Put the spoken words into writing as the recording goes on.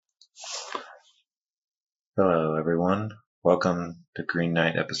Hello, everyone. Welcome to Green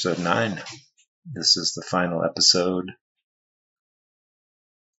Knight episode 9. This is the final episode.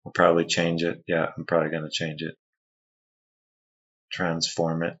 I'll probably change it. Yeah, I'm probably going to change it.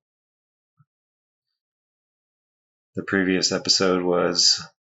 Transform it. The previous episode was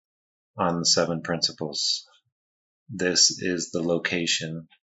on the 7 principles. This is the location,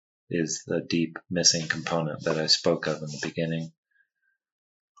 is the deep missing component that I spoke of in the beginning.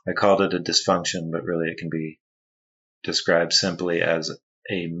 I called it a dysfunction, but really it can be described simply as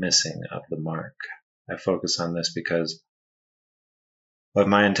a missing of the mark. I focus on this because of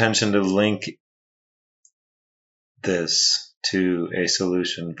my intention to link this to a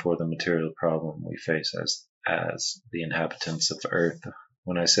solution for the material problem we face as the inhabitants of Earth.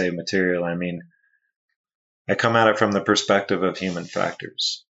 When I say material, I mean I come at it from the perspective of human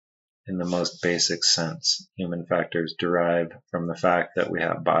factors. In the most basic sense, human factors derive from the fact that we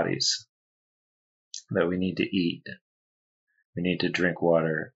have bodies, that we need to eat, we need to drink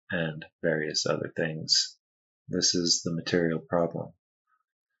water, and various other things. This is the material problem.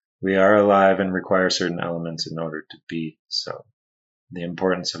 We are alive and require certain elements in order to be so. The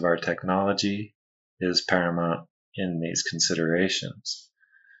importance of our technology is paramount in these considerations.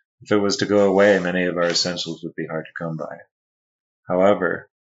 If it was to go away, many of our essentials would be hard to come by. However,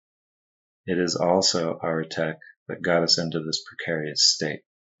 it is also our tech that got us into this precarious state,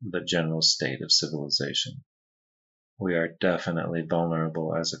 the general state of civilization. We are definitely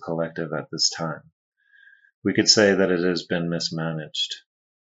vulnerable as a collective at this time. We could say that it has been mismanaged.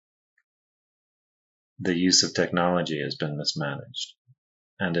 The use of technology has been mismanaged,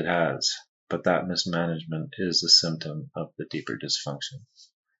 and it has, but that mismanagement is a symptom of the deeper dysfunction.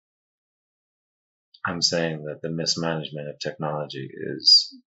 I'm saying that the mismanagement of technology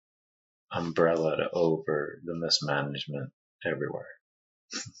is umbrellaed over the mismanagement everywhere.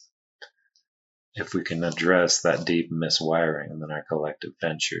 If we can address that deep miswiring, then our collective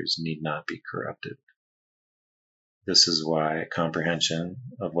ventures need not be corrupted. This is why comprehension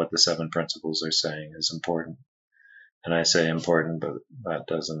of what the 7 principles are saying is important. And I say important, but that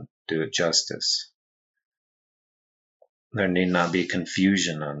doesn't do it justice. There need not be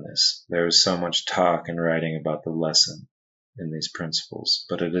confusion on this. There is so much talk and writing about the lesson in these principles,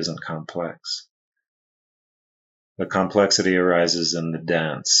 but it isn't complex. The complexity arises in the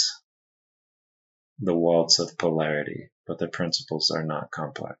dance, the waltz of polarity, but the principles are not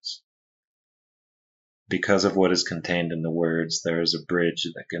complex. Because of what is contained in the words, there is a bridge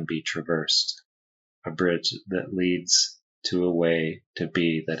that can be traversed, a bridge that leads to a way to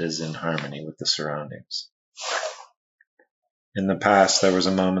be that is in harmony with the surroundings. In the past, there was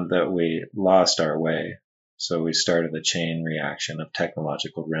a moment that we lost our way, so we started a chain reaction of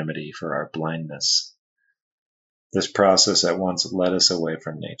technological remedy for our blindness. This process at once led us away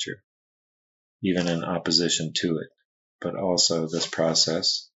from nature, even in opposition to it, but also this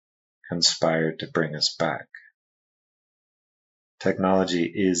process conspired to bring us back. Technology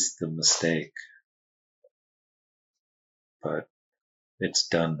is the mistake, but it's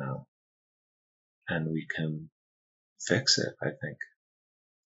done now, and we can fix it, I think.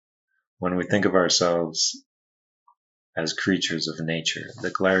 When we think of ourselves as creatures of nature, the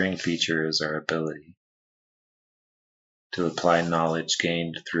glaring feature is our ability to apply knowledge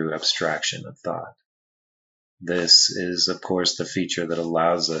gained through abstraction of thought. This is, of course, the feature that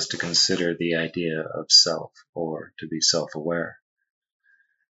allows us to consider the idea of self, or to be self-aware.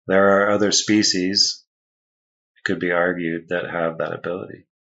 There are other species, it could be argued, that have that ability,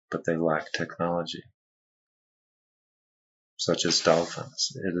 but they lack technology, such as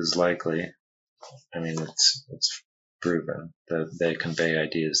dolphins. It is likely, it's proven that they convey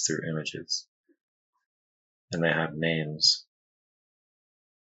ideas through images, and they have names.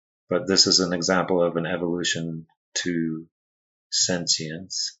 But this is an example of an evolution to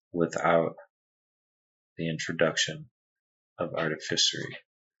sentience without the introduction of artificery.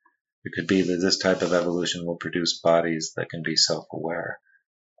 It could be that this type of evolution will produce bodies that can be self-aware.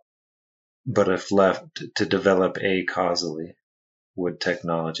 But if left to develop acausally, would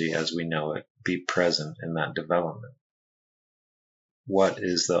technology as we know it be present in that development? What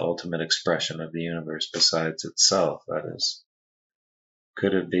is the ultimate expression of the universe besides itself, that is?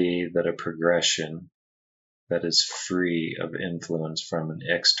 Could it be that a progression that is free of influence from an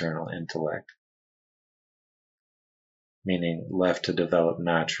external intellect, meaning left to develop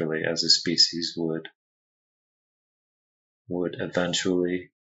naturally as a species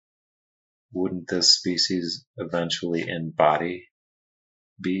wouldn't this species eventually embody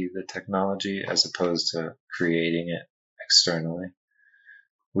be the technology as opposed to creating it externally?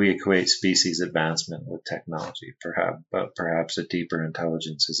 We equate species advancement with technology, but perhaps a deeper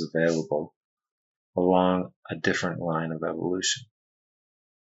intelligence is available along a different line of evolution.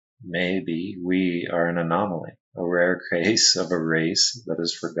 Maybe we are an anomaly, a rare case of a race that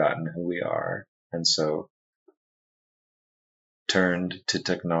has forgotten who we are, and so turned to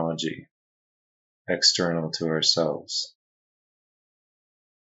technology external to ourselves.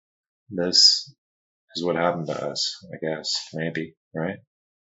 This is what happened to us, I guess, maybe, right?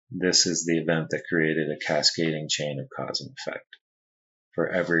 This is the event that created a cascading chain of cause and effect. For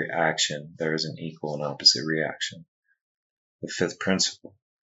every action, there is an equal and opposite reaction. The fifth principle.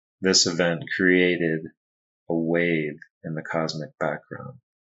 This event created a wave in the cosmic background,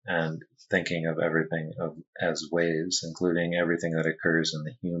 and thinking of everything as waves, including everything that occurs in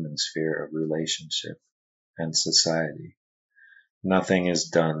the human sphere of relationship and society. Nothing is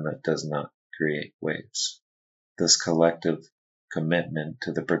done that does not create waves. This collective commitment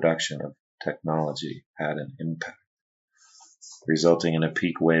to the production of technology had an impact, resulting in a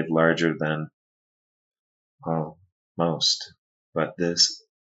peak wave larger than most. But this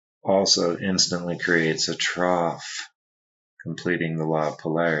also instantly creates a trough, completing the law of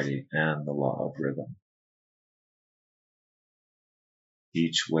polarity and the law of rhythm.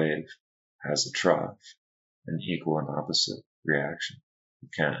 Each wave has a trough, an equal and opposite reaction. You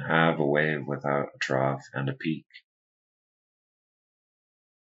can't have a wave without a trough and a peak.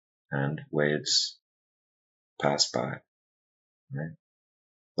 And waves pass by, right?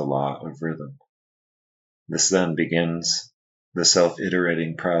 The law of rhythm. This then begins the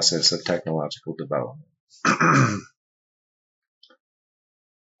self-iterating process of technological development.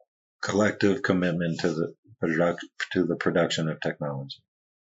 Collective commitment to the production of technology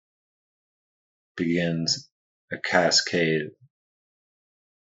begins a cascade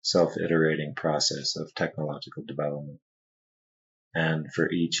self-iterating process of technological development, and for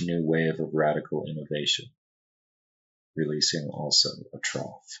each new wave of radical innovation, releasing also a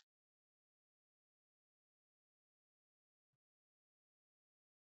trough.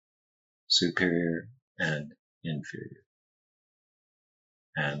 Superior and inferior,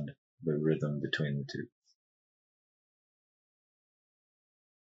 and the rhythm between the two.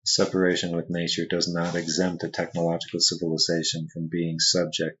 Separation with nature does not exempt a technological civilization from being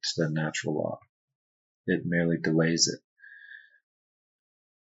subject to the natural law. It merely delays it.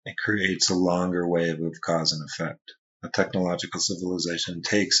 It creates a longer wave of cause and effect. A technological civilization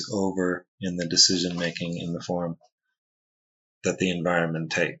takes over in the decision-making in the form that the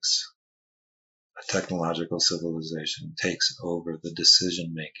environment takes. A technological civilization takes over the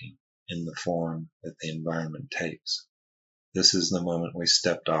decision-making in the form that the environment takes. This is the moment we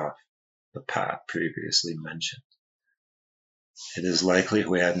stepped off the path previously mentioned. It is likely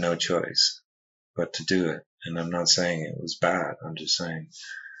we had no choice but to do it, and I'm not saying it was bad, I'm just saying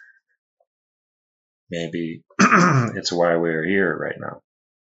maybe it's why we're here right now.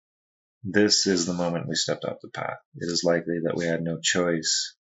 This is the moment we stepped off the path. It is likely that we had no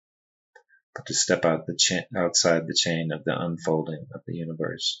choice but to step outside the chain of the unfolding of the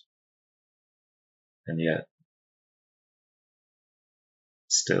universe. And yet,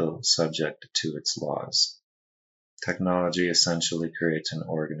 still subject to its laws. Technology essentially creates an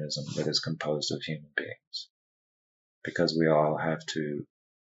organism that is composed of human beings. Because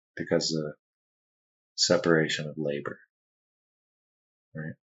the separation of labor,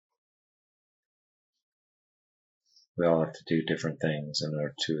 right? We all have to do different things in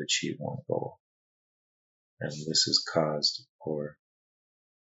order to achieve one goal. And this is caused, or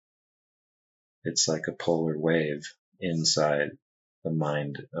it's like a polar wave inside the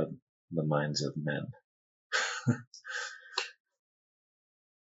minds of men.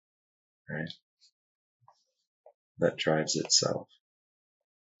 Right? That drives itself.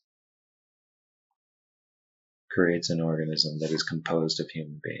 Creates an organism that is composed of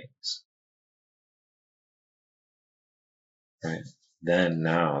human beings. Right? Then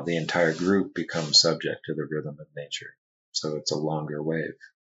now the entire group becomes subject to the rhythm of nature. So it's a longer wave.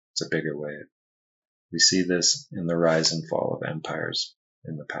 It's a bigger wave. We see this in the rise and fall of empires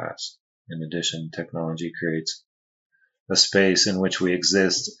in the past. In addition, technology creates a space in which we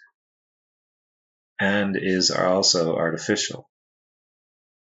exist and is also artificial.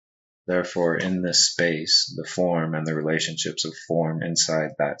 Therefore, in this space, the form and the relationships of form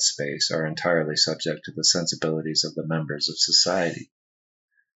inside that space are entirely subject to the sensibilities of the members of society,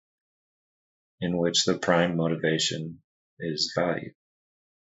 in which the prime motivation is value.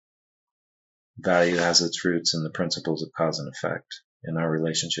 Value has its roots in the principles of cause and effect, in our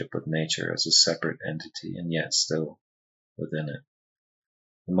relationship with nature as a separate entity and yet still within it.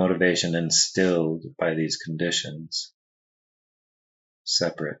 The motivation instilled by these conditions,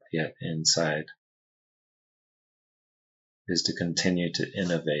 separate yet inside, is to continue to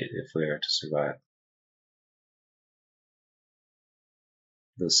innovate if we are to survive.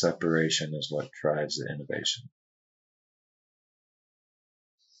 the separation is what drives the innovation.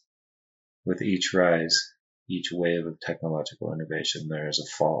 With each rise, each wave of technological innovation, there is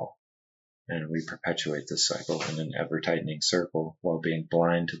a fall, and we perpetuate this cycle in an ever-tightening circle while being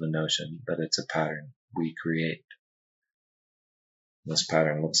blind to the notion that it's a pattern we create. This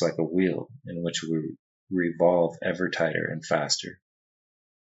pattern looks like a wheel in which we revolve ever tighter and faster,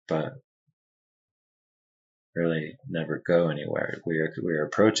 but really never go anywhere. We are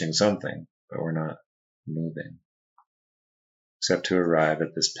approaching something, but we're not moving, except to arrive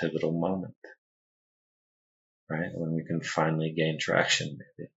at this pivotal moment, right? When we can finally gain traction,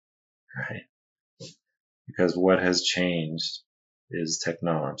 maybe, right? Because what has changed is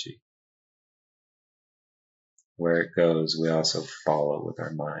technology. Where it goes, we also follow with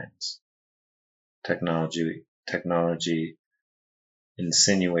our minds. Technology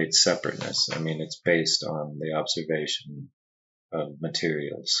insinuates separateness. I mean, it's based on the observation of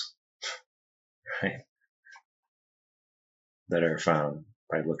materials, right, that are found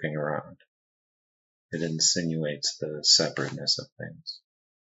by looking around. It insinuates the separateness of things.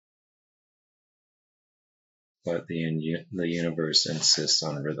 But the universe insists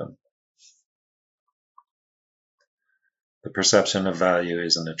on rhythm. The perception of value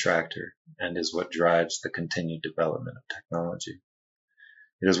is an attractor and is what drives the continued development of technology.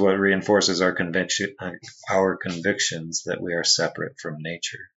 It is what reinforces our convictions that we are separate from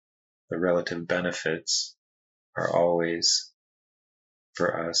nature. The relative benefits are always,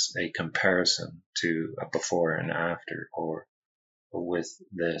 for us, a comparison to a before and after, or with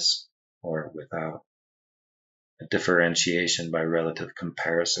this or without. A differentiation by relative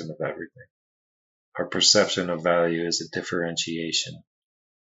comparison of everything. Our perception of value is a differentiation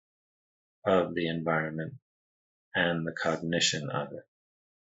of the environment and the cognition of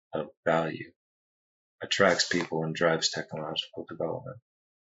it, of value, attracts people and drives technological development.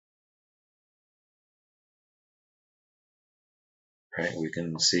 Right? We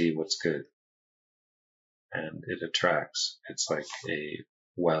can see what's good and it attracts. It's like a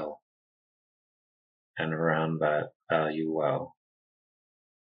well, and around that value well,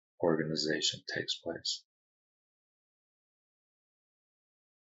 organization takes place.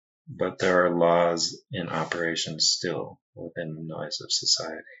 But there are laws in operation still within the noise of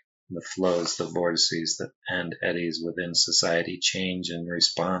society. The flows, the vortices, and eddies within society change in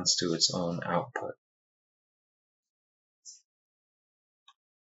response to its own output.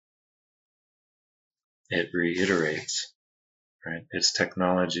 It reiterates, right? Its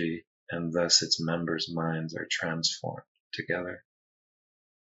technology and thus its members' minds are transformed together.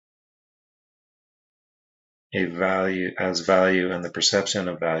 Value and the perception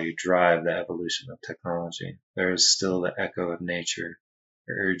of value drive the evolution of technology, there is still the echo of nature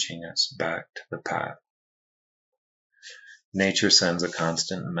urging us back to the path. Nature sends a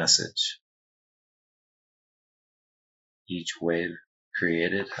constant message. Each wave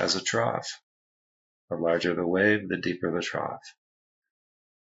created has a trough. The larger the wave, the deeper the trough.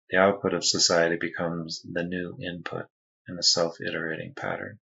 The output of society becomes the new input in a self-iterating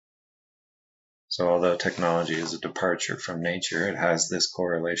pattern. So although technology is a departure from nature, it has this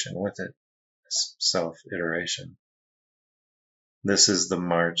correlation with it, this self-iteration. This is the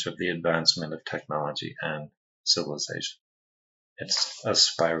march of the advancement of technology and civilization. It's a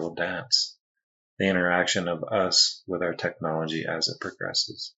spiral dance. The interaction of us with our technology as it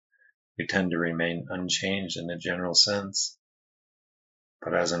progresses. We tend to remain unchanged in a general sense,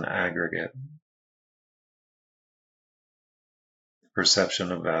 but as an aggregate,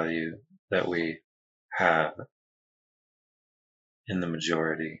 perception of value that we have in the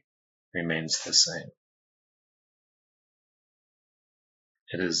majority remains the same.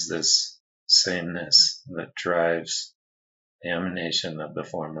 It is this sameness that drives the emanation of the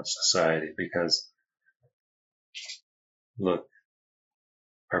form of society, because, look,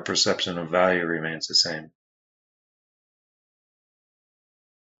 our perception of value remains the same.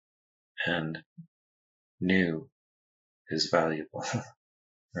 And new is valuable,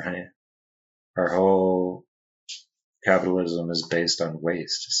 right? Our whole capitalism is based on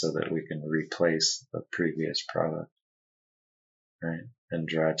waste so that we can replace the previous product, right? And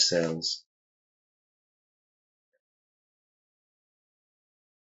drive sales.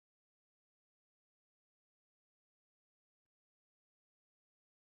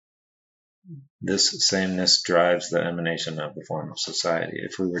 This sameness drives the emanation of the form of society.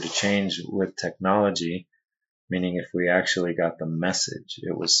 If we were to change with technology, meaning if we actually got the message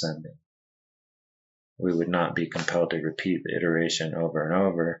it was sending, we would not be compelled to repeat the iteration over and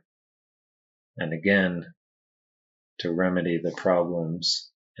over and again to remedy the problems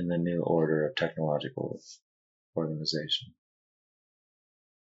in the new order of technological organization.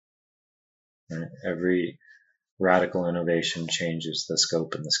 Right? Every radical innovation changes the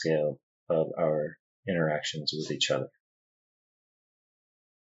scope and the scale of our interactions with each other,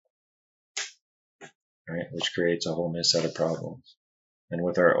 right? Which creates a whole new set of problems. And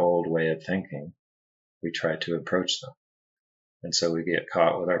with our old way of thinking, we try to approach them. And so we get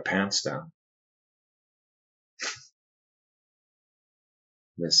caught with our pants down.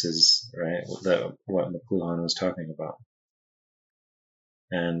 This is, right, what McLuhan was talking about.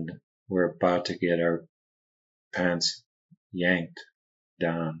 And we're about to get our pants yanked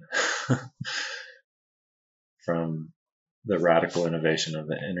down from the radical innovation of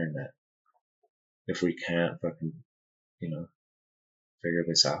the internet if we can't fucking, figure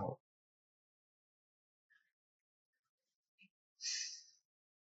this out.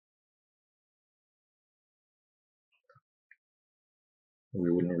 We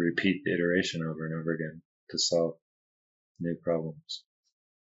wouldn't repeat the iteration over and over again to solve new problems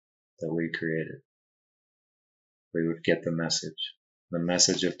that we created. We would get the message. The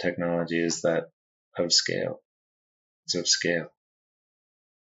message of technology is that of scale. It's of scale,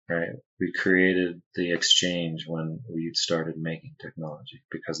 right? We created the exchange when we started making technology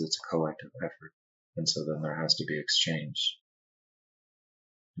because it's a collective effort. And so then there has to be exchange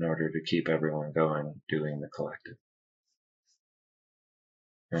in order to keep everyone going, doing the collective.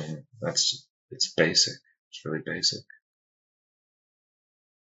 And it's basic. It's really basic.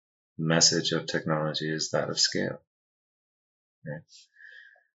 The message of technology is that of scale. Right?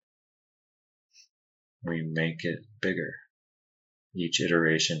 We make it bigger. Each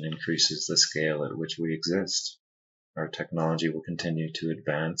iteration increases the scale at which we exist. Our technology will continue to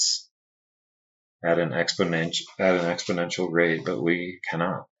advance at an exponential rate, but we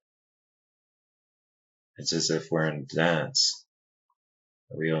cannot. It's as if we're in a dance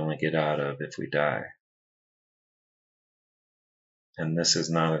that we only get out of if we die. And this is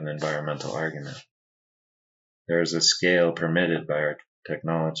not an environmental argument. There is a scale permitted by our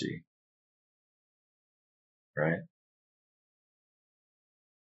technology, right?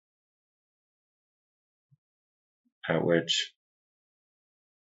 At which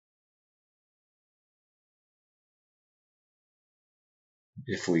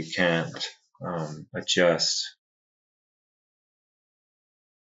if we can't adjust,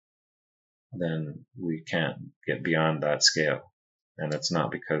 then we can't get beyond that scale. And it's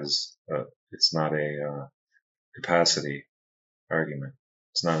not because it's not a capacity argument.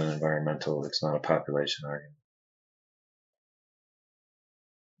 It's not an environmental, it's not a population argument.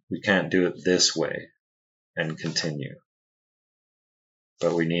 We can't do it this way and continue,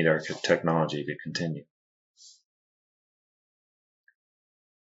 but we need our technology to continue.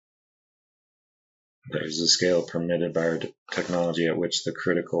 There's a scale permitted by our technology at which the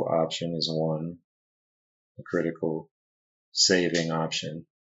critical option is one, the critical saving option,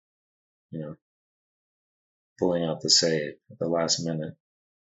 pulling out the save at the last minute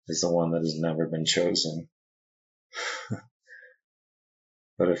is the one that has never been chosen.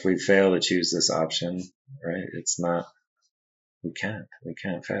 But if we fail to choose this option, right, we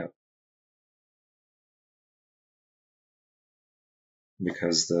can't fail.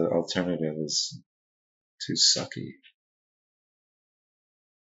 Because the alternative is too sucky.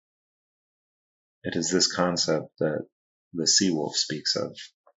 It is this concept that the Seawolf speaks of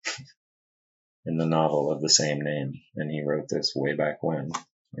in the novel of the same name, and he wrote this way back when,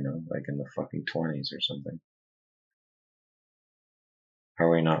 like in the fucking 20s or something. Are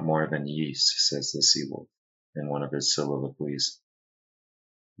we not more than yeast, says the Seawolf in one of his soliloquies.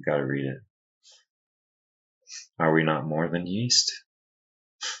 You gotta read it. Are we not more than yeast?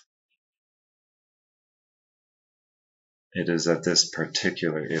 It is at this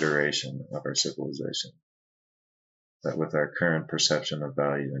particular iteration of our civilization that with our current perception of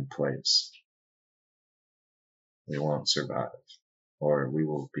value and place, we won't survive, or we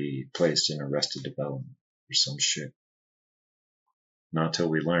will be placed in arrested development or some shit. Not till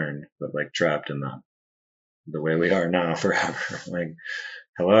we learn, but like trapped in the way we are now forever. Like,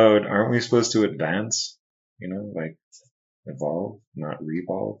 hello, aren't we supposed to advance? Like evolve, not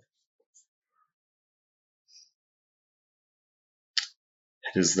revolve?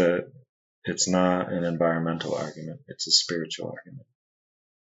 It's not an environmental argument, it's a spiritual argument.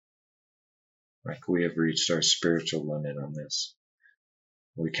 Like we have reached our spiritual limit on this.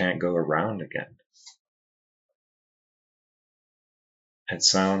 We can't go around again. It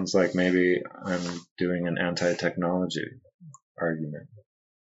sounds like maybe I'm doing an anti-technology argument.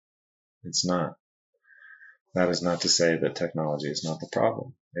 It's not. That is not to say that technology is not the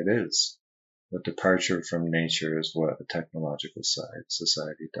problem. It is. The departure from nature is what a technological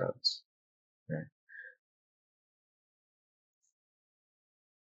society does. Right?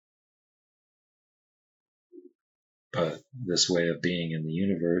 But this way of being in the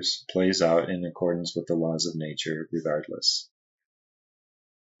universe plays out in accordance with the laws of nature regardless.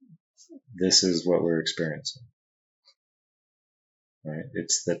 This is what we're experiencing, right?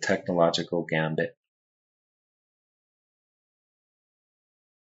 It's the technological gambit.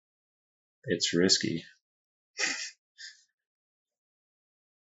 It's risky,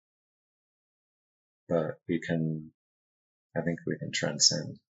 but I think we can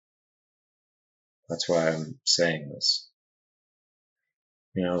transcend. That's why I'm saying this.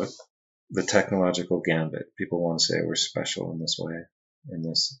 The technological gambit, people want to say we're special in this way, in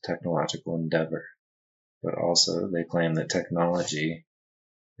this technological endeavor, but also they claim that technology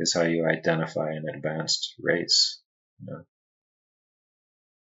is how you identify an advanced race.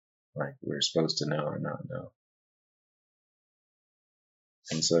 Like we're supposed to know or not know.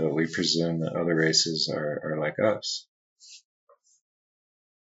 And so we presume that other races are like us.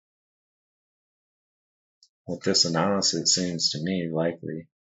 With this analysis, it seems to me likely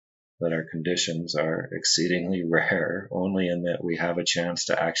that our conditions are exceedingly rare only in that we have a chance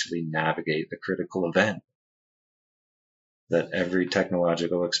to actually navigate the critical event that every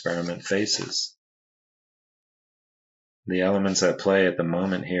technological experiment faces. The elements at play at the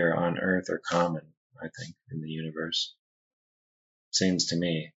moment here on Earth are common, I think, in the universe. Seems to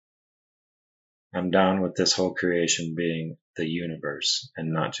me. I'm down with this whole creation being the universe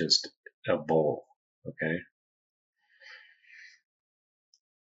and not just a bowl, okay?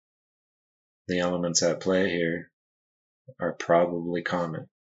 The elements at play here are probably common,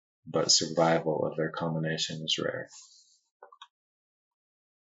 but survival of their combination is rare.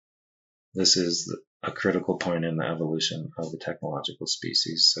 This is a critical point in the evolution of the technological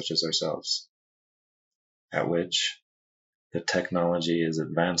species such as ourselves, at which the technology is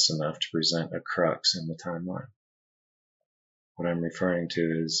advanced enough to present a crux in the timeline. What I'm referring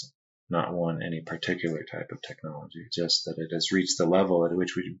to is not any particular type of technology, just that it has reached the level at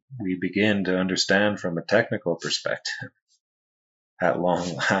which we begin to understand from a technical perspective, at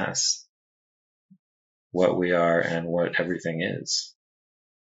long last, what we are and what everything is.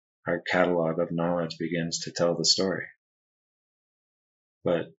 Our catalog of knowledge begins to tell the story.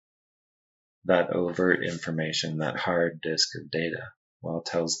 But that overt information, that hard disk of data,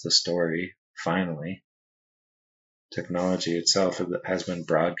 tells the story, finally. Technology itself has been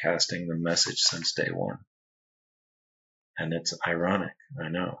broadcasting the message since day one. And it's ironic, I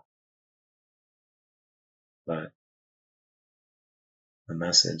know. But the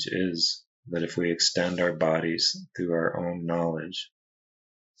message is that if we extend our bodies through our own knowledge,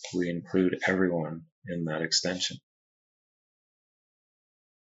 we include everyone in that extension.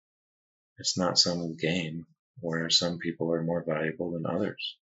 It's not some game where some people are more valuable than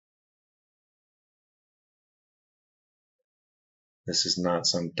others. This is not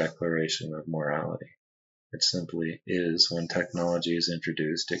some declaration of morality. It simply is when technology is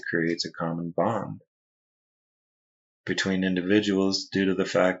introduced, it creates a common bond between individuals due to the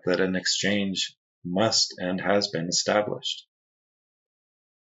fact that an exchange must and has been established.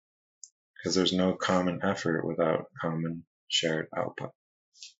 Because there's no common effort without common shared output.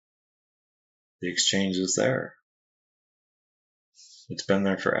 The exchange is there. It's been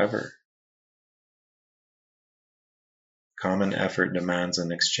there forever. Common effort demands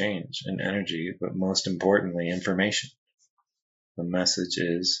an exchange, an energy, but most importantly, information. The message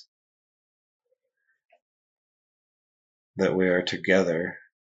is that we are together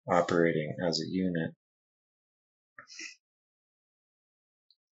operating as a unit.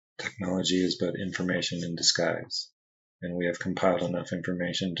 Technology is but information in disguise, and we have compiled enough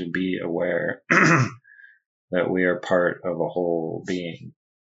information to be aware that we are part of a whole being.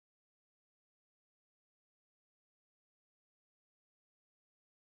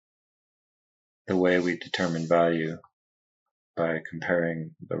 The way we determine value by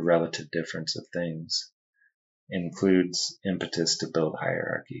comparing the relative difference of things includes impetus to build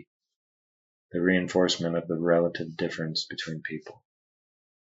hierarchy, the reinforcement of the relative difference between people,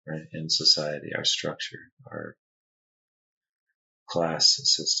 right, in society, our structure, our class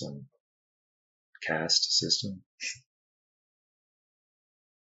system, caste system.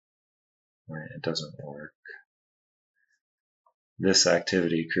 Right, it doesn't work. This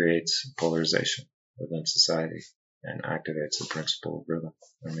activity creates polarization within society and activates the principle of rhythm.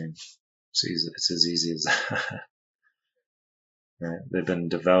 I mean, it's as easy as that. Right? They've been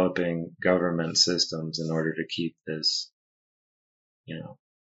developing government systems in order to keep this,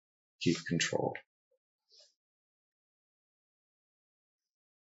 keep control.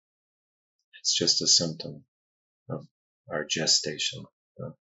 It's just a symptom of our gestation.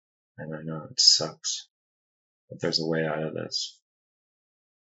 And I know it sucks, but there's a way out of this.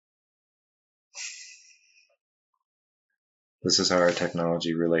 This is how our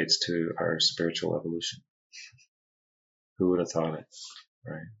technology relates to our spiritual evolution. Who would have thought it,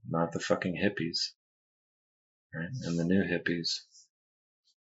 right? Not the fucking hippies, right? And the new hippies,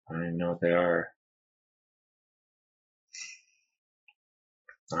 I don't even know what they are.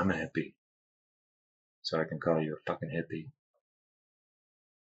 I'm a hippie, so I can call you a fucking hippie.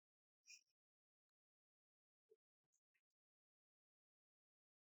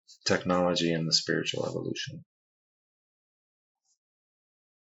 Technology and the spiritual evolution.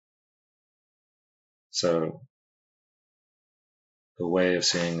 So, the way of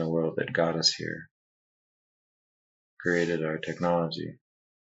seeing the world that got us here created our technology,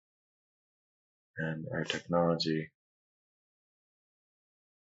 and our technology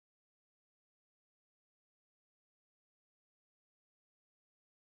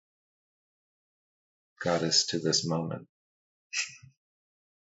got us to this moment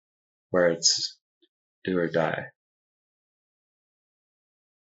where it's do or die.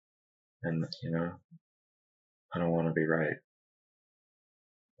 And, I don't want to be right,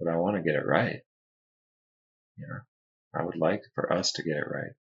 but I want to get it right. I would like for us to get it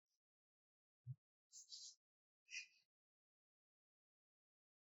right.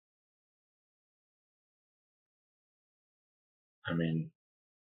 I mean,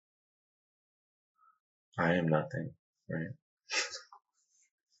 I am nothing, right?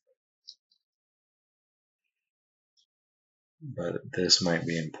 But this might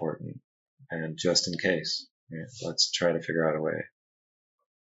be important. And just in case, right, let's try to figure out a way.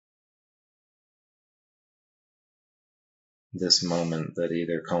 This moment that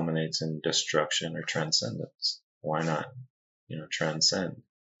either culminates in destruction or transcendence. Why not, transcend?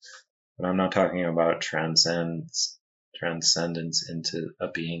 But I'm not talking about transcendence into a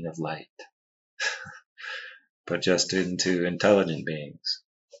being of light, but just into intelligent beings,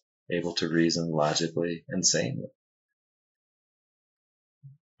 able to reason logically and sanely.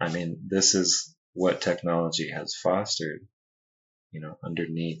 I mean, this is what technology has fostered,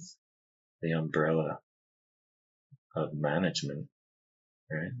 underneath the umbrella of management,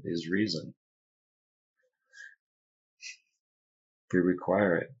 right, is reason. We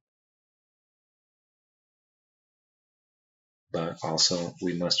require it. But also,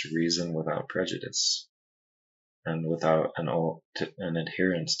 we must reason without prejudice and without an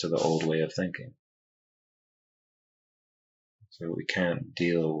adherence to the old way of thinking. So we can't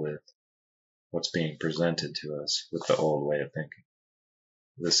deal with what's being presented to us with the old way of thinking.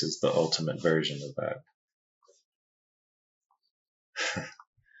 This is the ultimate version of that.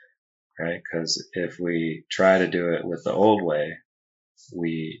 Right? Because if we try to do it with the old way,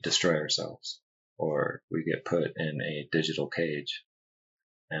 we destroy ourselves, or we get put in a digital cage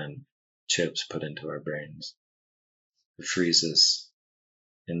and chips put into our brains. It freezes us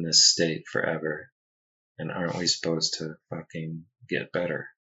in this state forever. And aren't we supposed to fucking get better?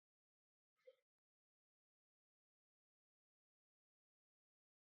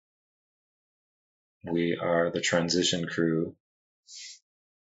 We are the transition crew.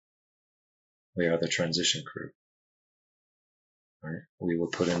 We are the transition crew. Right? We will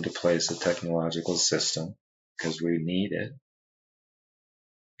put into place a technological system because we need it.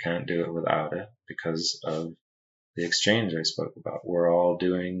 Can't do it without it because of the exchange I spoke about. We're all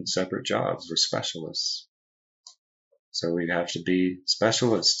doing separate jobs. We're specialists. So we have to be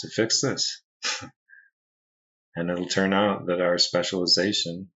specialists to fix this. And it'll turn out that our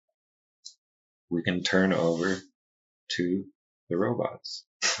specialization we can turn over to the robots.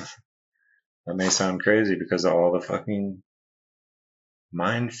 That may sound crazy because of all the fucking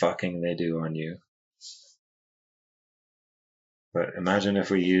mind fucking they do on you. But imagine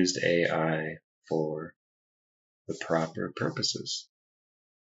if we used AI for the proper purposes.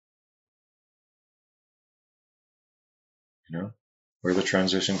 We're the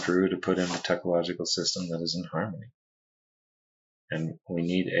transition crew to put in a technological system that is in harmony. And we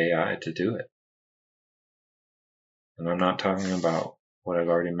need AI to do it. And I'm not talking about what I've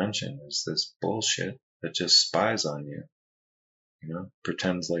already mentioned, is this bullshit that just spies on you.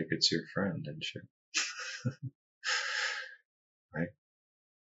 Pretends like it's your friend and shit. Right?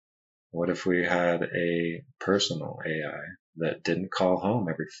 What if we had a personal AI that didn't call home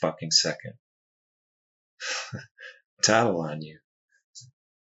every fucking second? Tattle on you.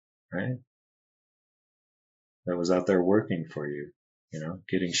 Right? That was out there working for you,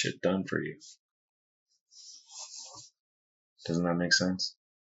 getting shit done for you. Doesn't that make sense?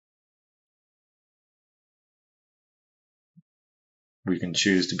 We can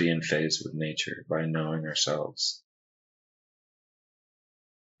choose to be in phase with nature by knowing ourselves,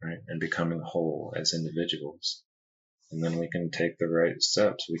 right? And becoming whole as individuals. And then we can take the right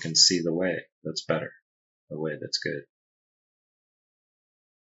steps. We can see the way that's better, the way that's good.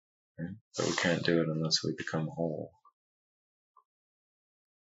 right? But we can't do it unless we become whole.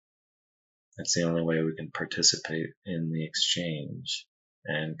 That's the only way we can participate in the exchange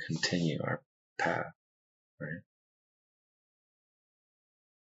and continue our path, right?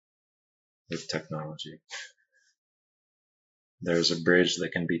 With technology. There's a bridge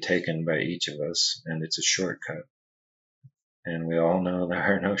that can be taken by each of us, and it's a shortcut. And we all know there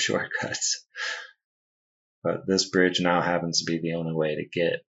are no shortcuts. But this bridge now happens to be the only way to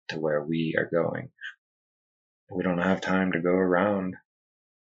get to where we are going. We don't have time to go around,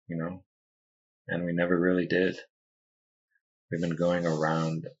 and we never really did. We've been going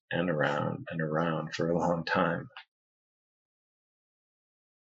around and around and around for a long time.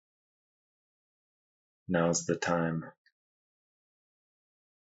 Now's the time.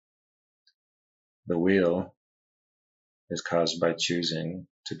 The wheel is caused by choosing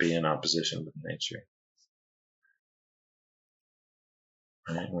to be in opposition with nature.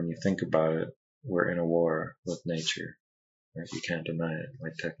 Right? When you think about it, we're in a war with nature. Right? You can't deny it.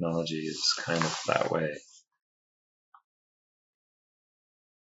 Like, technology is kind of that way.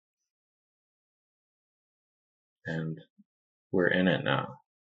 And we're in it now.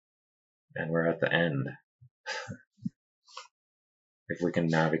 And we're at the end. If we can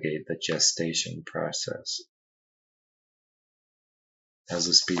navigate the gestation process. As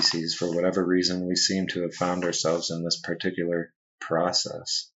a species, for whatever reason, we seem to have found ourselves in this particular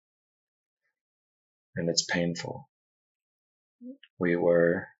process. And it's painful. We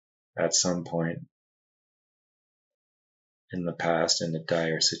were, at some point in the past, in a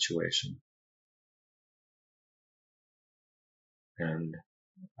dire situation. And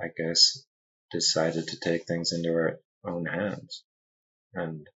I guess decided to take things into our own hands.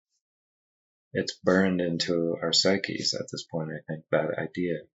 And it's burned into our psyches at this point, I think, that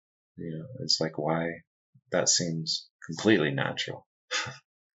idea. It's like, why? That seems completely natural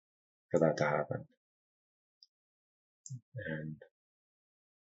for that to happen. And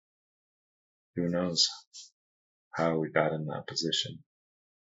who knows how we got in that position.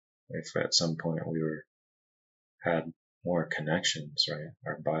 If at some point we had more connections, right?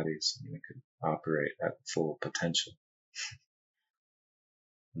 Our bodies, and we could operate at full potential.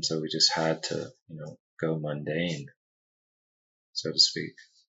 And so we just had to, go mundane, so to speak,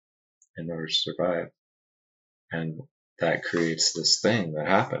 in order to survive. And that creates this thing that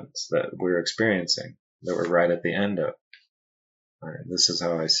happens that we're experiencing, that we're right at the end of. Right? This is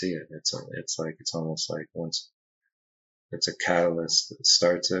how I see it. It's almost like once it's a catalyst that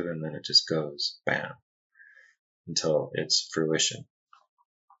starts it, and then it just goes bam until its fruition,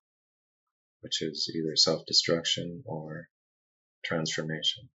 which is either self-destruction or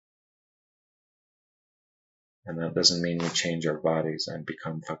transformation. And that doesn't mean we change our bodies and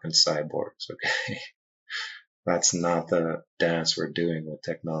become fucking cyborgs, okay? That's not the dance we're doing with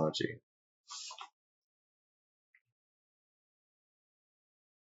technology.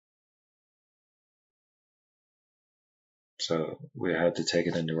 So we had to take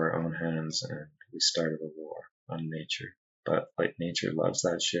it into our own hands, and we started a war on nature. But like, nature loves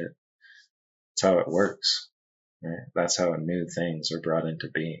that shit. It's how it works, right? That's how new things are brought into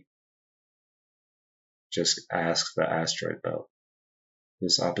being. Just ask the asteroid belt.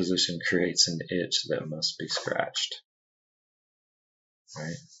 This opposition creates an itch that must be scratched,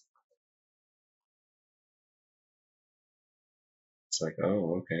 right? It's like,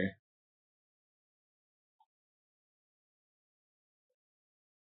 oh, okay.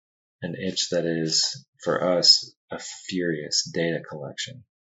 An itch that is, for us, a furious data collection.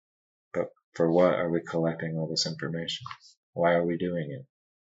 But for what are we collecting all this information? Why are we doing it?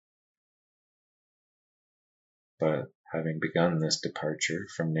 But having begun this departure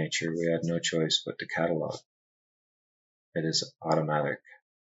from nature, we had no choice but to catalog. It is automatic.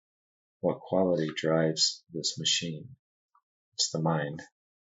 What quality drives this machine? It's the mind.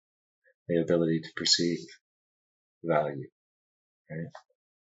 The ability to perceive value, right?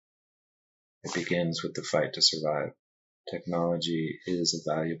 It begins with the fight to survive. Technology is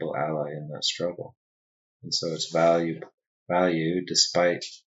a valuable ally in that struggle. And so it's value despite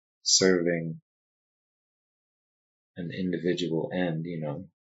serving an individual end,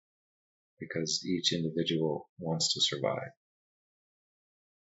 because each individual wants to survive.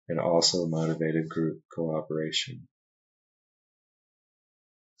 It also motivated group cooperation,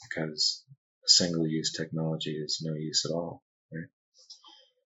 because single-use technology is no use at all, right?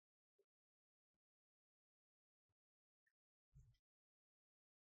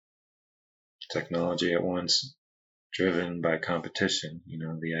 Technology at once driven by competition,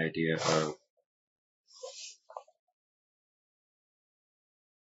 the idea of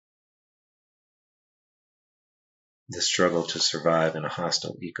the struggle to survive in a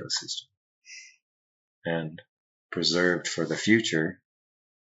hostile ecosystem, and preserved for the future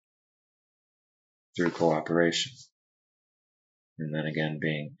through cooperation, and then again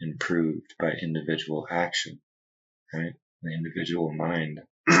being improved by individual action, right? The individual mind,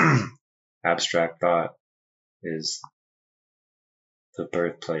 abstract thought, is the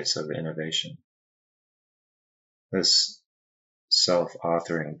birthplace of innovation. This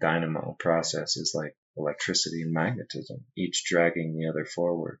self-authoring dynamo process is like electricity and magnetism, each dragging the other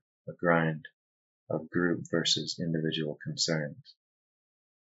forward, a grind of group versus individual concerns.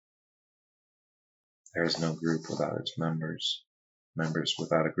 There is no group without its members. Members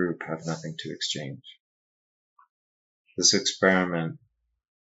without a group have nothing to exchange. This experiment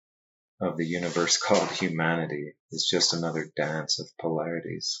of the universe called humanity is just another dance of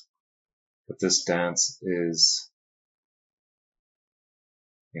polarities. But this dance is,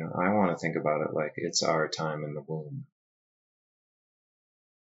 I want to think about it like it's our time in the womb.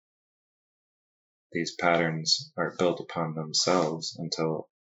 These patterns are built upon themselves until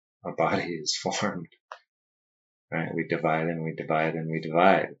a body is formed. Right? We divide and we divide and we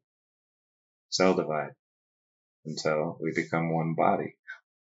divide. Cell divide. Until we become one body.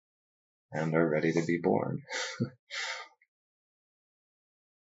 And are ready to be born.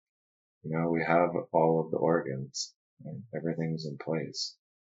 We have all of the organs. Right? Everything's in place.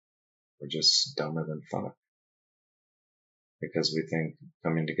 We're just dumber than fuck. Because we think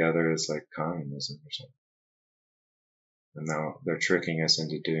coming together is like communism or something. And now they're tricking us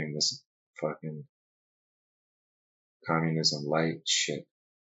into doing this fucking communism light shit.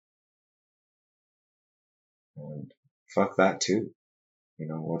 And fuck that too.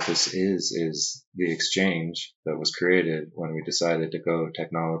 What this is the exchange that was created when we decided to go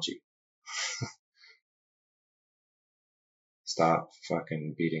technology. Stop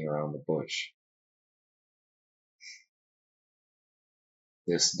fucking beating around the bush.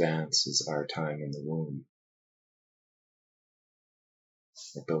 This dance is our time in the womb.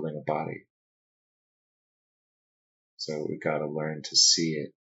 We're building a body. So we gotta learn to see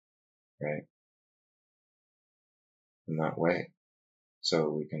it, right? In that way. So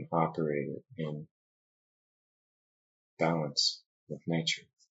we can operate it in balance with nature.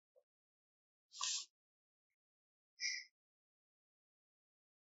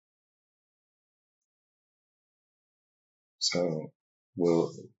 So we're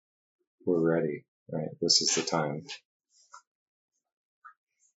ready, right? This is the time.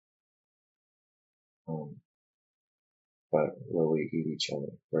 But will we eat each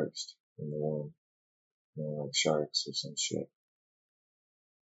other first in the womb? Like sharks or some shit.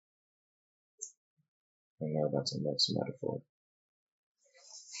 I know that's a mixed metaphor.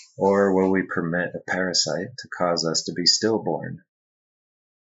 Or will we permit a parasite to cause us to be stillborn?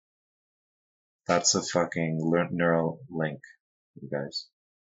 That's a fucking neural link, you guys.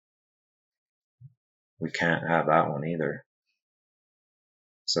 We can't have that one either.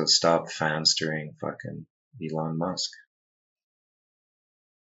 So stop fan-stirring fucking Elon Musk.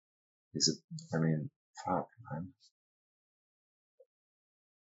 Fuck, man.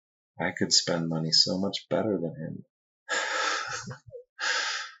 I could spend money so much better than him.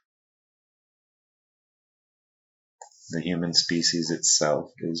 The human species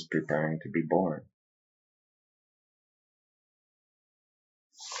itself is preparing to be born.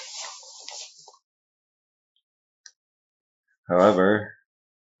 However,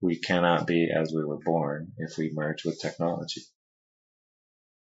 we cannot be as we were born if we merge with technology.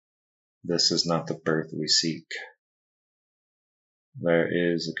 This is not the birth we seek. There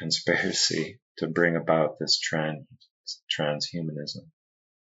is a conspiracy to bring about this transhumanism.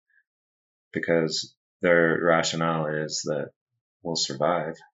 Because their rationale is that we'll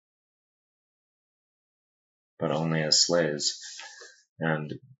survive, but only as slaves.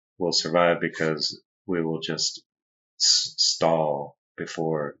 And we'll survive because we will just stall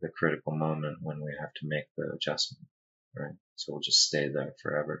before the critical moment when we have to make the adjustment, right? So we'll just stay there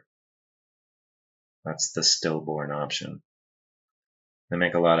forever. That's the stillborn option. They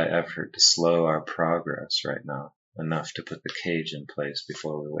make a lot of effort to slow our progress right now, enough to put the cage in place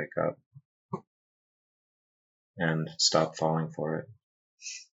before we wake up and stop falling for it.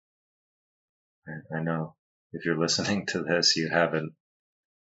 I know if you're listening to this, you haven't,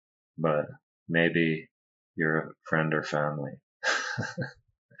 but maybe you're a friend or family.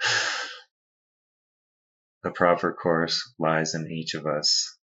 The proper course lies in each of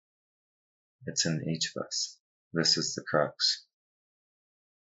us. It's in each of us. This is the crux.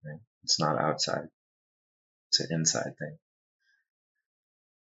 Right? It's not outside. It's an inside thing.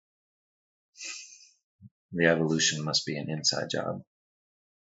 The evolution must be an inside job.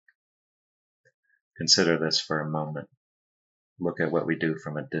 Consider this for a moment. Look at what we do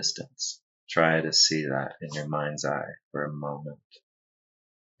from a distance. Try to see that in your mind's eye for a moment.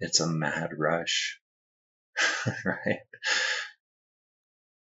 It's a mad rush, right?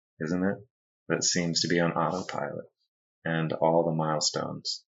 Isn't it? That seems to be on autopilot. And all the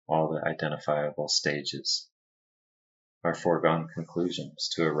milestones, all the identifiable stages are foregone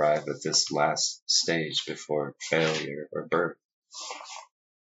conclusions to arrive at this last stage before failure or birth.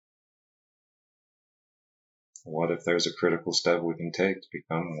 What if there's a critical step we can take to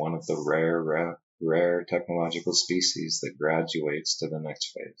become one of the rare technological species that graduates to the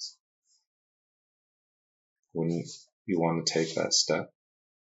next phase? Wouldn't you want to take that step?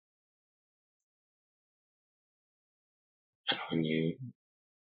 When you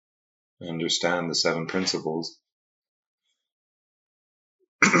understand the 7 principles,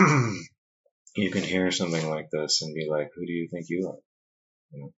 you can hear something like this and be like, who do you think you are?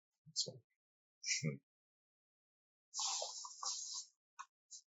 You know, it's like,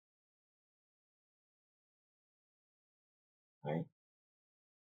 right?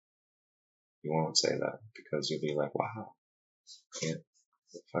 You won't say that because you'll be like, wow, yeah,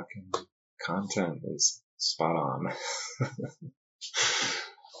 the fucking content is spot on.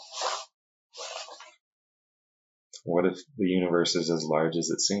 What if the universe is as large as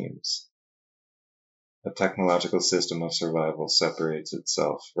it seems? A technological system of survival separates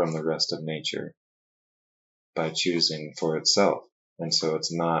itself from the rest of nature by choosing for itself. And so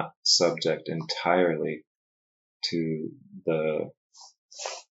it's not subject entirely to the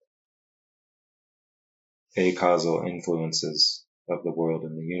acausal influences of the world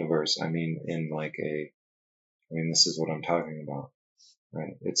and the universe. I mean, this is what I'm talking about,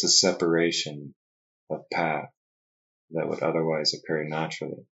 right? It's a separation of path that would otherwise occur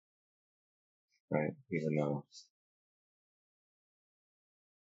naturally, right? Even though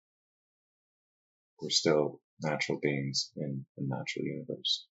we're still natural beings in a natural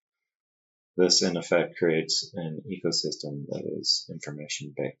universe. This, in effect, creates an ecosystem that is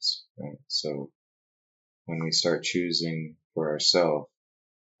information-based, right? So when we start choosing for ourselves,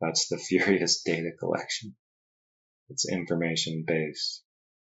 that's the furious data collection. It's information-based,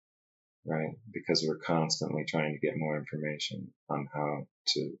 right? Because we're constantly trying to get more information on how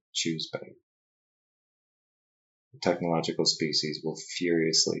to choose better. The technological species will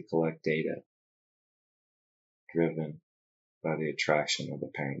furiously collect data driven by the attraction of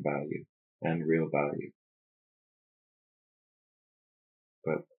apparent value and real value.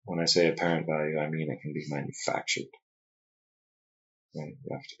 But when I say apparent value, I mean it can be manufactured. Right?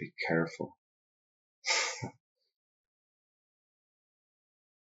 You have to be careful.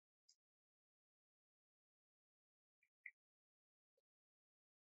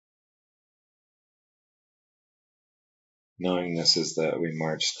 Knowing this is that we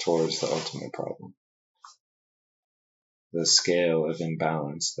march towards the ultimate problem. The scale of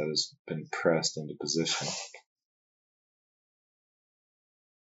imbalance that has been pressed into position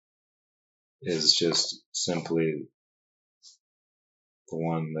is just simply the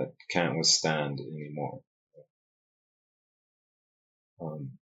one that can't withstand anymore on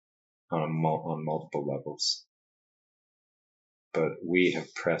multiple levels. But we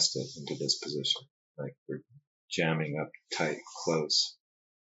have pressed it into this position. Like we're jamming up tight, close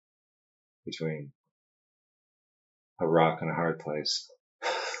between a rock and a hard place.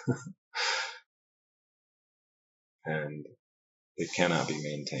 And it cannot be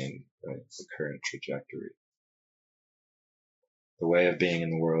maintained, right? The current trajectory. The way of being in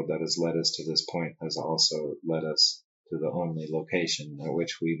the world that has led us to this point has also led us to the only location at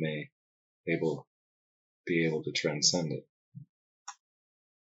which we may be able to transcend it.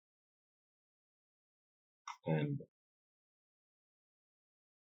 And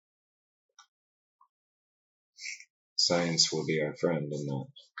science will be our friend in that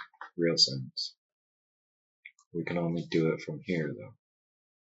real sense. We can only do it from here, though.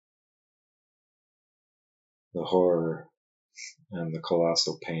 The horror and the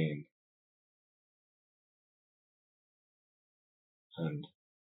colossal pain and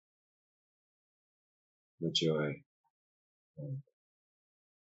the joy and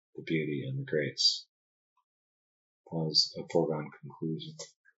the beauty and the grace was a foregone conclusion.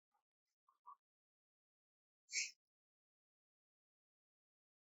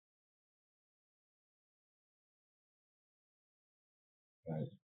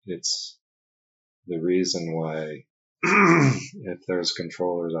 It's the reason why if there's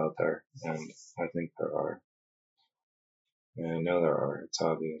controllers out there, and I think there are, and I know there are, it's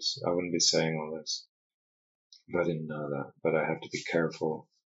obvious. I wouldn't be saying all this if I didn't know that, but I have to be careful,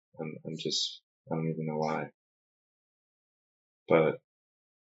 and I don't even know why. But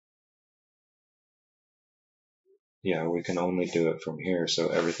yeah, we can only do it from here. So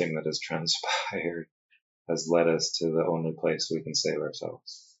everything that has transpired has led us to the only place we can save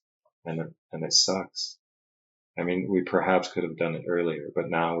ourselves. And it sucks. I mean, we perhaps could have done it earlier, but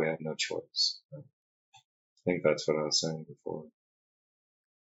now we have no choice. I think that's what I was saying before.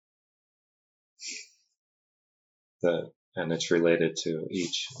 And it's related to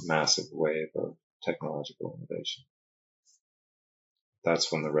each massive wave of technological innovation.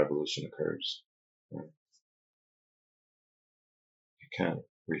 That's when the revolution occurs. Right? You can't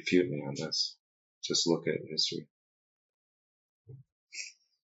refute me on this. Just look at history.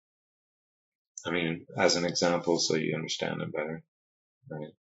 I mean, as an example, so you understand it better,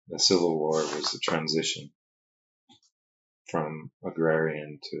 right? The Civil War was a transition from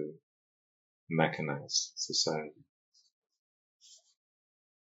agrarian to mechanized society.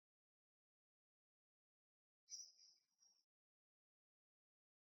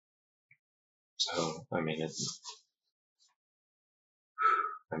 So, I mean,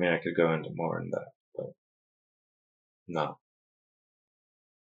 I could go into more in that, but no.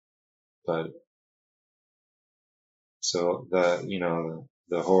 But so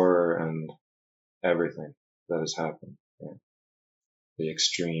the horror and everything that has happened, right? The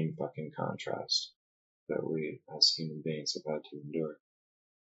extreme fucking contrast that we as human beings have had to endure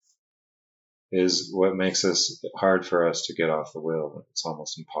is what makes it hard for us to get off the wheel. It's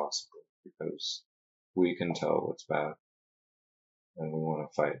almost impossible because we can tell what's bad and we want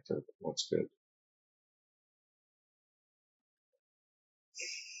to fight for what's good.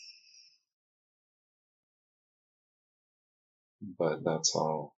 But that's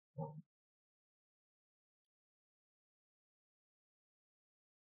all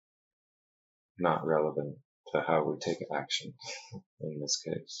not relevant to how we take action in this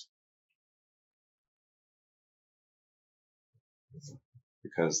case.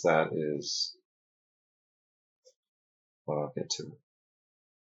 Because that is, well, I'll get to it.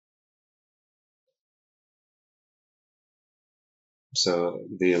 So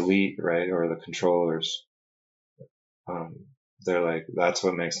the elite, right, or the controllers, they're like, that's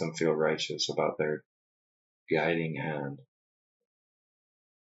what makes them feel righteous about their guiding hand.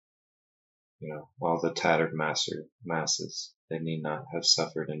 While the tattered masses, they need not have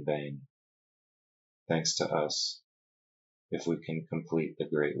suffered in vain. Thanks to us, if we can complete the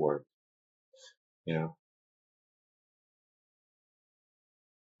great work.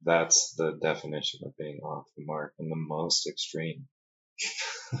 That's the definition of being off the mark in the most extreme.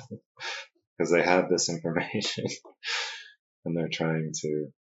 Because they have this information and they're trying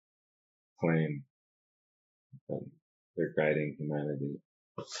to claim that they're guiding humanity.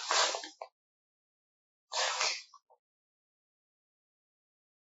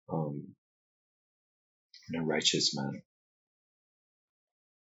 In a righteous manner,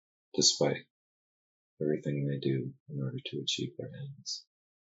 despite everything they do in order to achieve their ends.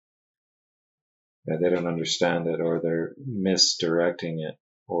 Yeah, they don't understand it, or they're misdirecting it,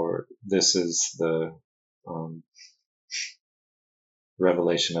 or this is the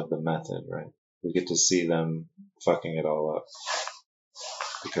revelation of the method, right? We get to see them fucking it all up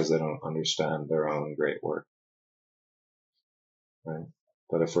because they don't understand their own great work, right?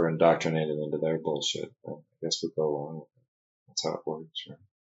 But if we're indoctrinated into their bullshit, then I guess we go along with it. That's how it works, right?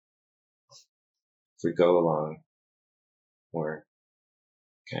 If we go along, we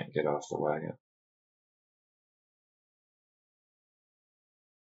can't get off the wagon.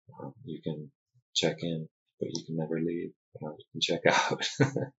 You can check in, but you can never leave. You can check out.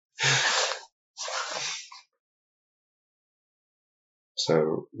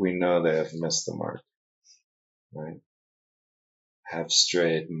 So we know they have missed the mark, right? Have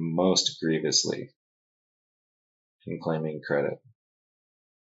strayed most grievously in claiming credit.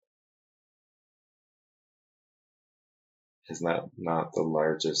 Is that not the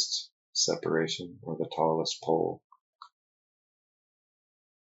largest separation or the tallest pole?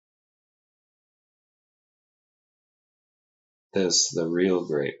 This, the real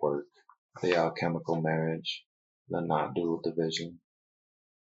great work, the alchemical marriage, the not dual division.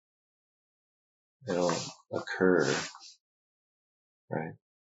 It'll occur, right?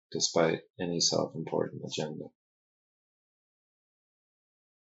 Despite any self-important agenda.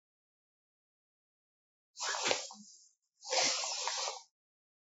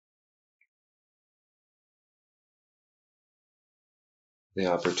 The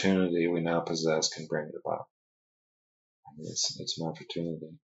opportunity we now possess can bring it about. I mean, it's an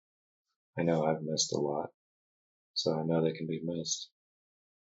opportunity. I know I've missed a lot, so I know they can be missed.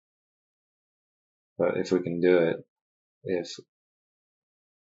 But if we can do it, if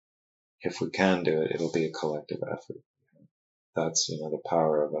we can do it, it'll be a collective effort. That's, the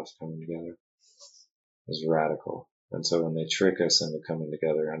power of us coming together is radical. And so when they trick us into coming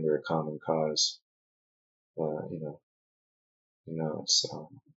together under a common cause, it's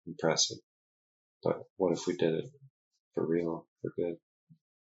impressive. But what if we did it for real, for good?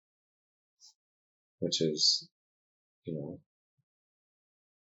 Which is,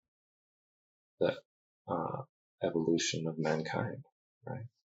 the evolution of mankind, right?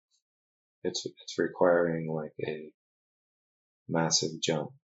 It's requiring like a massive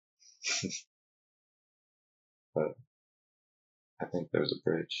jump, but I think there's a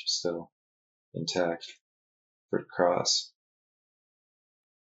bridge still intact for it to cross.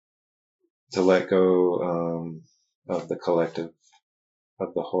 To let go of the collective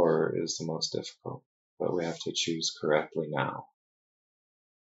of the horror is the most difficult, but we have to choose correctly now.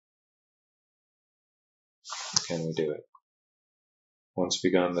 Can we do it? Once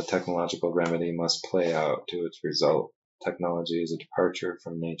begun, the technological remedy must play out to its result. Technology is a departure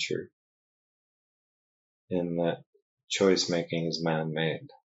from nature in that choice making is man-made,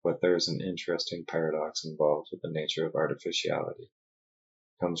 but there is an interesting paradox involved with the nature of artificiality.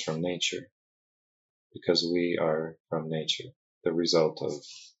 It comes from nature, because we are from nature, the result of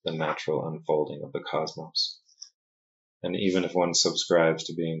the natural unfolding of the cosmos. And even if one subscribes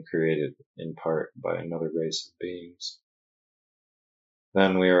to being created in part by another race of beings,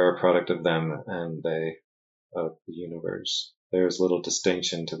 then we are a product of them and they of the universe. There is little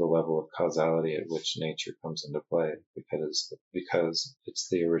distinction to the level of causality at which nature comes into play, because it's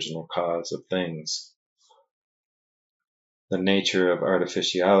the original cause of things. The nature of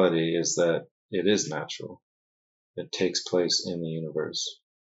artificiality is that it is natural. It takes place in the universe,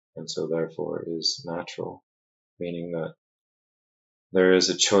 and so therefore is natural, meaning that there is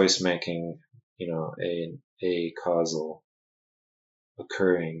a choice making, a causal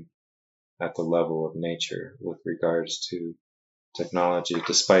occurring at the level of nature with regards to technology,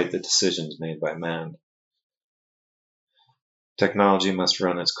 despite the decisions made by man. Technology must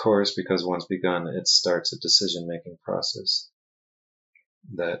run its course because once begun, it starts a decision-making process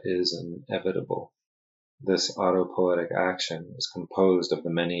that is inevitable. This autopoietic action is composed of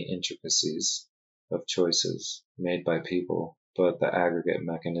the many intricacies of choices made by people, but the aggregate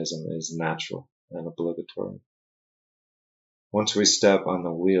mechanism is natural and obligatory. Once we step on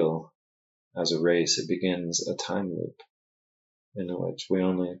the wheel as a race, it begins a time loop in which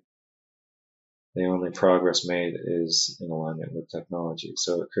the only progress made is in alignment with technology.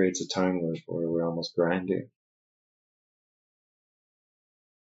 So it creates a time loop where we're almost grinding.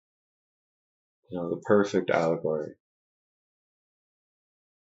 The perfect allegory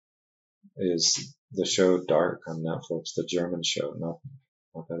is the show Dark on Netflix, the German show, not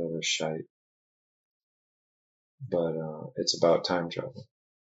that other shite. But it's about time travel,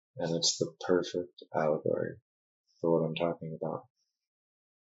 and it's the perfect allegory for what I'm talking about,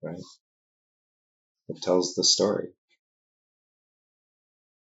 right? It tells the story.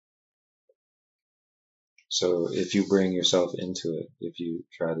 So if you bring yourself into it, if you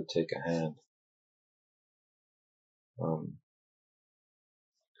try to take a hand,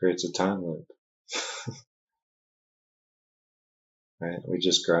 creates a time loop, right? We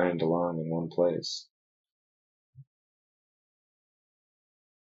just grind along in one place.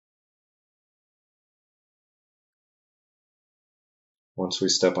 Once we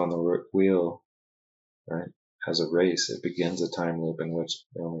step on the wheel, right, as a race, it begins a time loop in which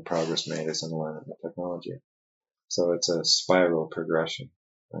the only progress made is in alignment with technology. So it's a spiral progression,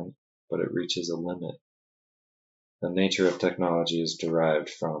 right? But it reaches a limit. The nature of technology is derived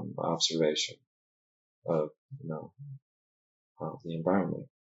from observation of, the environment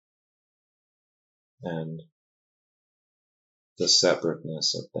and the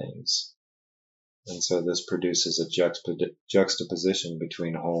separateness of things. And so this produces a juxtaposition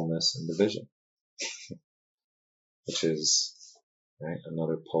between wholeness and division, which is, right,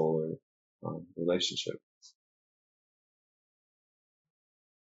 another polar relationship.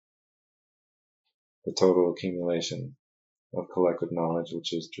 The total accumulation of collective knowledge,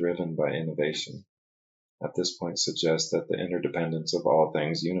 which is driven by innovation, at this point suggests that the interdependence of all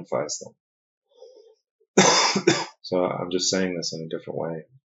things unifies them. So I'm just saying this in a different way,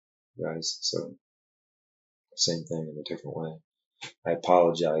 guys. So same thing in a different way. I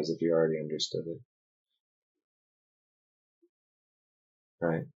apologize if you already understood it.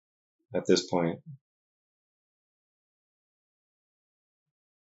 Right? At this point,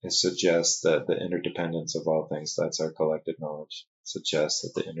 it suggests that the interdependence of all things, that's our collective knowledge, suggests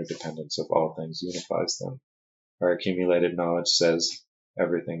that the interdependence of all things unifies them. Our accumulated knowledge says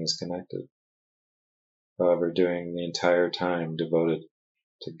everything is connected. However, during the entire time devoted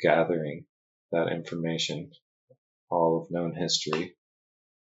to gathering that information, all of known history,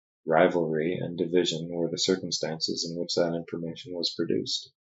 rivalry and division were the circumstances in which that information was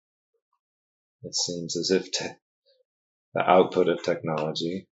produced. It seems as if the output of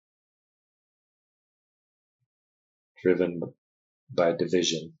technology, driven by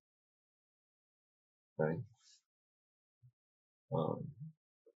division, right?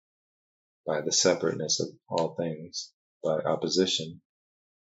 By the separateness of all things, by opposition,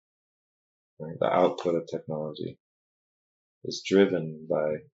 right? The output of technology is driven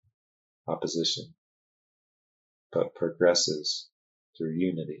by opposition, but progresses through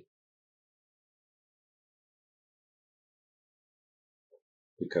unity,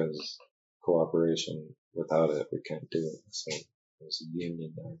 because cooperation, without it, we can't do it. So there's a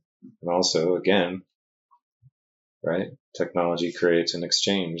union there. And also, again, right, technology creates an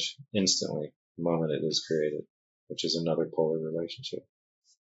exchange instantly the moment it is created, which is another polar relationship,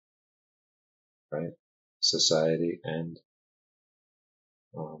 right? Society and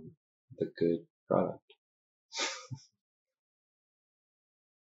the good product.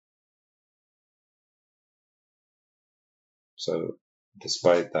 So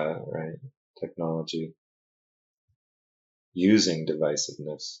despite that, right, technology using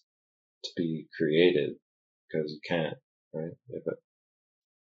divisiveness to be created, because you can't, right?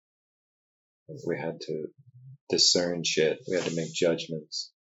 We had to discern shit. We had to make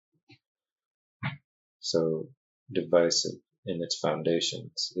judgments. So divisive in its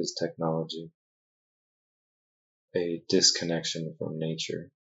foundations is technology, a disconnection from nature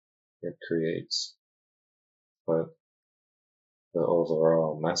it creates. But the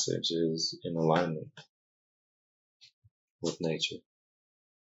overall message is in alignment with nature.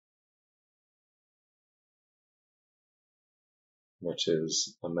 Which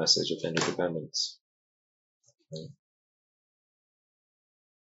is a message of interdependence. Right?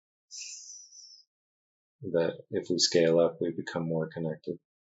 That if we scale up, we become more connected.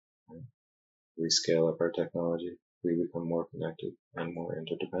 Right? If we scale up our technology, we become more connected and more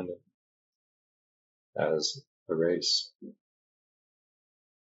interdependent as a race.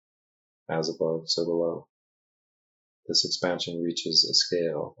 As above, so below. This expansion reaches a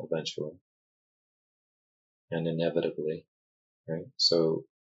scale eventually and inevitably, right? So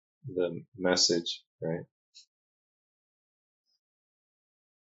the message, right,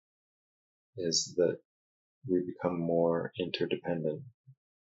 is that we become more interdependent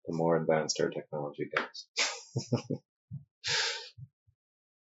the more advanced our technology gets.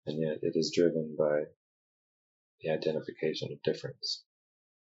 And yet it is driven by the identification of difference.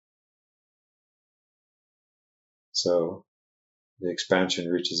 So the expansion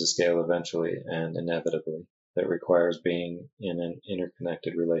reaches a scale eventually and inevitably that requires being in an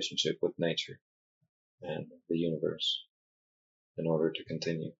interconnected relationship with nature and the universe in order to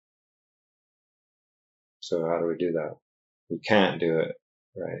continue. So how do we do that? We can't do it,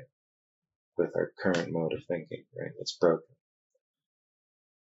 right, with our current mode of thinking, right? It's broken.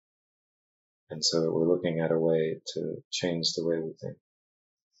 And so we're looking at a way to change the way we think.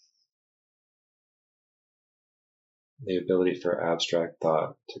 The ability for abstract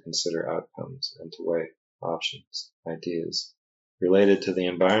thought to consider outcomes and to weigh options, ideas related to the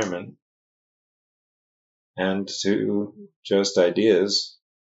environment and to just ideas,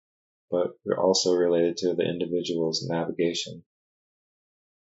 but also related to the individual's navigation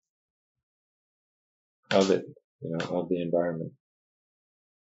of it, of the environment,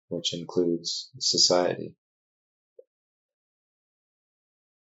 which includes society,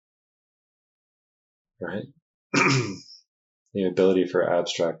 right? The ability for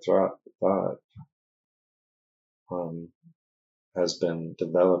abstract thought has been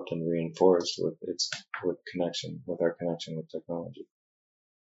developed and reinforced with our connection with technology.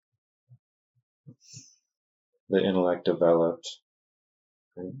 The intellect developed,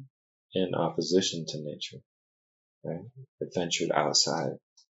 right, in opposition to nature, right? It ventured outside,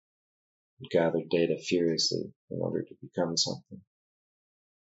 gathered data furiously in order to become something.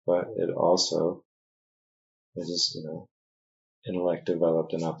 But it also is, intellect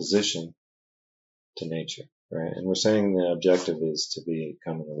developed in opposition to nature, right? And we're saying the objective is to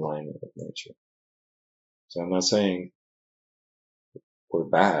become in alignment with nature. So I'm not saying we're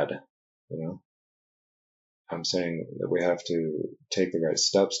bad, I'm saying that we have to take the right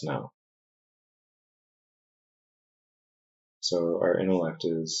steps now. So our intellect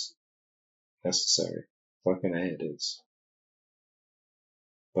is necessary. Fucking A, it is.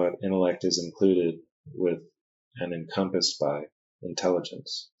 But intellect is included with and encompassed by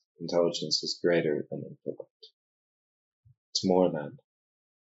intelligence. Intelligence is greater than intellect. It's more than.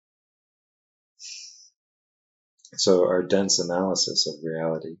 So our dense analysis of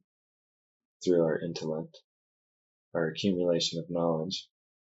reality through our intellect, our accumulation of knowledge,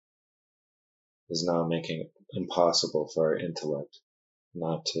 is now making it impossible for our intellect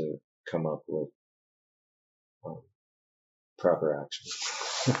not to come up with proper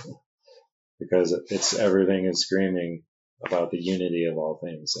action. Because everything is screaming about the unity of all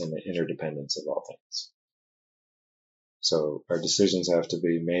things and the interdependence of all things. So our decisions have to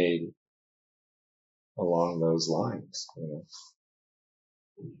be made along those lines,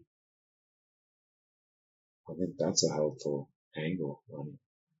 I think that's a helpful angle on it.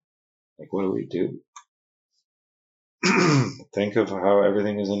 Like, what do we do? Think of how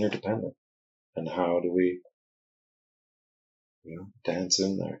everything is interdependent, and how do we, dance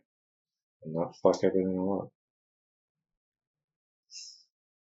in there and not fuck everything along.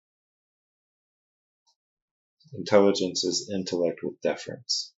 Intelligence is intellect with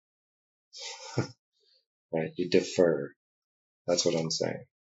deference. Right? You defer. That's what I'm saying.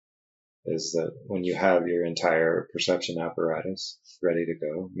 Is that when you have your entire perception apparatus ready to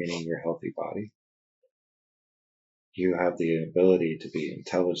go, meaning your healthy body, you have the ability to be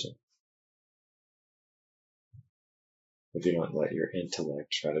intelligent. If you don't let your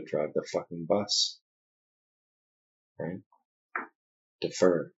intellect try to drive the fucking bus. Right?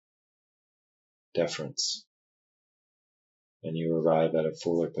 Defer. Deference. And you arrive at a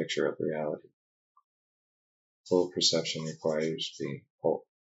fuller picture of reality. Full perception requires being whole.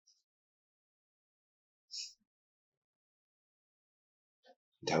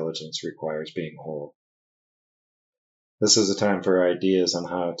 Intelligence requires being whole. This is a time for ideas on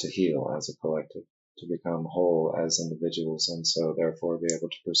how to heal as a collective, to become whole as individuals, and so therefore be able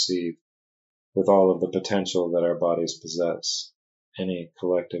to perceive with all of the potential that our bodies possess. Any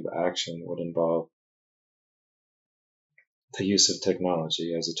collective action would involve the use of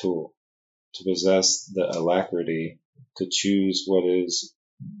technology as a tool. To possess the alacrity to choose what is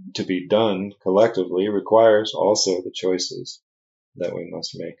to be done collectively requires also the choices that we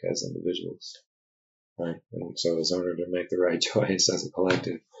must make as individuals. Right? And so in order to make the right choice as a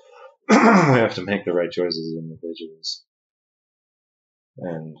collective, we have to make the right choices as individuals.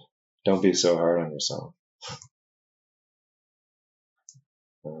 And don't be so hard on yourself.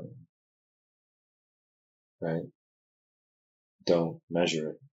 Right? Don't measure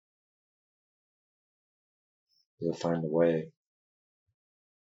it. You'll find a way.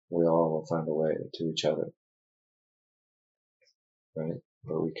 We all will find a way to each other. Right?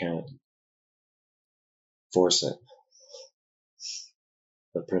 But we can't force it.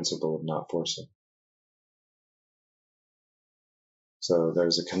 The principle of not forcing. So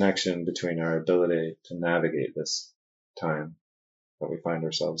there's a connection between our ability to navigate this time that we find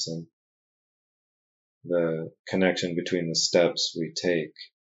ourselves in, the connection between the steps we take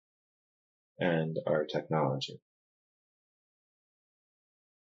and our technology.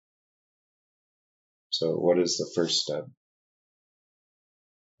 So what is the first step?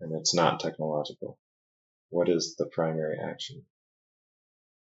 And it's not technological. What is the primary action?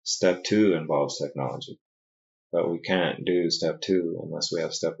 Step 2 involves technology, but we can't do step 2 unless we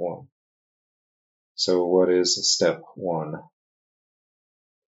have step 1. So what is step 1?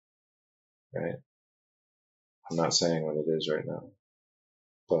 Right? I'm not saying what it is right now,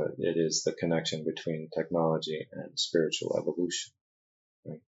 but it is the connection between technology and spiritual evolution.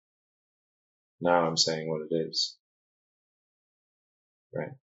 Right? Now I'm saying what it is.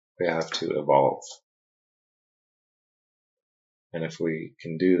 Right? We have to evolve. And if we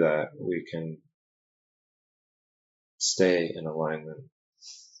can do that, we can stay in alignment.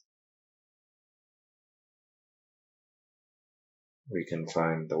 We can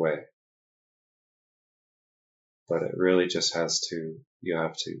find the way. But it really just you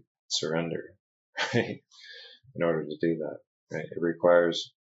have to surrender, right? In order to do that, right? It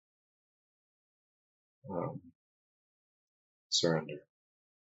requires surrender,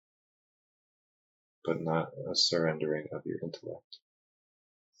 but not a surrendering of your intellect.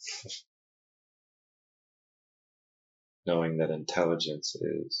 Knowing that intelligence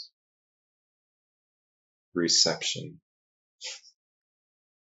is reception,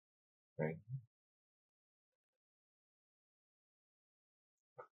 right?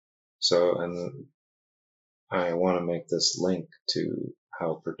 So, and I want to make this link to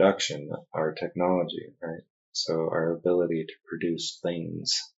how production, our technology, right? So our ability to produce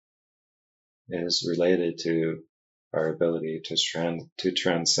things is related to our ability to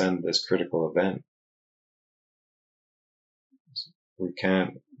transcend this critical event. We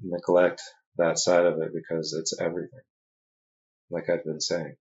can't neglect that side of it because it's everything. Like I've been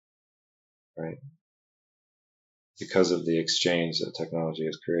saying, right? Because of the exchange that technology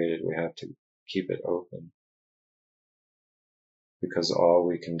has created, we have to keep it open. Because all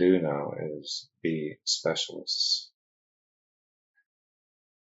we can do now is be specialists.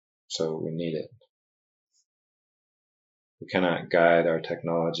 So we need it. We cannot guide our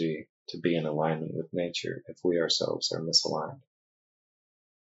technology to be in alignment with nature if we ourselves are misaligned.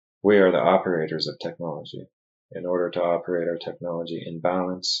 We are the operators of technology. In order to operate our technology in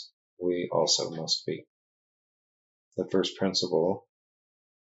balance, we also must be. The first principle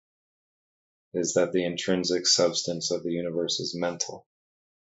is that the intrinsic substance of the universe is mental.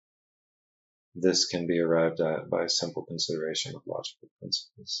 This can be arrived at by simple consideration of logical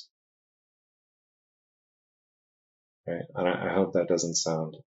principles. Right? And I hope that doesn't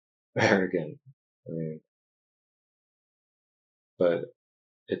sound arrogant. But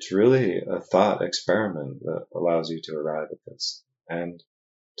it's really a thought experiment that allows you to arrive at this and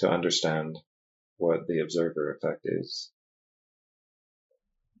to understand what the observer effect is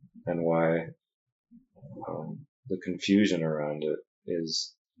and why the confusion around it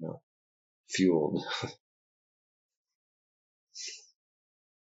is, fueled.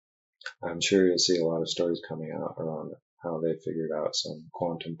 I'm sure you'll see a lot of stories coming out around how they figured out some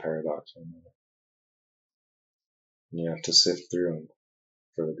quantum paradox, and you have to sift through them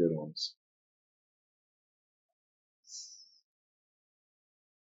for the good ones.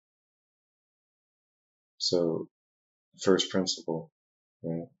 So, first principle,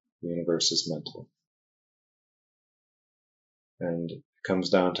 right? The universe is mental. And it comes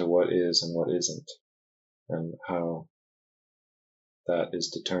down to what is and what isn't, and how that is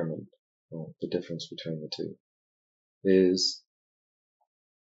determined, the difference between the two. Is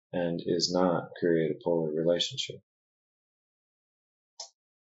and is not create a polar relationship.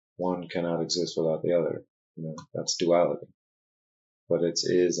 One cannot exist without the other. That's duality. But it's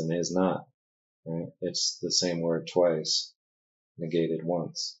is and is not, right? It's the same word twice, negated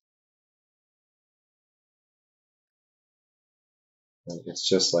once. And it's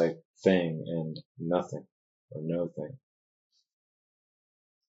just like thing and nothing, or no thing.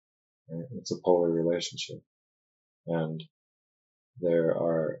 Right? It's a polar relationship. And there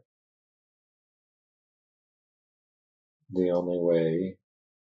are the only way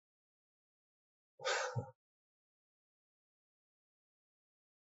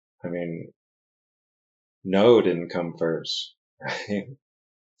no didn't come first, right?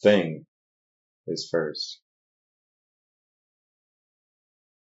 Thing is first.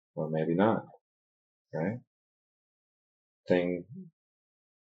 Or maybe not, right? Thing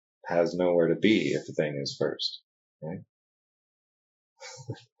has nowhere to be if the thing is first, right?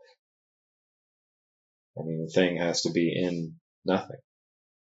 The thing has to be in nothing,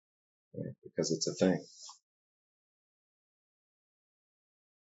 right? Because it's a thing.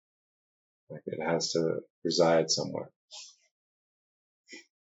 Like it has to reside somewhere.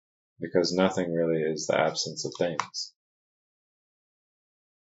 Because nothing really is the absence of things.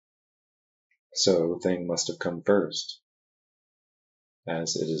 So thing must have come first,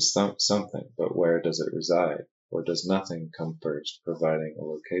 as it is something, but where does it reside? Or does nothing come first, providing a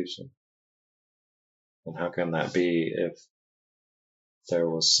location? And how can that be if there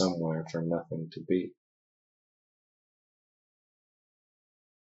was somewhere for nothing to be?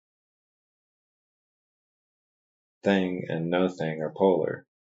 Thing and no thing are polar.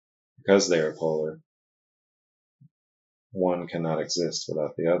 Because they are polar, one cannot exist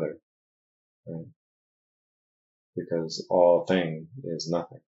without the other, right? Because all thing is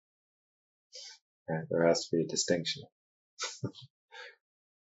nothing, right? There has to be a distinction.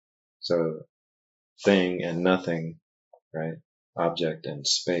 So thing and nothing, right? Object and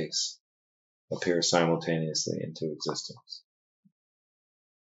space appear simultaneously into existence.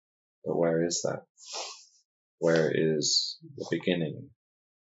 But where is that? Where is the beginning?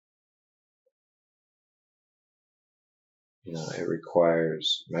 It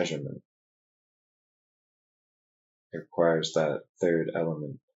requires measurement. It requires that third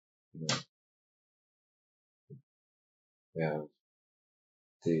element. We have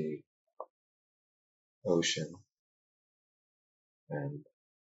the ocean and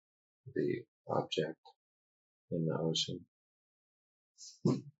the object in the ocean,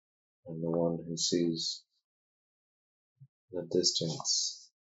 and the one who sees the distance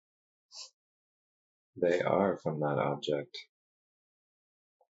they are from that object.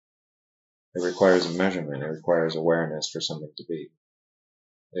 It requires a measurement. It requires awareness for something to be.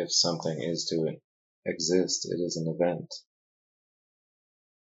 If something is to exist, it is an event.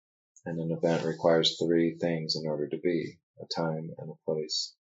 And an event requires three things in order to be: a time and a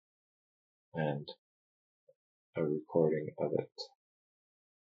place, and a recording of it.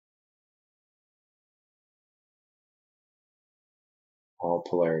 All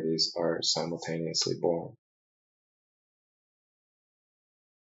polarities are simultaneously born.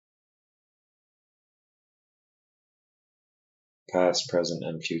 Past, present,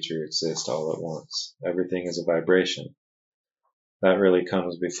 and future exist all at once. Everything is a vibration. that really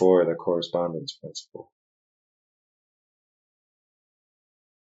comes before the correspondence principle.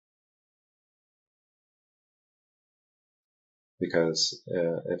 Because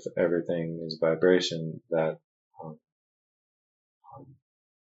if everything is vibration, that um,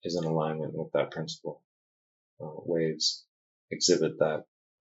 is in alignment with that principle. Waves exhibit that,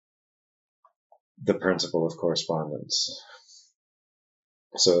 the principle of correspondence.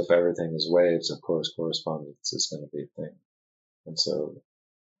 So if everything is waves, of course, correspondence is going to be a thing. And so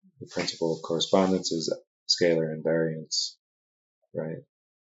the principle of correspondence is scalar invariance, right?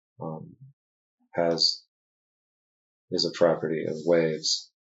 Is a property of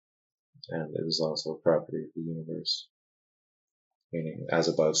waves, and it is also a property of the universe. Meaning, as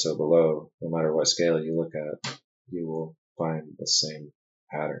above, so below. No matter what scale you look at, you will find the same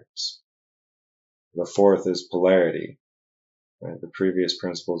patterns. The fourth is polarity. Right? The previous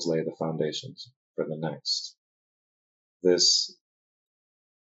principles lay the foundations for the next. This,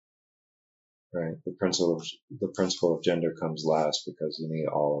 right? The principle of gender comes last because you need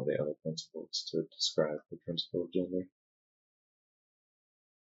all of the other principles to describe the principle of gender.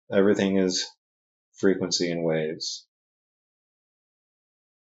 Everything is frequency and waves,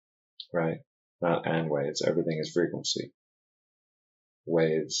 right? Not and waves. Everything is frequency.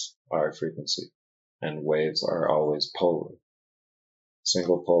 Waves are frequency, and waves are always polar.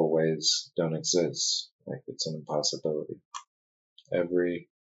 Single pole waves don't exist. Like, it's an impossibility. Every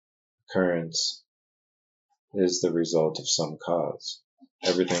occurrence is the result of some cause.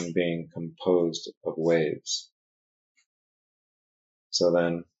 Everything being composed of waves. So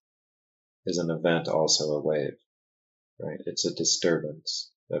then, is an event also a wave? Right? It's a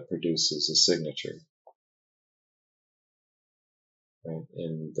disturbance that produces a signature, right,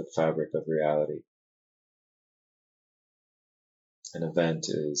 in the fabric of reality. An event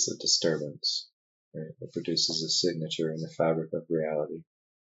is a disturbance, right, that produces a signature in the fabric of reality,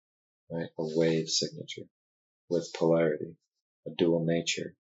 right? A wave signature with polarity, a dual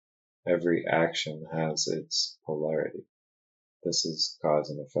nature. Every action has its polarity. This is cause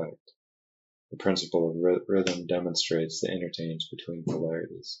and effect. The principle of rhythm demonstrates the interchange between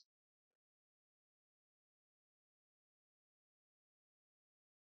polarities.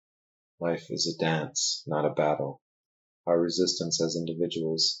 Life is a dance, not a battle. Our resistance as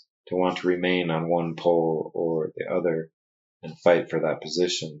individuals to want to remain on one pole or the other and fight for that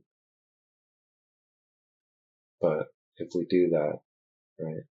position. But if we do that,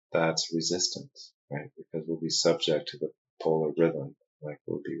 right, that's resistance, right? Because we'll be subject to the polar rhythm, like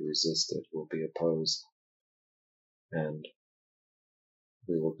we'll be resisted, we'll be opposed, and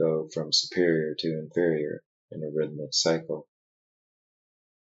we will go from superior to inferior in a rhythmic cycle.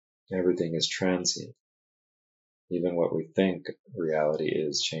 Everything is transient. Even what we think reality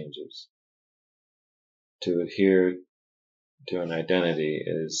is changes. To adhere to an identity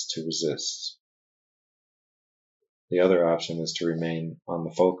is to resist. The other option is to remain on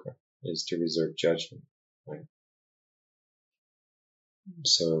the fulcrum, is to reserve judgment, right?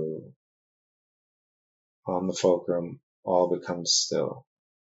 So on the fulcrum, all becomes still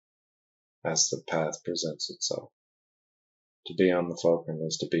as the path presents itself. To be on the fulcrum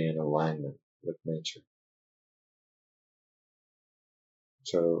is to be in alignment with nature.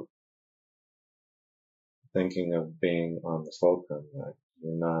 So thinking of being on the fulcrum, right?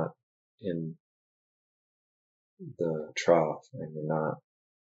 You're not in the trough and you're not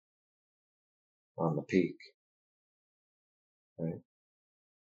on the peak, right?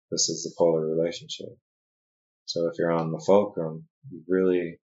 This is the polar relationship. So if you're on the fulcrum, you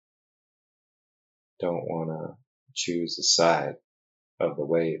really don't want to choose a side of the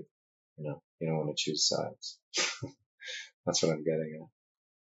wave. You don't want to choose sides. That's what I'm getting at.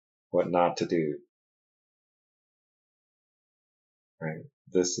 What not to do, right?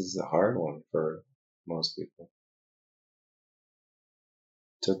 This is a hard one for most people.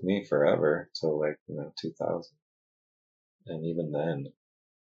 It took me forever till 2000. And even then,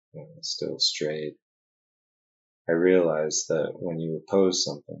 still strayed. I realized that when you oppose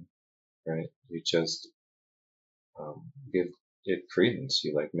something, right, you just give it credence.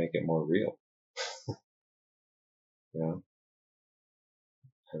 You make it more real, and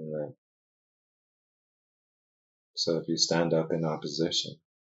so if you stand up in opposition,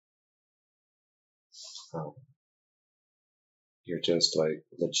 um, you're just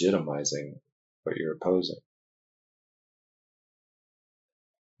legitimizing what you're opposing.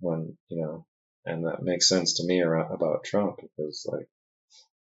 And that makes sense to me about Trump, because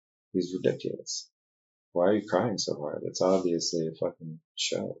he's ridiculous. Why are you crying so hard? It's obviously a fucking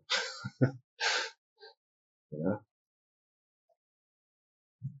show. you know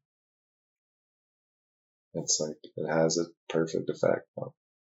It's like it has a perfect effect.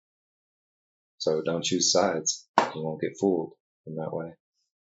 So don't choose sides. You won't get fooled in that way.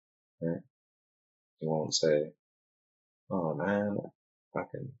 Right? You won't say, oh man,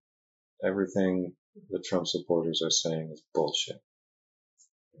 fucking everything the Trump supporters are saying is bullshit.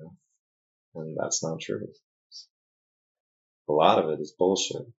 You know? And that's not true. A lot of it is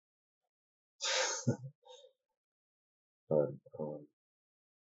bullshit. But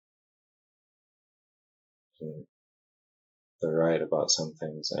they're right about some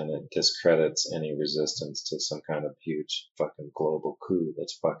things, and it discredits any resistance to some kind of huge fucking global coup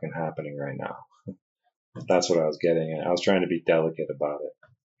that's fucking happening right now. That's what I was getting at. I was trying to be delicate about it.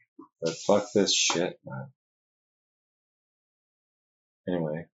 But fuck this shit, man.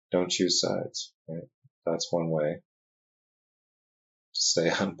 Anyway, don't choose sides, right? That's one way to stay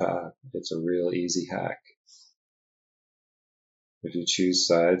on path. It's a real easy hack. If you choose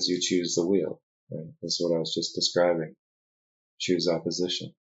sides, you choose the wheel, right? This is what I was just describing. Choose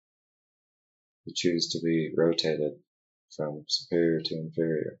opposition. You choose to be rotated from superior to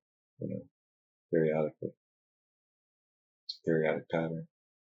inferior, periodically. It's a periodic pattern.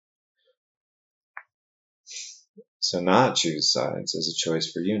 So not choose sides is a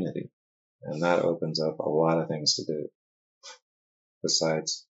choice for unity. And that opens up a lot of things to do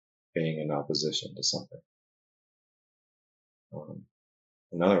besides being in opposition to something.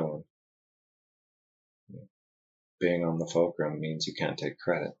 Another one, being on the fulcrum means you can't take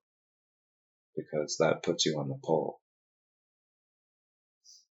credit because that puts you on the pole,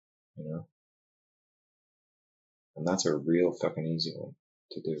 and that's a real fucking easy one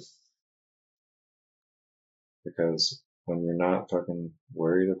to do because when you're not fucking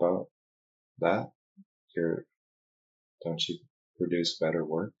worried about that, don't you produce better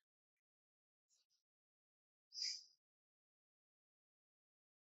work?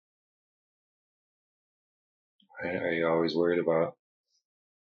 Right? Are you always worried about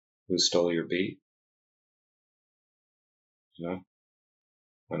who stole your beat?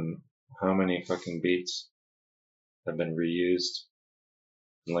 And how many fucking beats have been reused?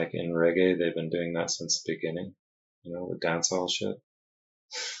 Like in reggae, they've been doing that since the beginning. The dancehall shit.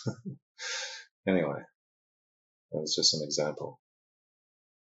 Anyway, that was just an example.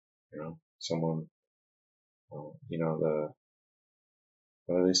 Someone, what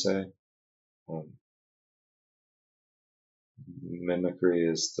do they say? Mimicry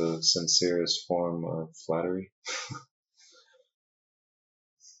is the sincerest form of flattery.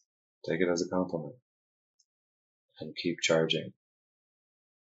 Take it as a compliment and keep charging.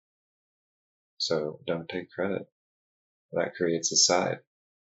 So don't take credit. That creates a side.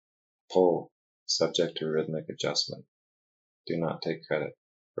 Pole, subject to rhythmic adjustment. Do not take credit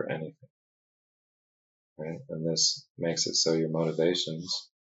for anything. Right? And this makes it so your motivations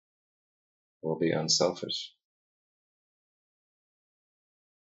will be unselfish.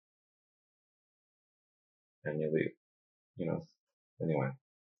 And you'll be, anyway.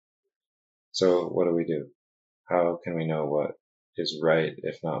 So what do we do? How can we know what is right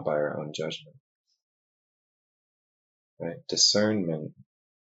if not by our own judgment? Right? Discernment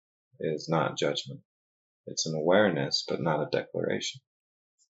is not judgment. It's an awareness, but not a declaration.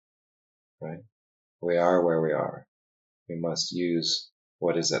 Right? We are where we are. We must use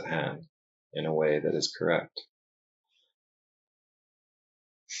what is at hand in a way that is correct.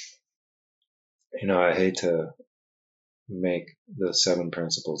 I hate to make the 7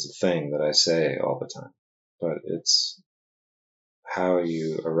 principles a thing that I say all the time, but it's how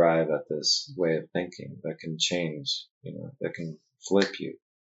you arrive at this way of thinking that can change, that can flip you,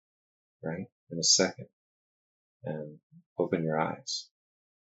 right, in a second and open your eyes.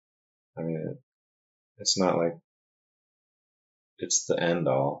 I mean, it's not like it's the end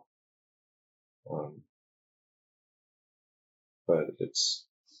all, but it's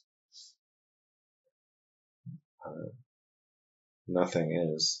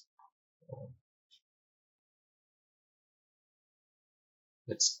nothing is.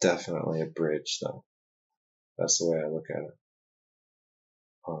 It's definitely a bridge, though. That's the way I look at it.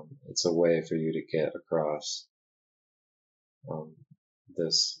 It's a way for you to get across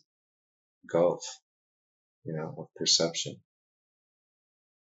this gulf, of perception.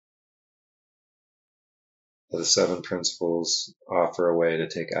 The 7 principles offer a way to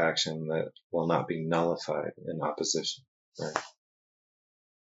take action that will not be nullified in opposition, right?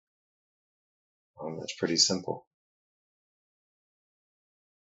 It's pretty simple,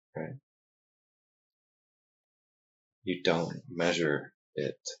 right? You don't measure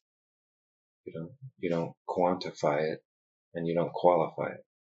it. You don't quantify it, and you don't qualify it.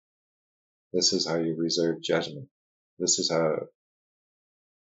 This is how you reserve judgment. This is how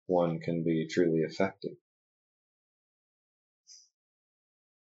one can be truly effective,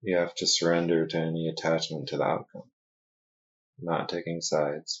 You have to surrender to any attachment to the outcome. Not taking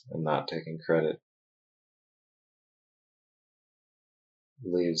sides and not taking credit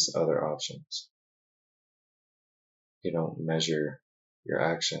leaves other options. You don't measure your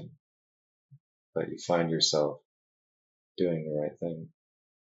action, but you find yourself doing the right thing.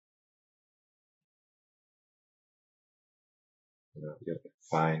 You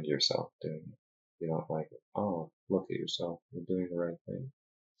find yourself doing it. You don't like it. Oh, look at yourself. You're doing the right thing.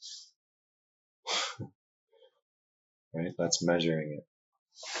 Right? That's measuring it.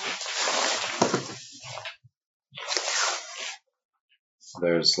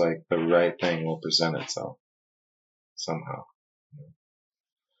 There's like the right thing will present itself somehow.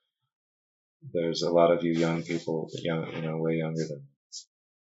 There's a lot of you young people, way younger than me,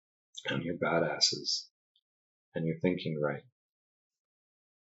 and you're badasses, and you're thinking right,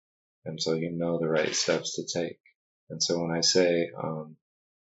 and so you know the right steps to take. And so when I say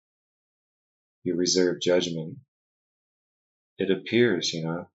you reserve judgment, it appears,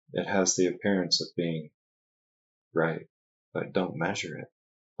 it has the appearance of being right, but don't measure it.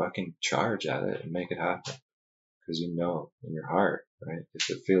 Fucking charge at it and make it happen. Because you know in your heart, right? If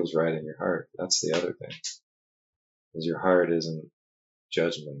it feels right in your heart, that's the other thing. Because your heart isn't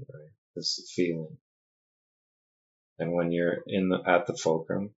judgment, right? It's the feeling. And when you're at the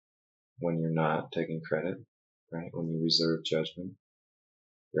fulcrum, when you're not taking credit, right? When you reserve judgment,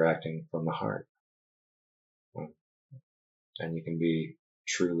 you're acting from the heart. And you can be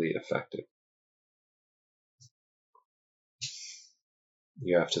truly effective.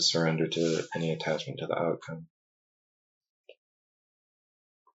 You have to surrender to any attachment to the outcome.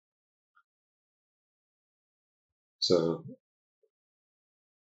 So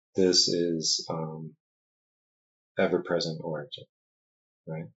this is ever-present origin,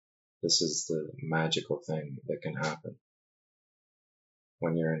 right? This is the magical thing that can happen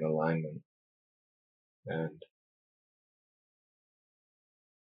when you're in alignment. And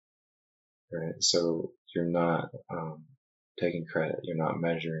right, so you're not taking credit, you're not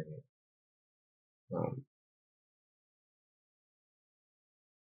measuring it.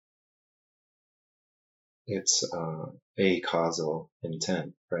 It's a causal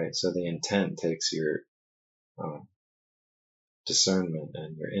intent, right? So the intent takes your discernment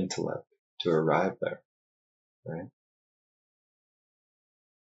and your intellect to arrive there, right?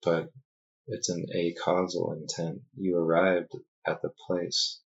 But it's an a causal intent. You arrived at the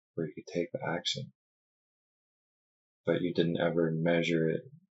place where you could take the action, but you didn't ever measure it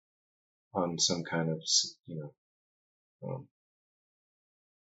on some kind of,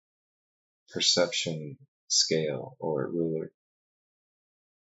 perception scale or ruler.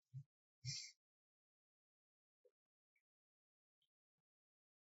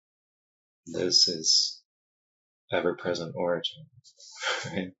 This is ever-present origin,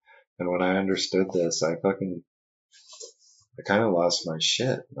 right? And when I understood this, I kind of lost my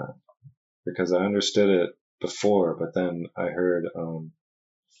shit, man, because I understood it before, but then I heard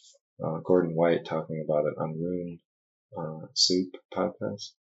Gordon White talking about it on Rune Soup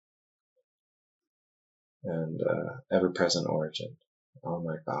podcast, and ever-present origin. Oh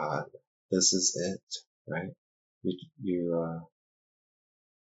my God, this is it, right?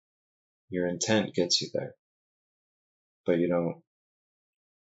 Your intent gets you there, but you don't.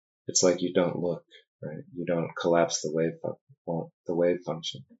 It's like you don't look, right? You don't collapse the wave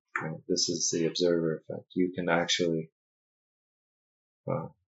function. Right? This is the observer effect. You can actually,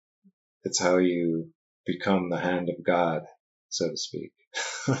 it's how you become the hand of God, so to speak.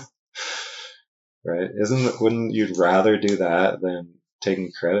 Right? Wouldn't you rather do that than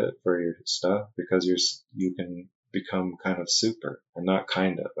taking credit for your stuff? Because you can become kind of super, and not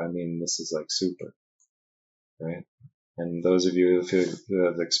kind of. I mean, this is like super, right? And those of you who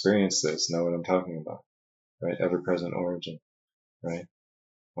have experienced this know what I'm talking about, right? Ever-present origin, right?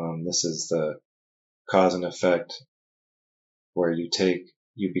 This is the cause and effect where you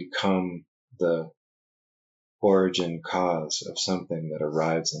become the origin cause of something that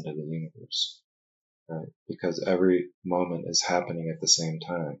arrives into the universe, right? Because every moment is happening at the same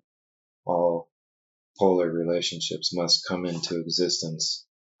time. All polar relationships must come into existence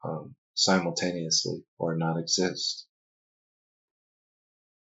simultaneously or not exist,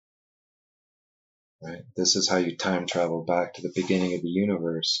 right? This is how you time travel back to the beginning of the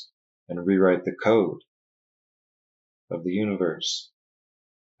universe and rewrite the code of the universe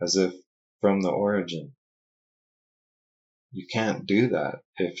as if from the origin. You can't do that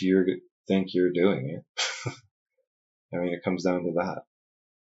if you think you're doing it. I mean, it comes down to that.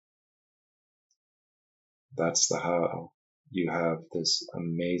 That's how you have this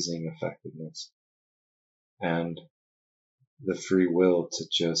amazing effectiveness. And the free will to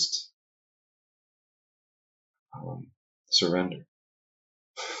just surrender.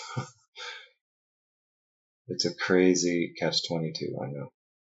 It's a crazy catch-22, I know,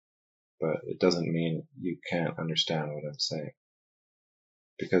 but it doesn't mean you can't understand what I'm saying.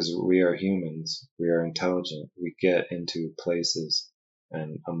 Because we are humans, we are intelligent, we get into places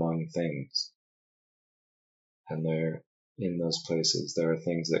and among things. And there, in those places, there are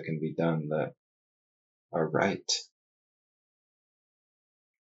things that can be done that are right.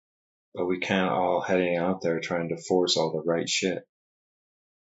 But we can't all heading out there trying to force all the right shit.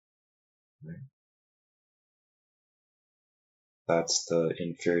 Right? That's the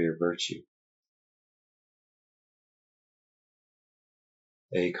inferior virtue.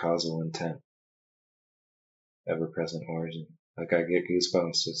 Acausal intent. Ever-present origin. Like I get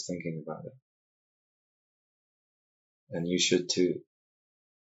goosebumps just thinking about it. And you should too.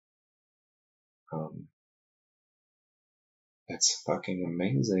 It's fucking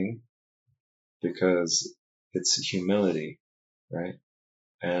amazing because it's humility, right?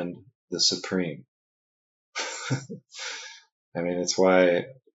 And the supreme. I mean, it's why,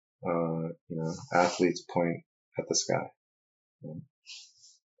 athletes point at the sky.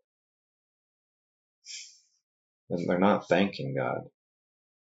 And they're not thanking God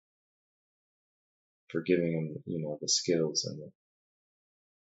for giving them, the skills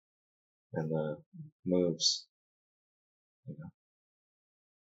and the moves.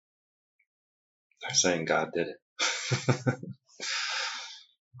 They're saying God did it.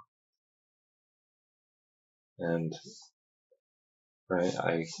 And, right,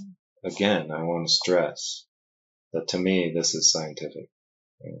 I want to stress that to me, this is scientific.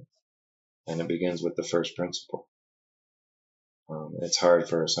 Right? And it begins with the first principle. It's hard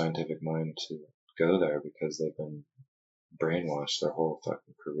for a scientific mind to go there because they've been brainwashed their whole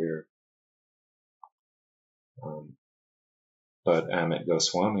fucking career. But Amit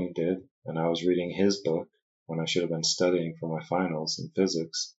Goswami did, and I was reading his book when I should have been studying for my finals in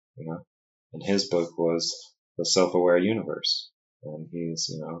physics, and his book was The Self-Aware Universe, and he's,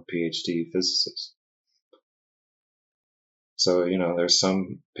 a PhD physicist. So, there's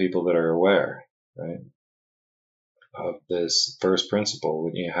some people that are aware, right, of this first principle,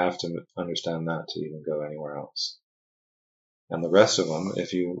 and you have to understand that to even go anywhere else. And the rest of them,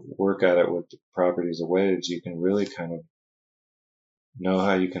 if you work at it with the properties of waves, you can really kind of know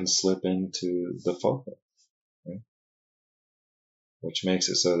how you can slip into the focal, right? Which makes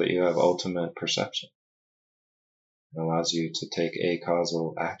it so that you have ultimate perception. It allows you to take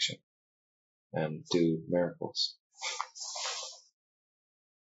acausal action and do miracles.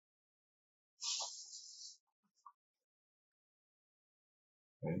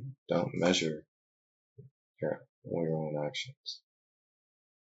 Right? Don't measure your own actions.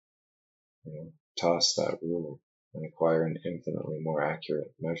 Toss that ruler and acquire an infinitely more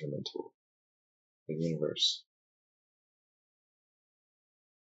accurate measurement tool, the universe.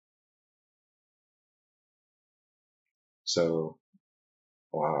 So,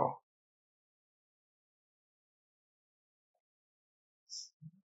 wow.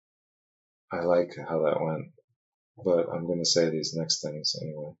 I like how that went, but I'm going to say these next things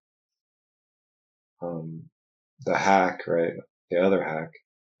anyway. The hack, right? The other hack,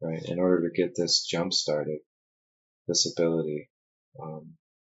 right? In order to get this jump started, this ability,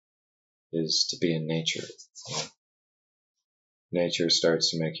 is to be in nature. Nature starts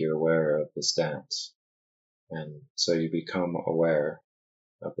to make you aware of this dance. And so you become aware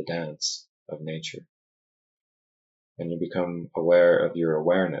of the dance of nature. And you become aware of your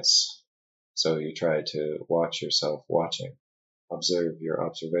awareness. So you try to watch yourself watching, observe your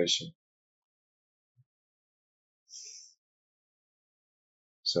observation.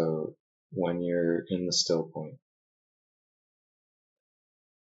 So when you're in the still point,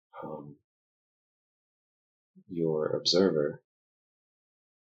 your observer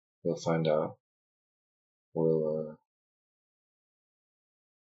will find out, will,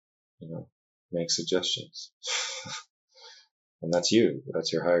 make suggestions. And that's you,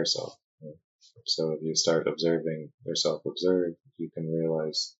 that's your higher self. So if you start observing yourself observe, you can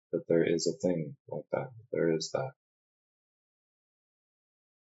realize that there is a thing like that. There is that.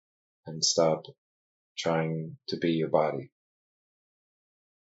 And stop trying to be your body.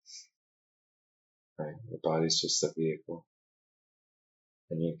 Right? The body's just a vehicle.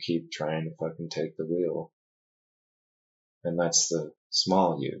 And you keep trying to fucking take the wheel. And that's the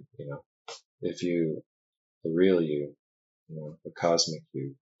small you, If you, the real you, the cosmic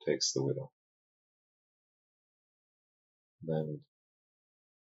you takes the wheel, then,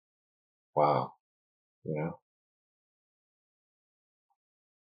 wow,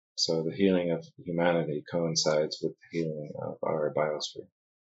 So the healing of humanity coincides with the healing of our biosphere.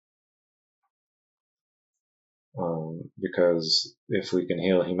 Because if we can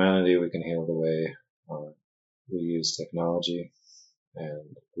heal humanity, we can heal the way we use technology,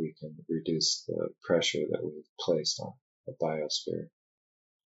 and we can reduce the pressure that we've placed on the biosphere.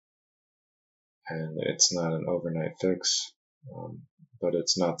 And it's not an overnight fix, but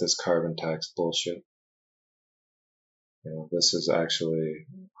it's not this carbon tax bullshit. This is actually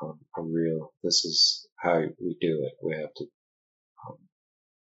this is how we do it. We have to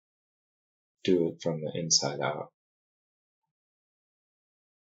do it from the inside out.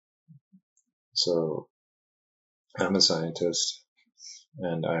 So I'm a scientist,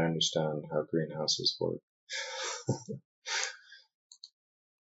 and I understand how greenhouses work.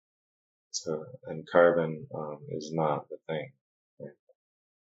 And carbon is not the thing. Right?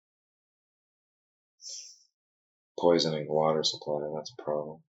 Poisoning water supply, that's a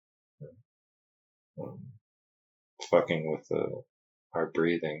problem. Fucking with our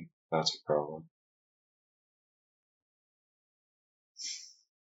breathing, that's a problem.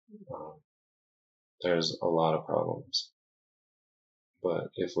 There's a lot of problems. But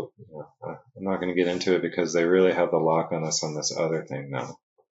I'm not going to get into it because they really have the lock on us on this other thing now,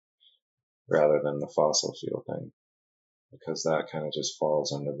 rather than the fossil fuel thing, because that kind of just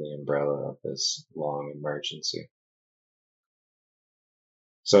falls under the umbrella of this long emergency.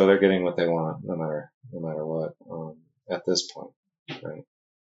 So they're getting what they want, no matter what, at this point, right?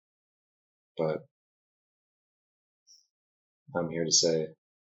 But I'm here to say,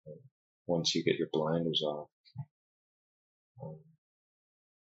 once you get your blinders off,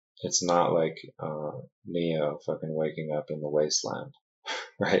 it's not like Neo fucking waking up in the wasteland,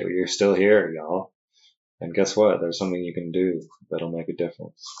 right? You're still here, y'all. And guess what? There's something you can do that'll make a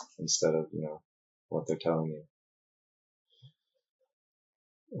difference instead of, what they're telling you.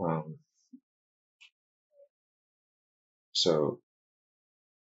 So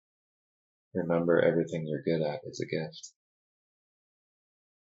remember, everything you're good at is a gift.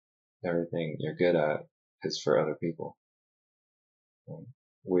 Everything you're good at is for other people.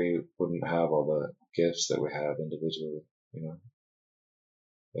 We wouldn't have all the gifts that we have individually,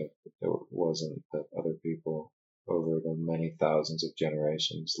 if it wasn't that other people over the many thousands of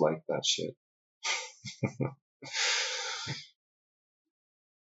generations like that shit.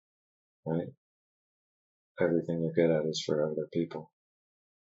 Right? Everything you're good at is for other people.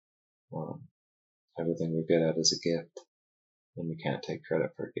 Everything you're good at is a gift, and you can't take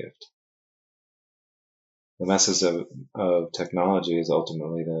credit for a gift. The message of technology is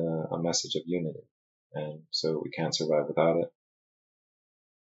ultimately a message of unity, and so we can't survive without it.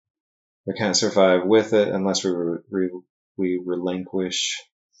 We can't survive with it unless we relinquish,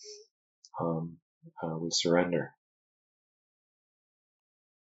 we surrender.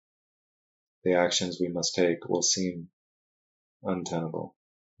 The actions we must take will seem untenable,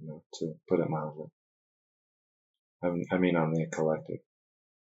 to put it mildly. I mean on the collective.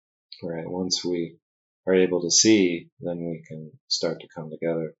 Right? Once we are able to see, then we can start to come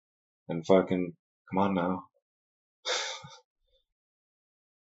together and fucking, come on now.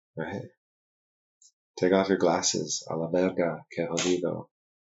 Right? Take off your glasses. A la verga, que jodido.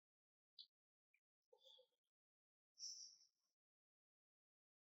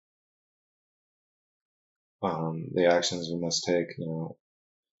 The actions we must take,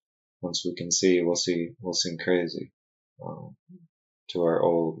 once we can see, we'll seem crazy, to our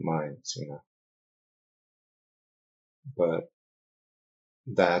old minds, but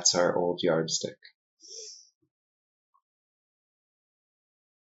that's our old yardstick.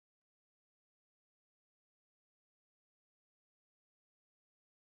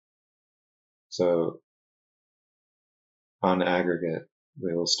 So on aggregate,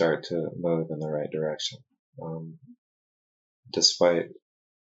 we will start to move in the right direction, despite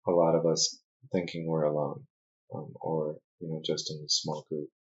a lot of us thinking we're alone, or just in a small group,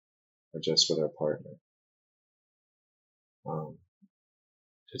 or just with our partner.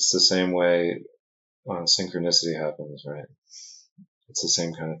 It's the same way synchronicity happens, right? It's the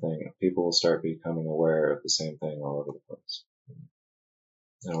same kind of thing. People will start becoming aware of the same thing all over the place.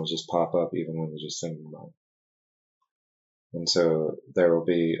 And it'll just pop up even when you're just thinking about it. And so there will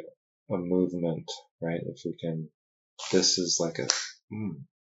be a movement, right? If we can, this is like it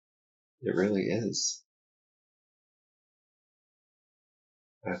really is.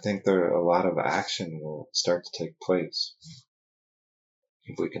 I think a lot of action will start to take place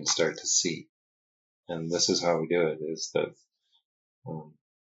if we can start to see. And this is how we do it, is that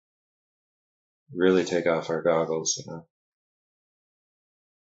really take off our goggles,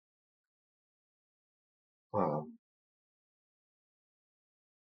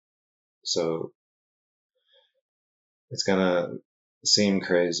 So it's gonna seem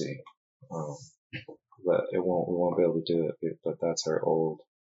crazy, but we won't be able to do it. But that's our old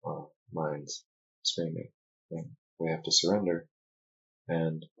minds screaming. We have to surrender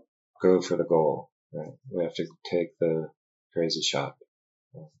and go for the goal. Right? We have to take the crazy shot,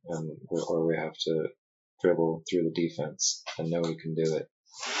 or we have to dribble through the defense and know we can do it.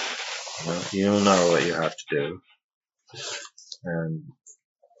 You'll know what you have to do, and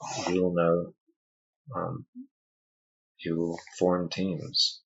you'll know. You will form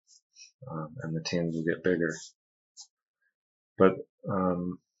teams, and the teams will get bigger. But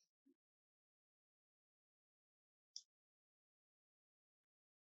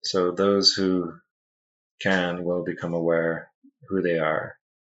so those who can will become aware who they are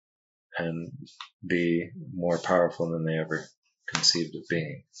and be more powerful than they ever conceived of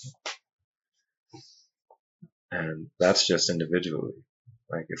being. And that's just individually.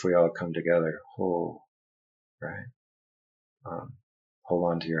 Like if we all come together, right?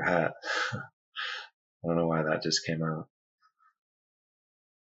 Hold on to your hat. I don't know why that just came out.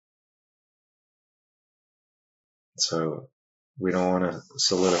 So we don't want to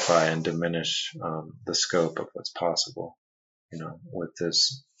solidify and diminish the scope of what's possible, with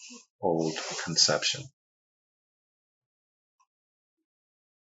this old conception.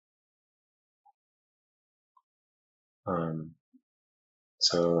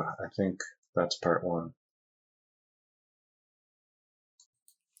 So I think that's part one.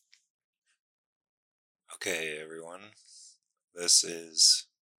 Okay, everyone. This is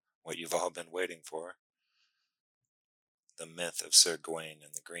what you've all been waiting for. The myth of Sir Gawain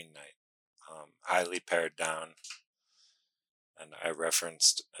and the Green Knight. Highly pared down, and I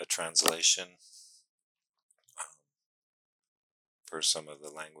referenced a translation for some of the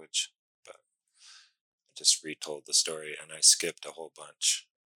language, but I just retold the story and I skipped a whole bunch.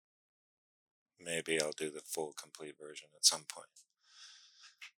 Maybe I'll do the full complete version at some point,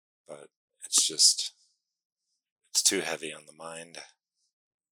 but it's too heavy on the mind.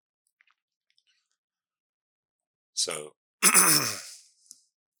 So,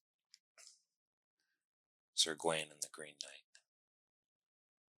 Sir Gawain and the Green Knight.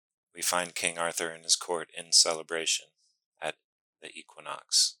 We find King Arthur and his court in celebration at the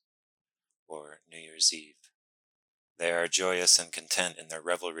equinox, or New Year's Eve. They are joyous and content in their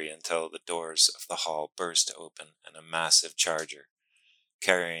revelry until the doors of the hall burst open and a massive charger,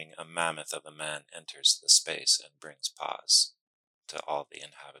 carrying a mammoth of a man, enters the space and brings pause to all the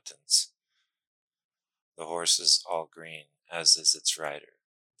inhabitants. The horse is all green, as is its rider.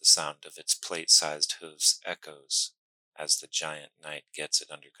 The sound of its plate-sized hooves echoes as the giant knight gets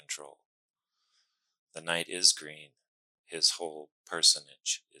it under control. The knight is green. His whole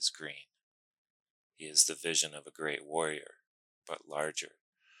personage is green. He is the vision of a great warrior, but larger,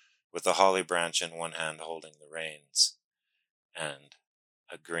 with a holly branch in one hand holding the reins, and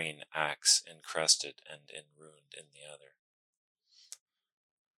a green axe encrusted and enruined in the other.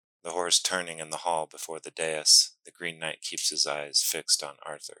 The horse turning in the hall before the dais, the Green Knight keeps his eyes fixed on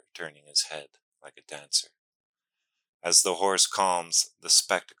Arthur, turning his head like a dancer. As the horse calms, the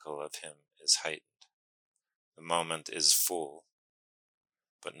spectacle of him is heightened. The moment is full,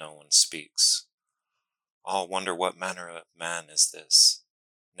 but no one speaks. All wonder what manner of man is this,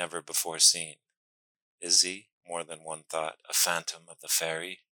 never before seen. Is he, more than one thought, a phantom of the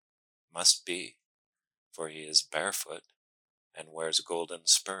fairy? Must be, for he is barefoot and wears golden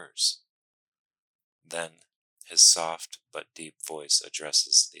spurs. Then his soft but deep voice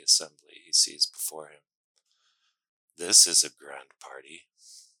addresses the assembly he sees before him. This is a grand party.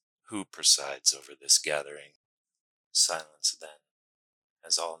 Who presides over this gathering? Silence then,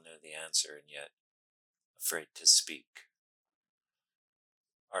 as all knew the answer and yet afraid to speak.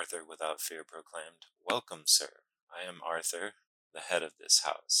 Arthur without fear proclaimed, "Welcome, sir. I am Arthur, the head of this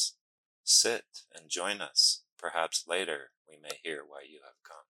house. Sit and join us. Perhaps later we may hear why you have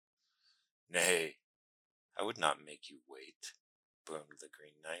come." "Nay, I would not make you wait," boomed the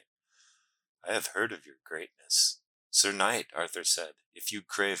Green Knight. "I have heard of your greatness." "Sir Knight," Arthur said, "if you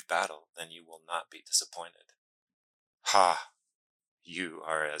crave battle, then you will not be disappointed." "Ha! You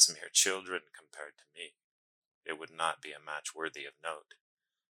are as mere children compared to me. It would not be a match worthy of note.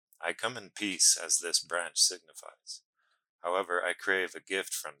 I come in peace, as this branch signifies. However, I crave a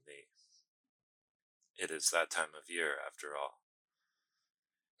gift from thee. It is that time of year, after all.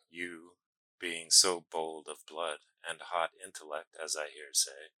 You, being so bold of blood and hot intellect, as I hear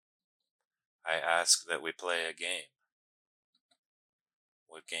say, I ask that we play a game.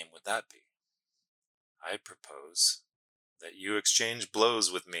 What game would that be? I propose that you exchange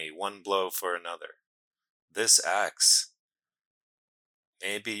blows with me, one blow for another. This axe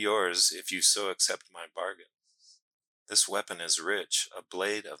may be yours if you so accept my bargain. This weapon is rich, a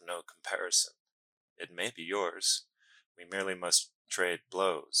blade of no comparison. It may be yours. We merely must trade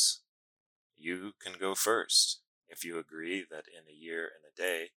blows. You can go first, if you agree that in a year and a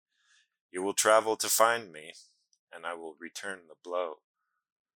day you will travel to find me, and I will return the blow.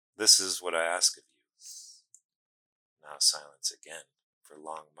 This is what I ask of you. Now silence again for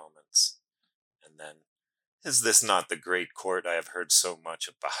long moments, and then, is this not the great court I have heard so much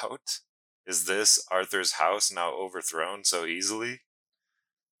about? Is this Arthur's house now overthrown so easily?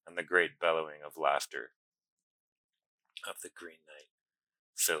 And the great bellowing of laughter of the Green Knight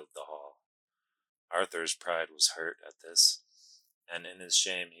filled the hall. Arthur's pride was hurt at this, and in his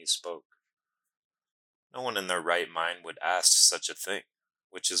shame he spoke. No one in their right mind would ask such a thing,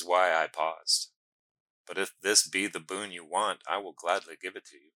 which is why I paused. But if this be the boon you want, I will gladly give it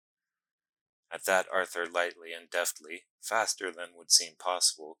to you. At that Arthur lightly and deftly, faster than would seem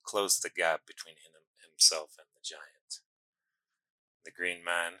possible, closed the gap between himself and the giant. The Green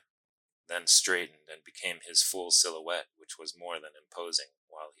Man then straightened and became his full silhouette, which was more than imposing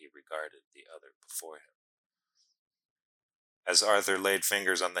while he regarded the other before him. As Arthur laid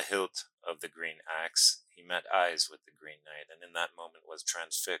fingers on the hilt of the green axe, he met eyes with the Green Knight, and in that moment was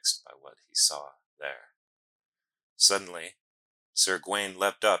transfixed by what he saw there. Suddenly, Sir Gawain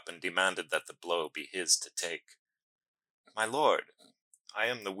leapt up and demanded that the blow be his to take. My lord, I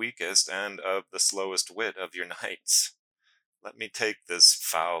am the weakest and of the slowest wit of your knights. Let me take this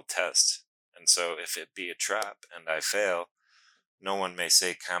foul test, and so if it be a trap, and I fail, no one may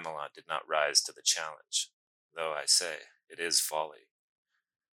say Camelot did not rise to the challenge, though I say it is folly.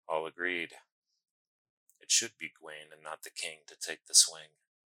 All agreed. It should be Gawain and not the king to take the swing.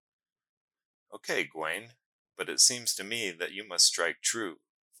 Okay, Gawain, but it seems to me that you must strike true,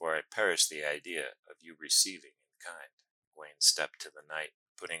 for I perish the idea of you receiving in kind. Gawain stepped to the knight,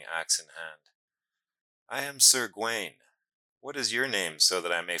 putting axe in hand. I am Sir Gawain. What is your name, so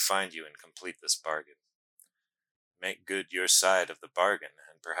that I may find you and complete this bargain? Make good your side of the bargain,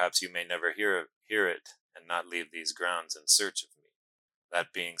 and perhaps you may never hear it and not leave these grounds in search of me.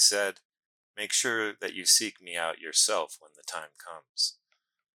 That being said, make sure that you seek me out yourself when the time comes.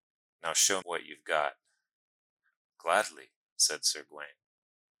 Now show me what you've got. Gladly, said Sir Gawain.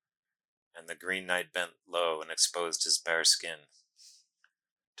 And the Green Knight bent low and exposed his bare skin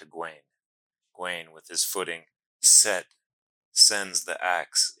to Gawain. Gawain, with his footing set, sends the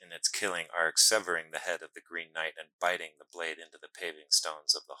axe in its killing arc, severing the head of the Green Knight and biting the blade into the paving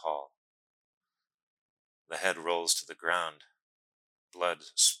stones of the hall. The head rolls to the ground. Blood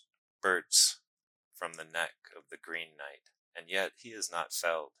spurts from the neck of the Green Knight, and yet he is not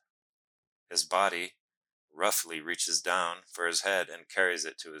felled. His body roughly reaches down for his head and carries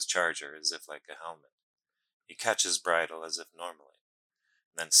it to his charger as if like a helmet. He catches bridle as if normally,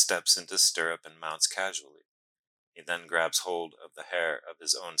 then steps into stirrup and mounts casually. He then grabs hold of the hair of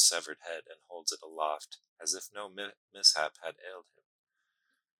his own severed head and holds it aloft as if no mishap had ailed him.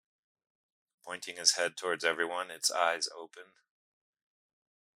 Pointing his head towards everyone, its eyes open,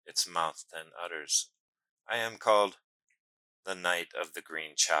 its mouth then utters, I am called the Knight of the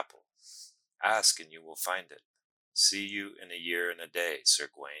Green Chapel. Ask and you will find it. See you in a year and a day, Sir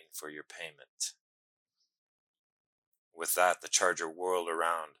Gawain, for your payment. With that, the charger whirled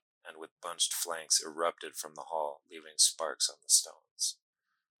around, and with bunched flanks erupted from the hall, leaving sparks on the stones.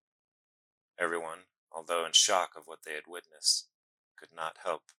 Everyone, although in shock of what they had witnessed, could not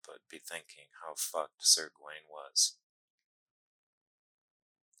help but be thinking how fucked Sir Gawain was.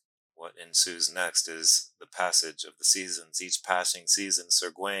 What ensues next is the passage of the seasons. Each passing season,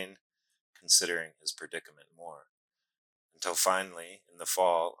 Sir Gawain considering his predicament more, until finally, in the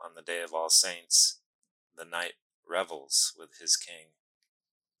fall, on the day of All Saints, the knight revels with his king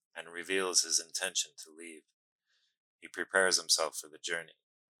and reveals his intention to leave. He prepares himself for the journey,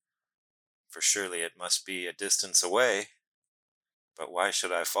 for surely it must be a distance away. But why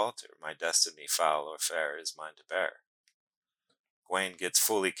should I falter? My destiny, foul or fair, is mine to bear. Gawain gets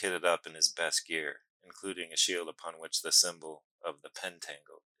fully kitted up in his best gear, including a shield upon which the symbol of the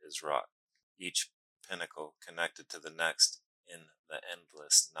pentangle is wrought, each pinnacle connected to the next in the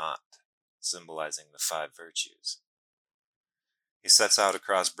endless knot, symbolizing the 5 virtues. He sets out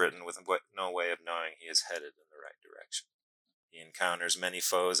across Britain with no way of knowing he is headed in the right direction. He encounters many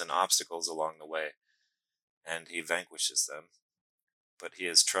foes and obstacles along the way, and he vanquishes them, but he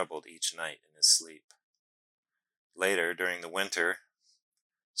is troubled each night in his sleep. Later, during the winter,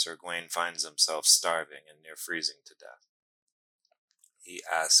 Sir Gawain finds himself starving and near freezing to death. He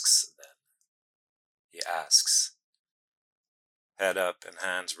asks, head up and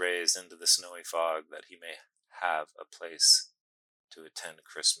hands raised into the snowy fog, that he may have a place to attend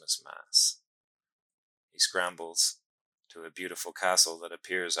Christmas Mass. He scrambles to a beautiful castle that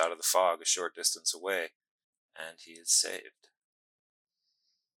appears out of the fog a short distance away, and he is saved.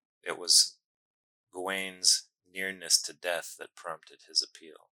 It was Gawain's nearness to death that prompted his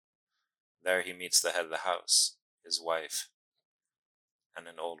appeal. There he meets the head of the house, his wife, and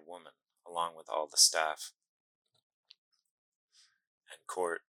an old woman, along with all the staff and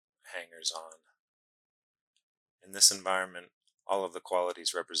court hangers-on. In this environment, all of the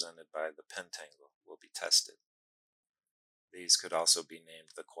qualities represented by the pentangle will be tested. These could also be named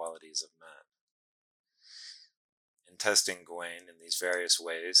the qualities of man. In testing Gawain in these various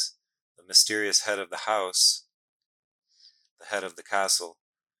ways, the mysterious head of the house, the head of the castle,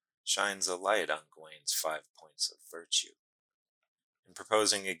 shines a light on Gawain's 5 points of virtue. In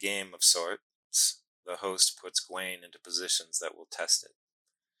proposing a game of sorts, the host puts Gawain into positions that will test it.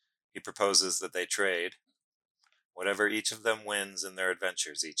 He proposes that they trade whatever each of them wins in their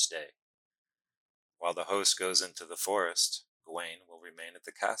adventures each day. While the host goes into the forest, Gawain will remain at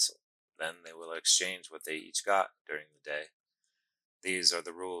the castle. Then they will exchange what they each got during the day. These are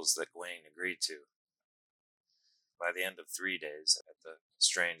the rules that Gawain agreed to. By the end of 3 days at the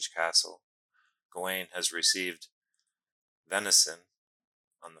strange castle, Gawain has received venison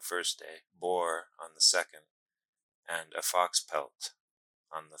on the first day, boar on the second, and a fox pelt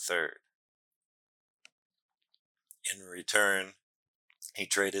on the third. In return, he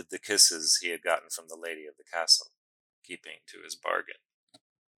traded the kisses he had gotten from the lady of the castle, keeping to his bargain.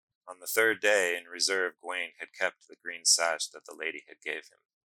 On the third day, in reserve, Gawain had kept the green sash that the lady had gave him.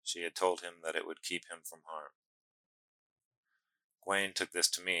 She had told him that it would keep him from harm. Gawain took this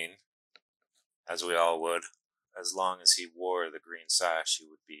to mean, as we all would, as long as he wore the green sash, he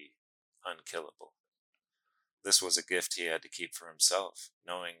would be unkillable. This was a gift he had to keep for himself,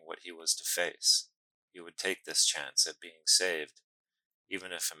 knowing what he was to face. He would take this chance at being saved,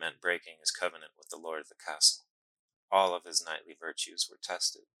 even if it meant breaking his covenant with the lord of the castle. All of his knightly virtues were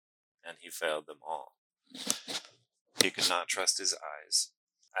tested, and he failed them all. He could not trust his eyes,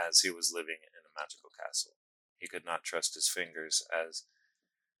 as he was living in a magical castle. He could not trust his fingers, as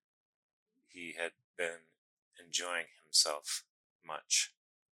he had been enjoying himself much.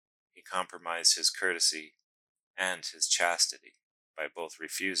 He compromised his courtesy and his chastity by both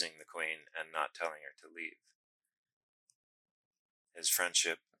refusing the queen and not telling her to leave. His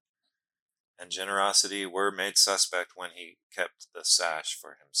friendship and generosity were made suspect when he kept the sash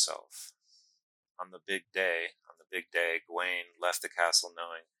for himself. On the big day, Gawain left the castle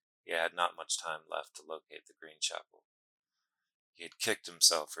knowing he had not much time left to locate the Green Chapel. He had kicked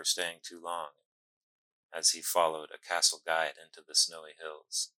himself for staying too long, as he followed a castle guide into the snowy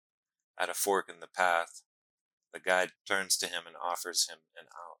hills. At a fork in the path, the guide turns to him and offers him an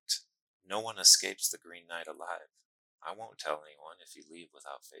out. No one escapes the Green Knight alive. I won't tell anyone if you leave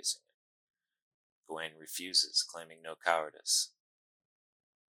without facing it. Gawain refuses, claiming no cowardice.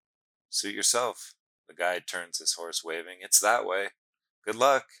 Suit yourself. The guide turns his horse, waving. It's that way. Good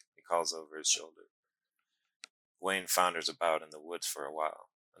luck, he calls over his shoulder. Gawain flounders about in the woods for a while,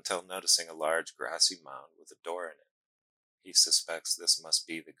 until noticing a large grassy mound with a door in it. He suspects this must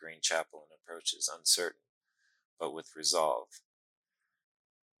be the Green Chapel and approaches uncertain, but with resolve.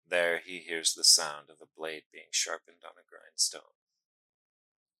 There he hears the sound of a blade being sharpened on a grindstone.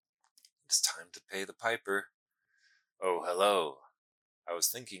 It's time to pay the piper. Oh, hello. I was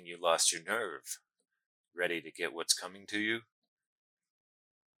thinking you lost your nerve. Ready to get what's coming to you?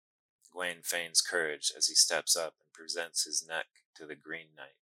 Gawain feigns courage as he steps up and presents his neck to the Green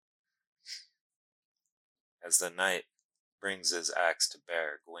Knight. As the knight brings his axe to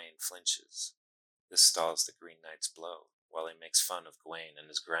bear, Gawain flinches. This stalls the Green Knight's blow, while he makes fun of Gawain and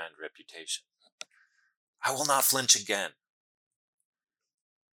his grand reputation. I will not flinch again.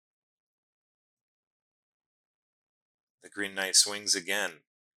 The Green Knight swings again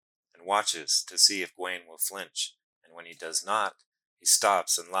and watches to see if Gawain will flinch, and when he does not, he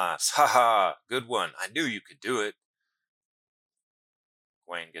stops and laughs. Ha ha! Good one! I knew you could do it!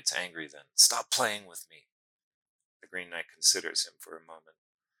 Gawain gets angry then. Stop playing with me! The Green Knight considers him for a moment,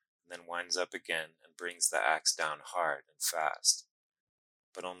 and then winds up again and brings the axe down hard and fast,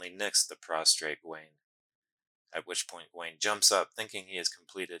 but only nicks the prostrate Gawain, at which point Gawain jumps up, thinking he has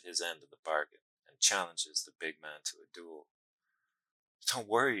completed his end of the bargain, and challenges the big man to a duel. Don't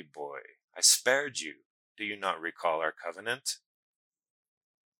worry, boy. I spared you. Do you not recall our covenant?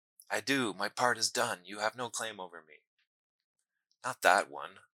 I do. My part is done. You have no claim over me. Not that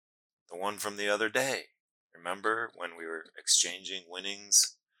one. The one from the other day. Remember when we were exchanging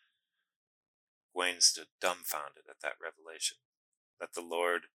winnings? Gawain stood dumbfounded at that revelation, that the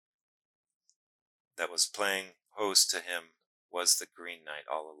lord that was playing host to him was the Green Knight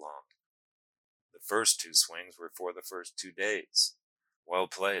all along. The first 2 swings were for the first 2 days. Well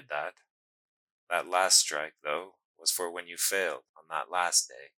played, that. That last strike, though, was for when you failed on that last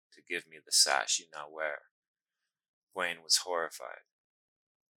day to give me the sash you now wear. Gawain was horrified.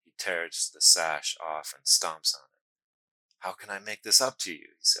 He tears the sash off and stomps on it. How can I make this up to you,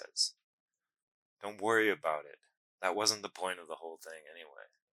 he says. Don't worry about it. That wasn't the point of the whole thing anyway.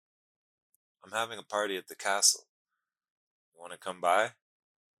 I'm having a party at the castle. You want to come by?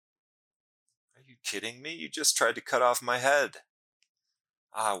 Are you kidding me? You just tried to cut off my head.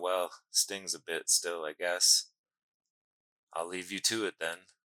 Ah, well, stings a bit still, I guess. I'll leave you to it then,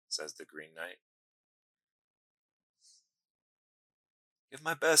 says the Green Knight. Give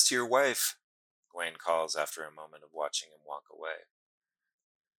my best to your wife, Gawain calls after a moment of watching him walk away.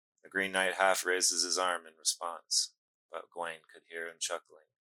 The Green Knight half raises his arm in response, but Gawain could hear him chuckling.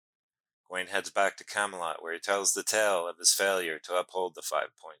 Gawain heads back to Camelot, where he tells the tale of his failure to uphold the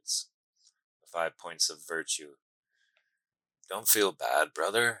 5 points. The 5 points of virtue. Don't feel bad,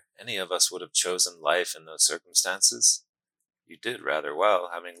 brother. Any of us would have chosen life in those circumstances. You did rather well,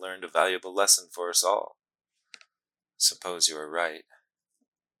 having learned a valuable lesson for us all. Suppose you are right.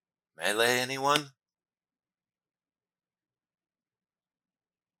 Melee, anyone?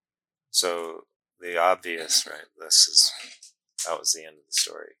 So, the obvious, right? That was the end of the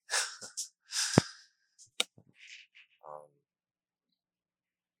story.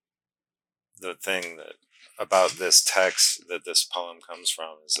 The thing that about this text that this poem comes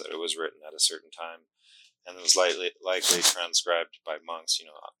from is that it was written at a certain time, and it was likely transcribed by monks.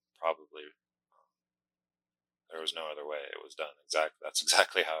 Probably there was no other way. It was done That's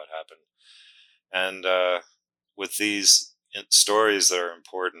exactly how it happened. And with these stories that are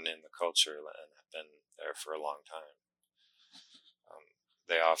important in the culture and have been there for a long time,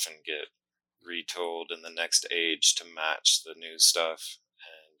 they often get retold in the next age to match the new stuff,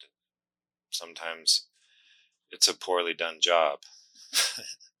 and sometimes it's a poorly done job.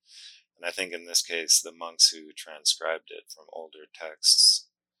 And I think in this case, the monks who transcribed it from older texts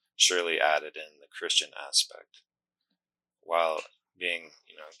surely added in the Christian aspect, while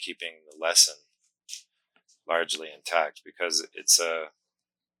keeping the lesson largely intact, because it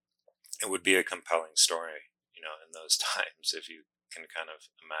would be a compelling story, in those times, if you can kind of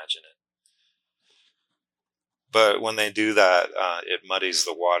imagine it. But when they do that, it muddies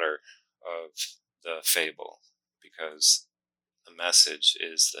the water of the fable, because the message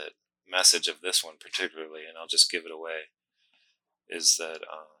of this one particularly, and I'll just give it away, is that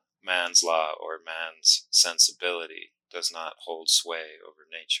man's law or man's sensibility does not hold sway over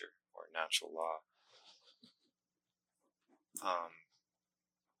nature or natural law.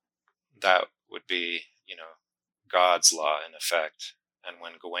 That would be, God's law in effect. And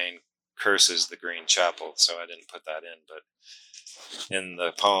when Gawain curses the Green Chapel, so I didn't put that in, but in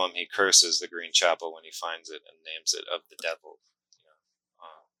the poem he curses the Green Chapel when he finds it and names it of the devil.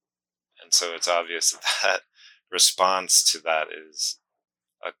 And so it's obvious that response to that is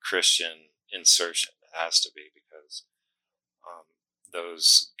a Christian insertion. It has to be, because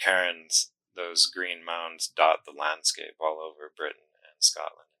those cairns, those green mounds, dot the landscape all over Britain and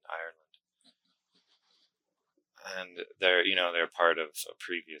Scotland and Ireland. And they're part of a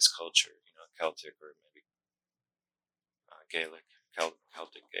previous culture, Celtic or maybe Gaelic,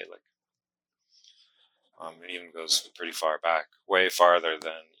 Celtic Gaelic. It even goes pretty far back, way farther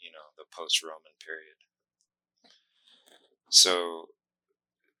than, the post-Roman period. So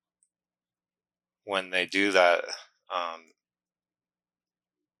when they do that,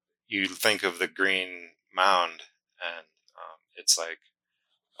 you think of the green mound, and it's like,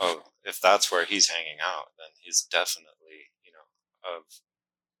 oh, if that's where he's hanging out, then he's definitely, of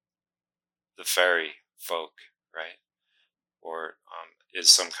the fairy folk, right? Or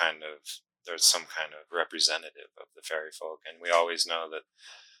there's some kind of representative of the fairy folk, and we always know that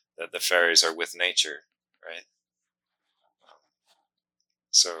the fairies are with nature, right?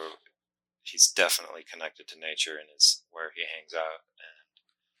 So he's definitely connected to nature, and is where he hangs out, and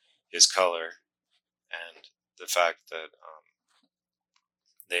his color, and the fact that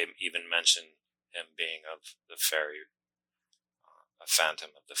they even mention him being of the fairy, a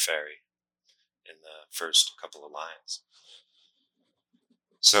phantom of the fairy, in the first couple of lines.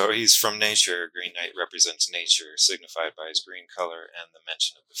 So he's from nature. Green Knight represents nature, signified by his green color and the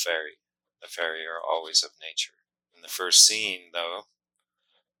mention of the fairy. The fairy are always of nature. In the first scene, though,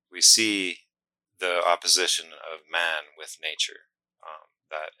 we see the opposition of man with nature.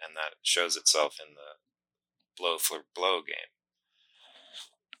 That shows itself in the blow for blow game.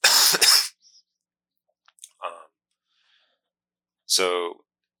 So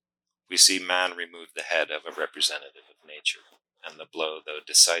we see man remove the head of a representative of nature, and the blow, though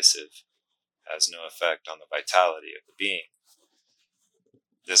decisive, has no effect on the vitality of the being.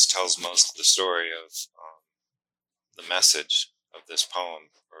 This tells most of the story of the message of this poem,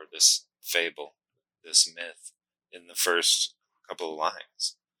 or this fable, this myth, in the first couple of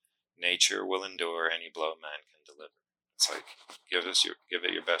lines. Nature will endure any blow man can deliver. It's like, give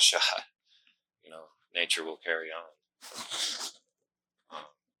it your best shot. Nature will carry on.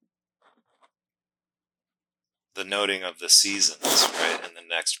 The noting of the seasons, right, in the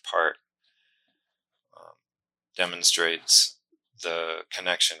next part, demonstrates the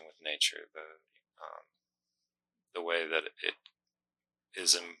connection with nature, the way that it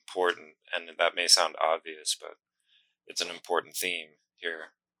is important, and that may sound obvious, but it's an important theme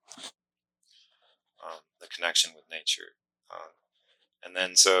here. The connection with nature. And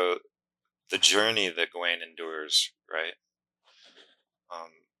then so the journey that Gawain endures, right?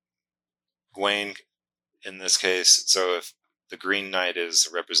 Gawain, in this case, so if the Green Knight is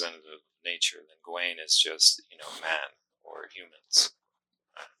a representative of nature, then Gawain is just, man or humans.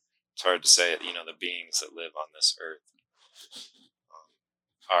 It's hard to say it, the beings that live on this earth.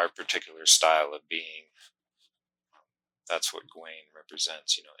 Our particular style of being, that's what Gawain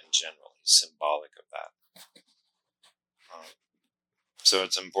represents, in general. He's symbolic of that. So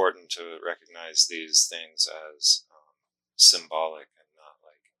it's important to recognize these things as symbolic and not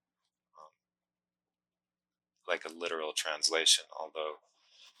like a literal translation, although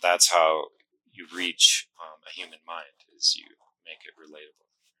that's how you reach a human mind, is you make it relatable.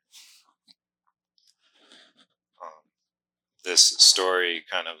 This story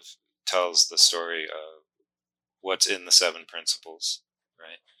kind of tells the story of what's in the seven principles,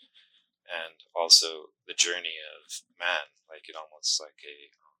 right? And also the journey of man, like it almost like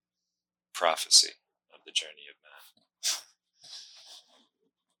a prophecy of the journey of man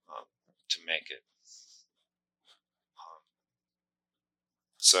to make it.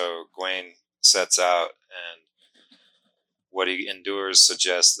 So Gawain sets out, and what he endures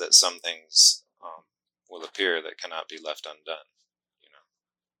suggests that some things will appear that cannot be left undone.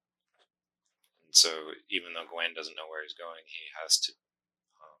 And so even though Gawain doesn't know where he's going, he has to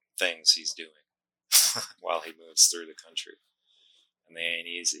things he's doing while he moves through the country, and they ain't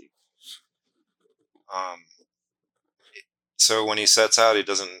easy. So when he sets out, he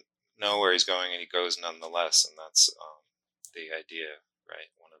doesn't know where he's going, and he goes nonetheless, and that's the idea,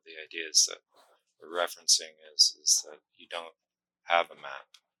 right? One of the ideas that we're referencing is that you don't have a map,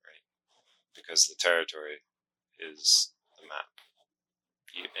 right? Because the territory is the map.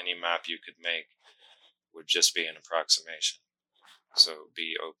 Any map you could make would just be an approximation. So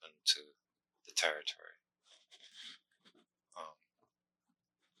be open to the territory.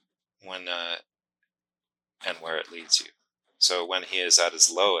 And where it leads you. So when he is at his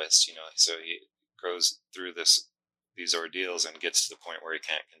lowest, so he goes through these ordeals and gets to the point where he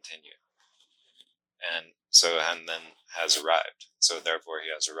can't continue. And then has arrived. So therefore he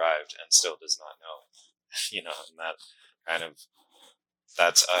has arrived and still does not know. And that kind of,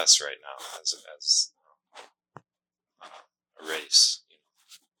 that's us right now as a race,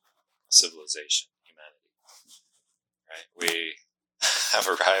 civilization, humanity, right? We have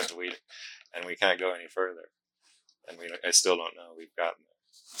arrived, and we can't go any further, and I still don't know we've gotten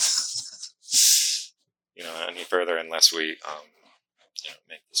there, any further unless we,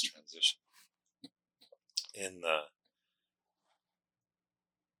 make this transition. In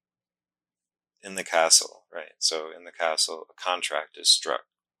the castle, right? So in the castle, a contract is struck.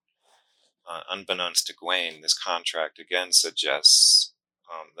 Unbeknownst to Gawain, this contract again suggests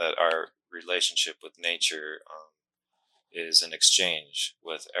that our relationship with nature is an exchange,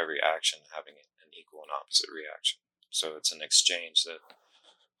 with every action having an equal and opposite reaction. So it's an exchange that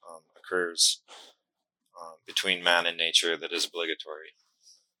occurs between man and nature that is obligatory.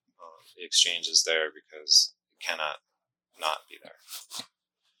 The exchange is there because it cannot not be there.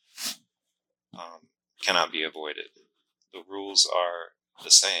 Cannot be avoided. The rules are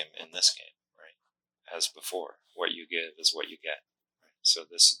the same in this game, right, as before. What you give is what you get. Right? So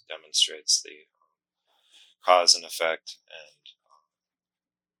this demonstrates the cause and effect, and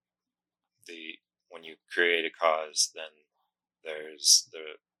when you create a cause, then there's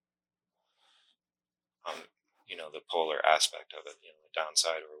the the polar aspect of it, the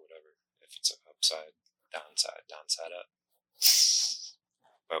downside or whatever. If it's upside, downside up.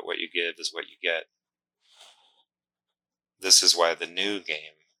 But what you give is what you get. This is why the new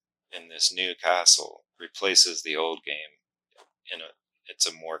game in this new castle replaces the old game. It's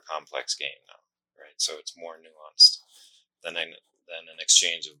a more complex game now, right? So it's more nuanced than an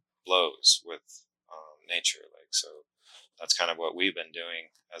exchange of blows with nature. Like, so that's kind of what we've been doing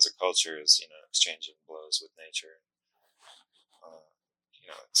as a culture, is exchanging blows with nature.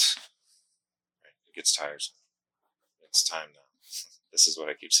 It gets tiresome. It's time now. This is what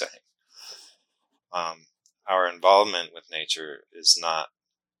I keep saying. Our involvement with nature is not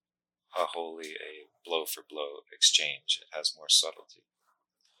wholly a blow for blow exchange. It has more subtlety.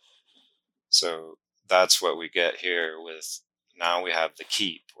 So that's what we get here with, now we have the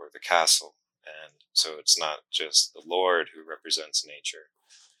keep or the castle. And so it's not just the Lord who represents nature,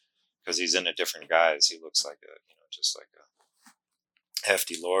 because he's in a different guise. He looks like just like a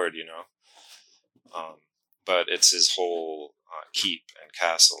hefty lord, but it's his whole keep and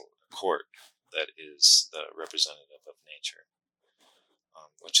castle, court, that is the representative of nature,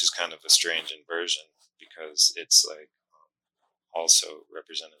 which is kind of a strange inversion, because it's like also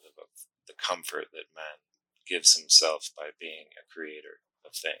representative of the comfort that man gives himself by being a creator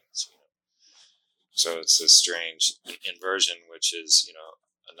of things. So it's a strange inversion, which is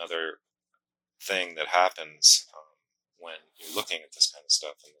another thing that happens when you're looking at this kind of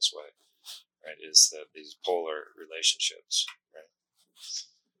stuff in this way, right? Is that these polar relationships, right?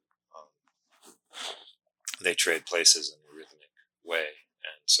 They trade places in a rhythmic way,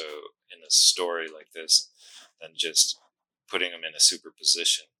 and so in a story like this, then just putting them in a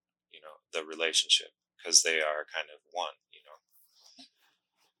superposition, the relationship, because they are kind of one,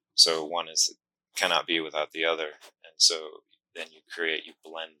 So one cannot be without the other, and so then you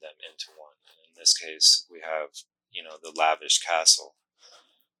blend them into one. And in this case, we have the lavish castle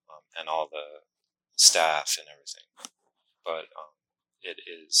and all the staff and everything, but it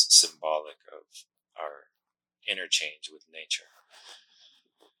is symbolic of our interchange with nature.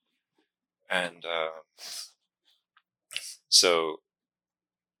 And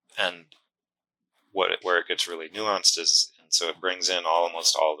where it gets really nuanced is, and so it brings in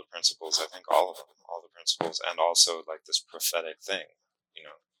almost all the principles, I think all of them, all the principles, and also like this prophetic thing,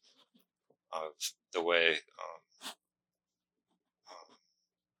 of the way,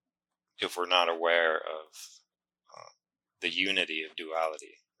 if we're not aware of the unity of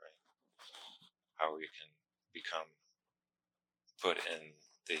duality, right, how we can become put in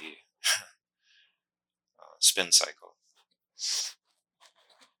the spin cycle.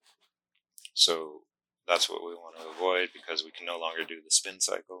 So that's what we want to avoid, because we can no longer do the spin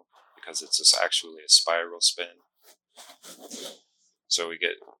cycle, because it's actually a spiral spin. So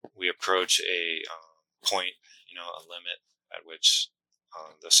we approach a point, a limit at which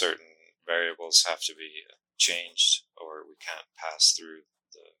the certain variables have to be changed, or we can't pass through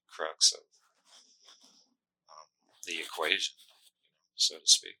the crux of the equation, so to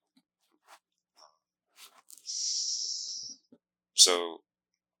speak. So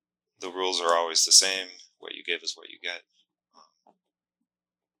the rules are always the same. What you give is what you get.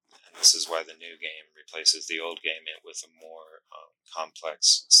 And this is why the new game replaces the old game with a more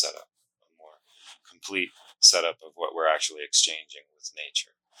complex setup, a more complete setup of what we're actually exchanging with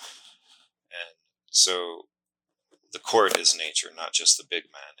nature. And so the court is nature, not just the big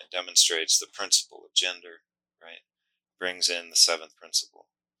man. It demonstrates the principle of gender, right? Brings in the seventh principle,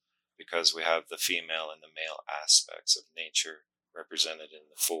 because we have the female and the male aspects of nature represented in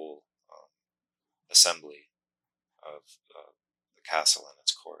the full assembly of the castle and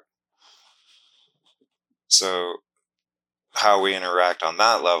its court. So how we interact on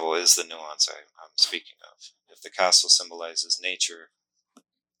that level is the nuance I'm speaking of. If the castle symbolizes nature,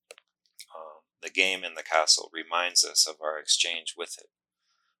 the game in the castle reminds us of our exchange with it.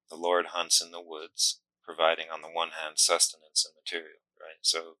 The Lord hunts in the woods, providing on the one hand sustenance and material, right?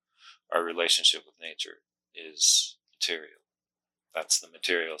 So our relationship with nature is material. That's the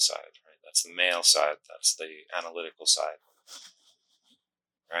material side, right? That's the male side. That's the analytical side,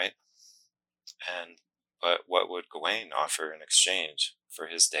 right? But what would Gawain offer in exchange for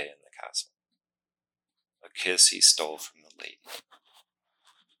his day in the castle? A kiss he stole from the lady.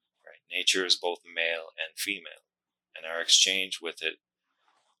 Right? Nature is both male and female, and our exchange with it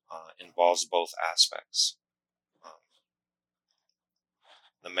involves both aspects.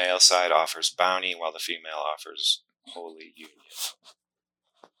 The male side offers bounty, while the female offers holy union.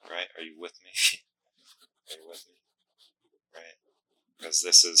 Right? Are you with me? Are you with me? Right? Because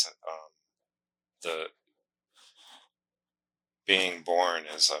this is the being born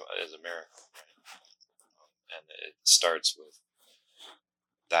is a miracle, right? And it starts with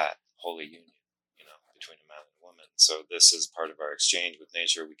that holy union, between a man and a woman. So this is part of our exchange with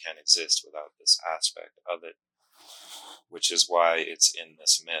nature. We can't exist without this aspect of it, which is why it's in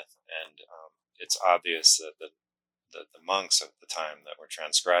this myth. And it's obvious that the monks of the time that were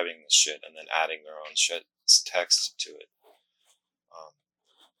transcribing this shit and then adding their own text to it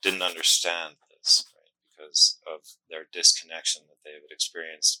didn't understand this, right? because of their disconnection that they had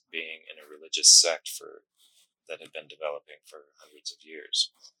experienced being in a religious sect that had been developing for hundreds of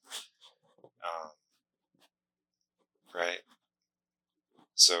years. Right?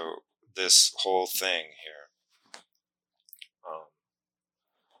 So this whole thing here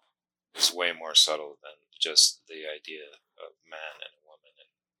is way more subtle than just the idea of man and a woman and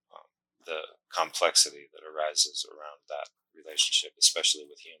the complexity that arises around that relationship, especially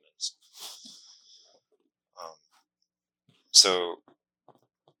with humans.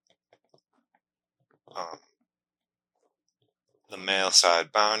 The male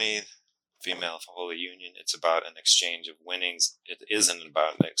side bounty, female holy union, it's about an exchange of winnings. It isn't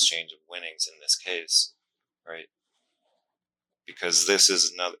about an exchange of winnings in this case, right? Because this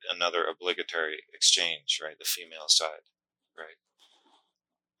is another obligatory exchange, right? The female side, right?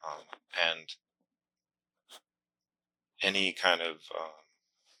 And any kind of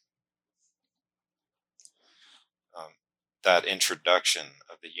that introduction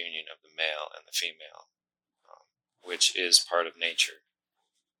of the union of the male and the female, which is part of nature,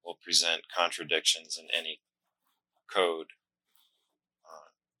 will present contradictions in any code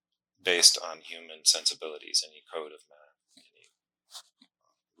based on human sensibilities, any code of man, any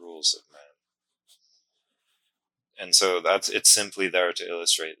rules of man. And so it's simply there to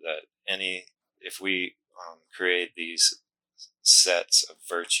illustrate that if we create these sets of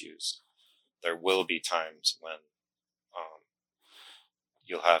virtues, there will be times when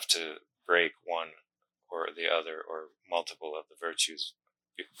you'll have to break one or the other or multiple of the virtues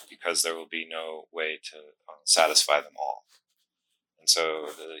because there will be no way to satisfy them all. And so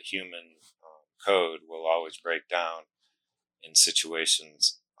the human code will always break down in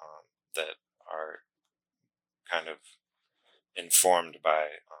situations that are kind of informed by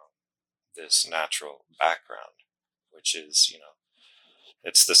this natural background, which is,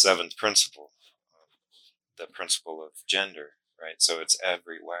 it's the seventh principle, the principle of gender, right? So it's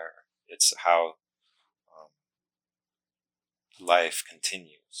everywhere. It's how life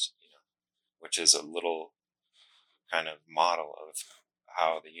continues, which is a little kind of model of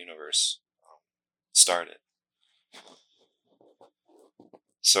how the universe started.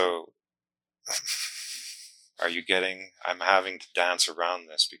 So are you getting, I'm having to dance around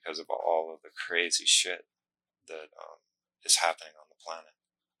this because of all of the crazy shit that is happening on the planet.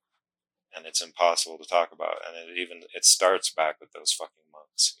 And it's impossible to talk about. And it starts back with those fucking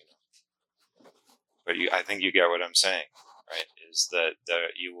monks, But I think you get what I'm saying, right? Is that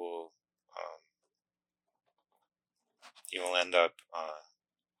you will end up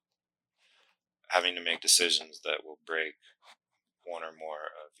having to make decisions that will break one or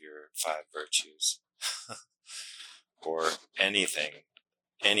more of your 5 virtues, or anything,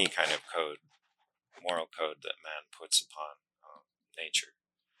 any kind of code, moral code that man puts upon nature.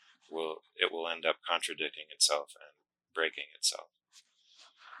 It will end up contradicting itself and breaking itself.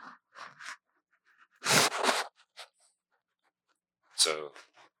 So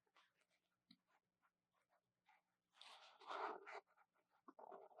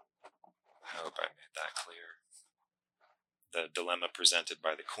I hope I made that clear. The dilemma presented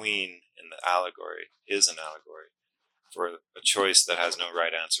by the queen in the allegory is an allegory for a choice that has no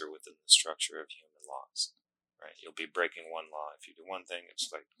right answer within the structure of human laws. Right? You'll be breaking one law if you do one thing.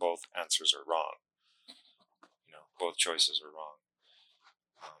 It's like both answers are wrong. Both choices are wrong,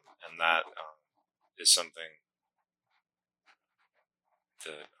 and that is something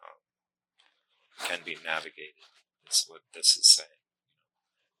that can be navigated. That's what this is saying.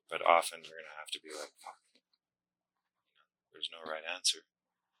 But often we're going to have to be like, fuck, there's no right answer,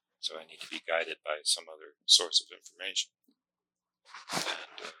 so I need to be guided by some other source of information,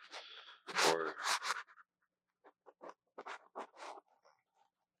 or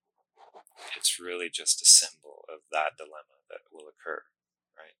it's really just a symbol of that dilemma that will occur,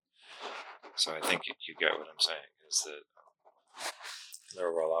 right? So I think you get what I'm saying, is that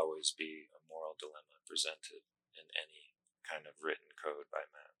there will always be a moral dilemma presented in any kind of written code by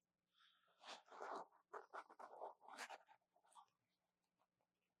man.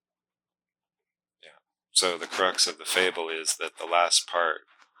 Yeah. So the crux of the fable is that the last part,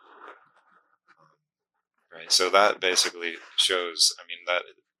 right? So that basically shows, that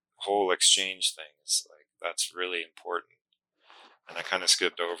whole exchange thing is like, that's really important. And I kind of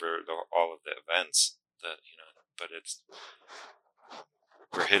skipped over all of the events that, but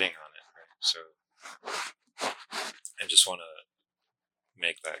we're hitting on it, right? So I just want to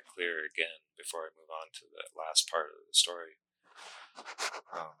make that clear again before I move on to the last part of the story.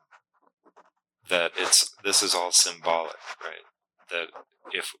 That this is all symbolic, right? That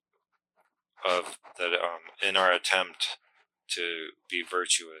in our attempt to be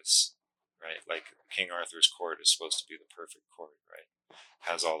virtuous, right? Like King Arthur's court is supposed to be the perfect court, right?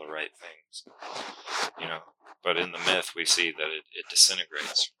 Has all the right things, But in the myth, we see that it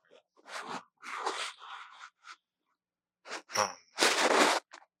disintegrates.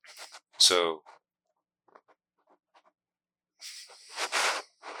 So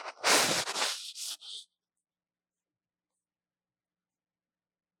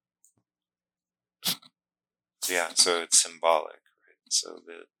so it's symbolic, right? So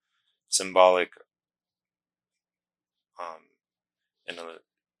the symbolic, in a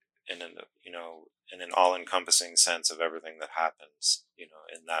in an all-encompassing sense of everything that happens, in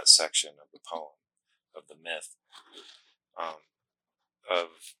that section of the poem, of the myth, of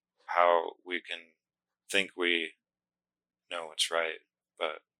how we can think we know what's right,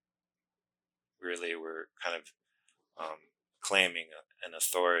 but really we're kind of claiming an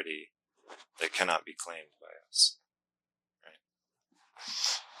authority that cannot be claimed by us. Right?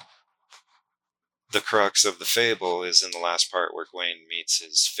 The crux of the fable is in the last part where Gawain meets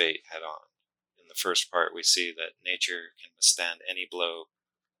his fate head on. In the first part, we see that nature can withstand any blow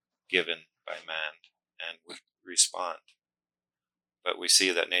given by man and would respond. But we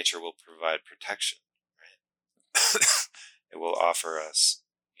see that nature will provide protection. Right? It will offer us,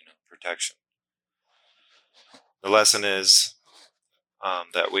 protection. The lesson is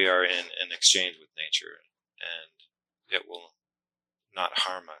that we are in an exchange with nature, and it will not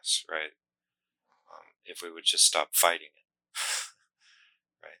harm us, right? If we would just stop fighting it,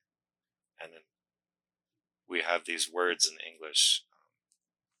 right? And then we have these words in English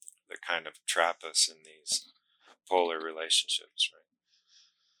that kind of trap us in these polar relationships, right?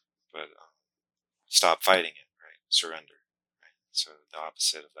 But stop fighting it, right? Surrender, right? So the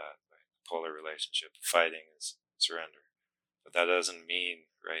opposite of that, right? Polar relationship, fighting is surrender. But that doesn't mean,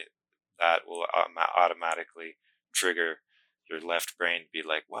 right, that will automatically trigger your left brain to be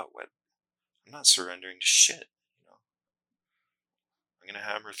like, what? I'm not surrendering to shit, I'm going to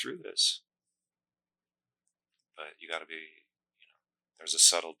hammer through this. But you got to be, there's a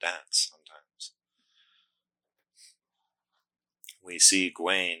subtle dance sometimes. We see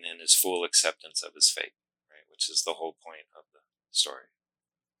Gawain in his full acceptance of his fate, right, which is the whole point of the story,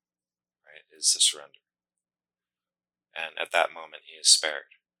 right, is the surrender. And at that moment, he is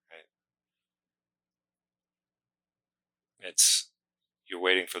spared, right? You're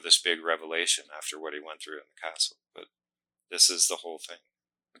waiting for this big revelation after what he went through in the castle, but this is the whole thing,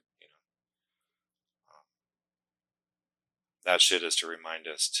 that shit is to remind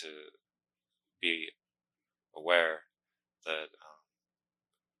us to be aware that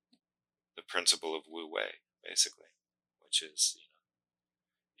the principle of Wu Wei, basically, which is,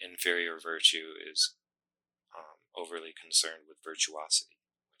 inferior virtue is overly concerned with virtuosity,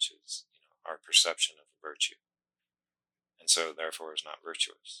 which is, our perception of virtue, and so therefore is not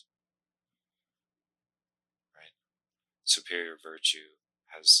virtuous. Right? Superior virtue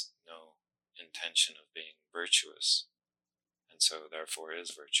has no intention of being virtuous, and so therefore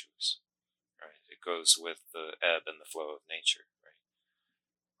is virtuous. Right? It goes with the ebb and the flow of nature. Right?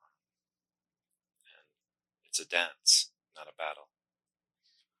 And it's a dance, not a battle.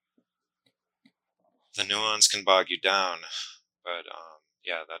 The nuance can bog you down, but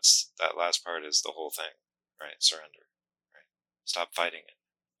that last part is the whole thing, right? Surrender, right? Stop fighting it.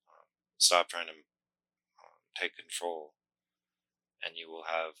 Stop trying to take control, and you will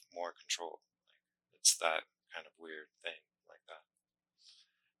have more control. It's that kind of weird thing like that,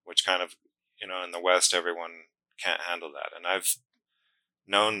 which kind of, in the West, everyone can't handle that. And I've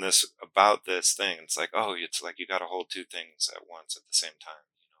known this about this thing. It's like, it's like you got to hold two things at once at the same time.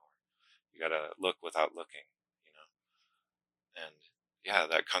 You got to look without looking, and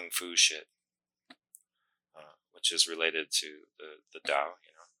that kung fu shit, which is related to the Tao,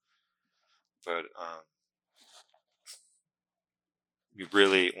 but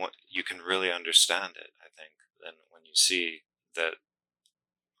you can really understand it, I think, then when you see that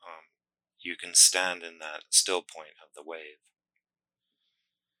you can stand in that still point of the wave.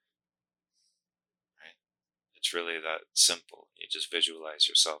 Right? It's really that simple. You just visualize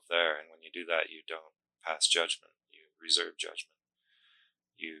yourself there, and when you do that, you don't pass judgment. You reserve judgment.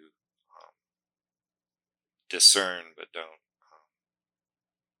 You discern, but don't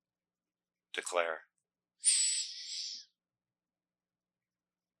declare.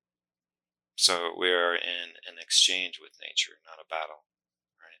 So we are in an exchange with nature, not a battle,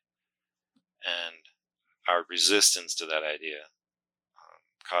 right? And our resistance to that idea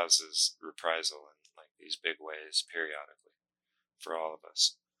causes reprisal in like these big ways periodically for all of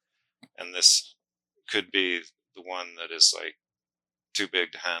us. And this could be the one that is like too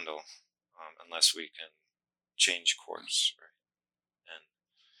big to handle unless we can change course, right? And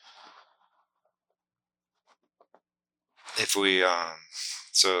if we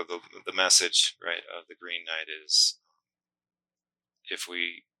so the message, right, of the Green Knight is, if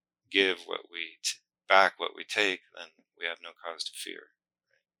we give back what we take, then we have no cause to fear.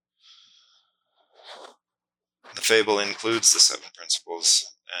 The fable includes the 7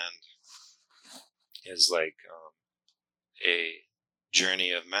 principles and is like a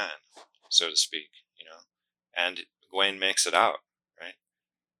journey of man, so to speak, and Gawain makes it out, right?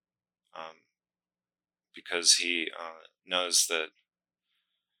 Because he knows that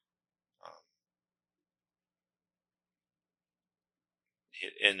um,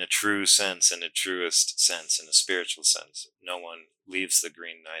 in a true sense, in a truest sense, in a spiritual sense, no one leaves the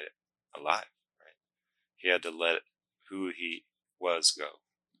Green Knight alive, right? He had to let who he was go,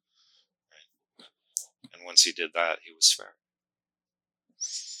 right? And once he did that, he was fair.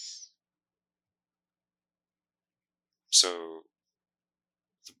 So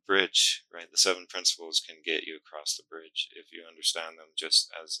the bridge, right? The 7 principles can get you across the bridge if you understand them.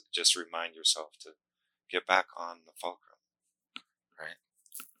 Just remind yourself to get back on the fulcrum, right?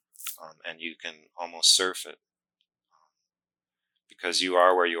 And you can almost surf it, because you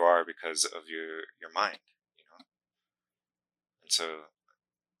are where you are because of your mind, And so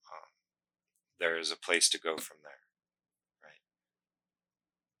there is a place to go from there, right?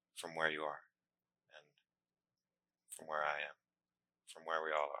 From where you are, and from where I am, from where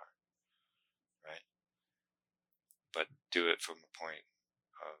we all are, right? But do it from a point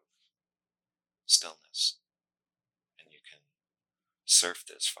of stillness, and you can surf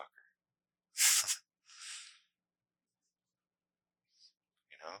this fucker.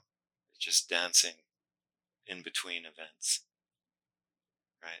 Just dancing in between events,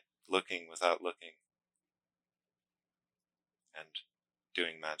 right? Looking without looking, and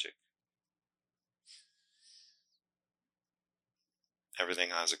doing magic. Everything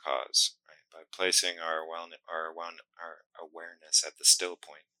has a cause, right? By placing our awareness at the still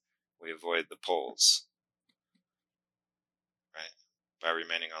point, we avoid the poles, right? By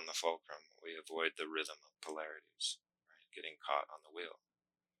remaining on the fulcrum, we avoid the rhythm of polarities, right? Getting caught on the wheel.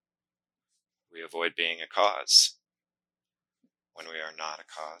 We avoid being a cause. When we are not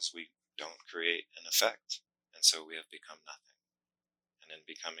a cause, we don't create an effect, and so we have become nothing. And in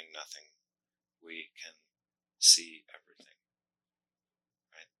becoming nothing, we can see everything,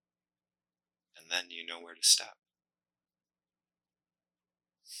 right? And then you know where to step.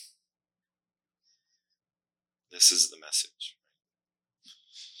 This is the message.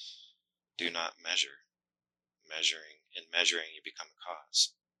 Do not measure. In measuring, you become a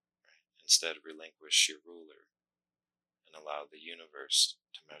cause. Right? Instead, relinquish your ruler and allow the universe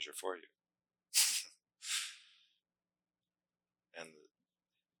to measure for you. And,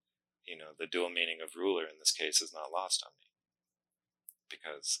 the dual meaning of ruler in this case is not lost on me.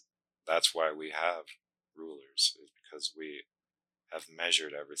 Because that's why we have rulers, is because we have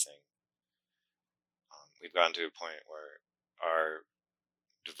measured everything. We've gotten to a point where our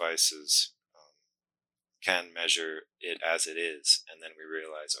devices can measure it as it is, and then we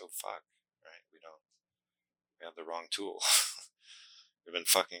realize, oh fuck, right? We have the wrong tool. We've been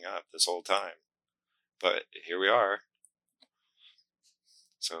fucking up this whole time, but here we are.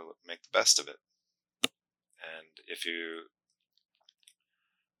 So make the best of it. And if you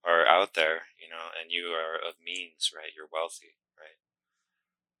are out there, and you are of means, right? You're wealthy, right?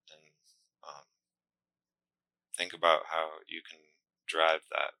 Then think about how you can drive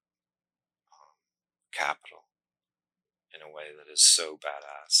that capital in a way that is so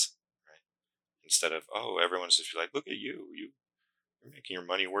badass, right? Instead of, oh, everyone's just like, look at you, you're making your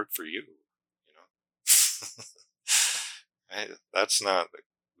money work for you, Right? That's not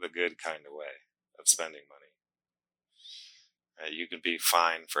the good kind of way of spending money. Right? You could be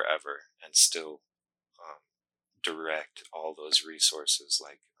fine forever and still direct all those resources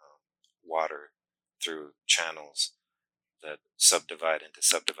like water through channels that subdivide into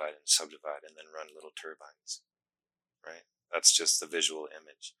subdivide and subdivide and then run little turbines, right? That's just the visual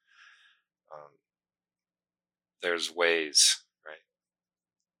image. There's ways, right,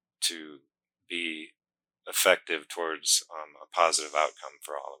 to be effective towards a positive outcome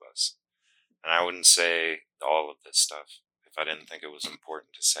for all of us. And I wouldn't say all of this stuff if I didn't think it was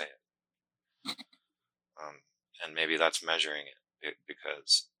important to say it. And maybe that's measuring it,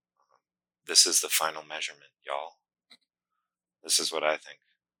 because this is the final measurement, y'all. This is what I think.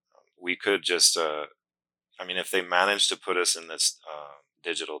 We could just, if they manage to put us in this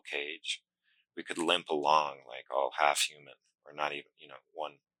digital cage, we could limp along like all half human, or not even,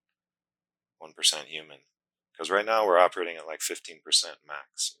 1% human. Because right now we're operating at like 15%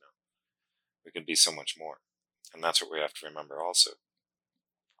 max. We could be so much more, and that's what we have to remember also.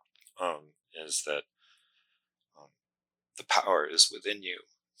 Is that the power is within you.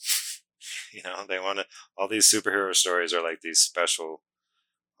 They want to, all these superhero stories are like these special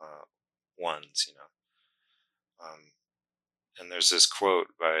ones, and there's this quote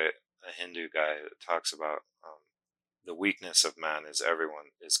by a Hindu guy that talks about the weakness of man is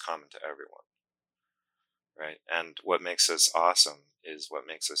common to everyone, right? And what makes us awesome is what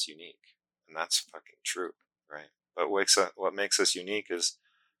makes us unique, and that's fucking true, right? But what makes us unique is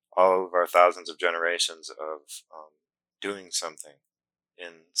all of our thousands of generations of doing something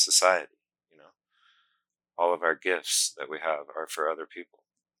in society. All of our gifts that we have are for other people.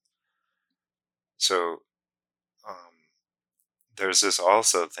 So there's this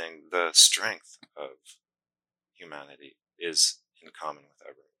also thing, the strength of humanity is in common with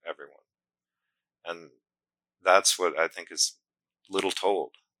everyone. And that's what I think is little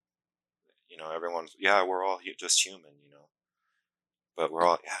told. Everyone's, yeah, we're all just human, but we're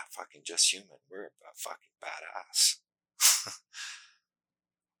all, yeah, fucking just human. We're a fucking badass.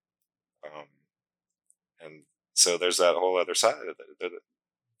 And so there's that whole other side of it.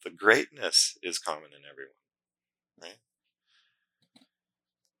 The greatness is common in everyone, right?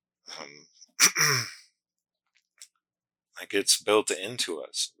 Like it's built into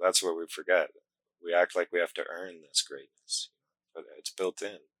us. That's what we forget. We act like we have to earn this greatness, but it's built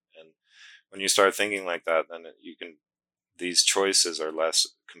in. And when you start thinking like that, then these choices are less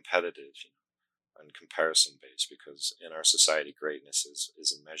competitive and comparison based, because in our society, greatness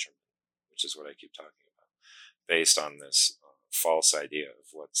is a measurement, which is what I keep talking about, based on this false idea of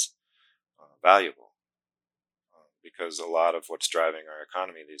what's valuable. Because a lot of what's driving our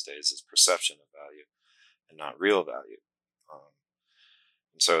economy these days is perception of value and not real value.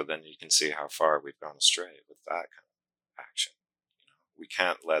 And so then you can see how far we've gone astray with that kind of action. We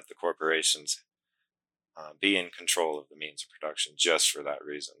can't let the corporations be in control of the means of production just for that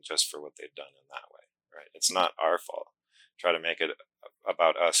reason, just for what they've done in that way, right? It's not our fault. Try to make it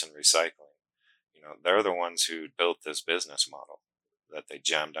about us and recycling. They're the ones who built this business model that they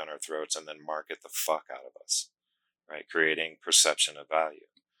jam down our throats and then market the fuck out of us, right? Creating perception of value,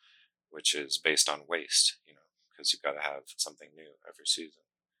 which is based on waste, because you've got to have something new every season.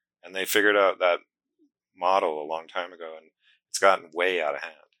 And they figured out that model a long time ago, and it's gotten way out of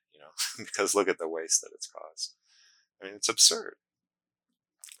hand, because look at the waste that it's caused. I mean, it's absurd.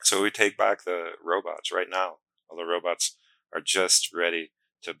 So we take back the robots right now. All the robots are just ready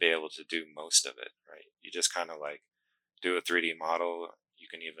to be able to do most of it, right? You just kind of like do a 3D model. You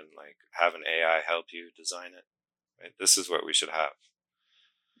can even like have an AI help you design it, right? This is what we should have.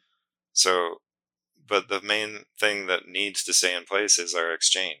 So, but the main thing that needs to stay in place is our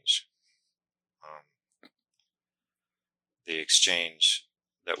exchange. The exchange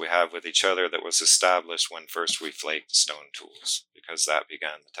that we have with each other that was established when first we flaked stone tools, because that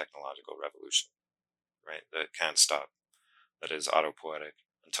began the technological revolution, right? That can't stop. That is autopoietic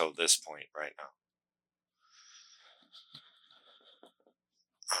until this point right now.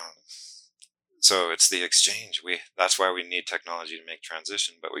 So it's the exchange. That's why we need technology to make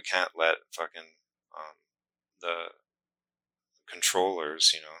transition, but we can't let fucking the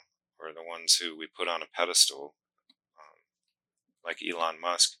controllers, or the ones who we put on a pedestal, like Elon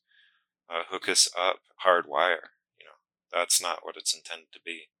Musk, hook us up hardwire. That's not what it's intended to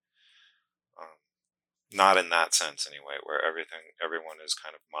be. Not in that sense, anyway, where everyone is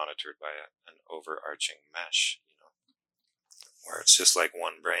kind of monitored by an overarching mesh, where it's just like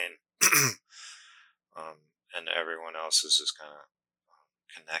one brain, and everyone else is just kind of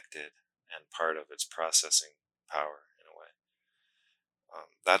connected and part of its processing power in a way.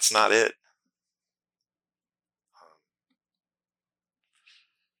 That's not it.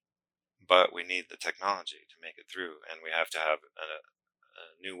 But we need the technology to make it through, and we have to have a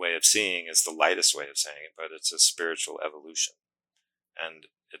new way of seeing is the lightest way of saying it, but it's a spiritual evolution. And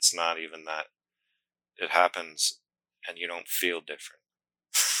it's not even that it happens and you don't feel different.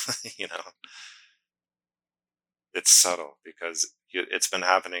 It's subtle because it's been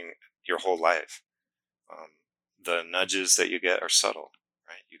happening your whole life. The nudges that you get are subtle,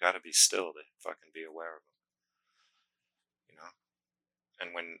 right? You got to be still to fucking be aware of them.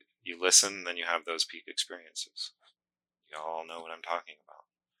 And when you listen, then you have those peak experiences. You all know what I'm talking about.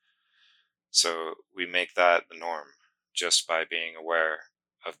 So we make that the norm just by being aware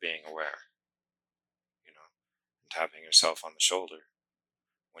of being aware, and tapping yourself on the shoulder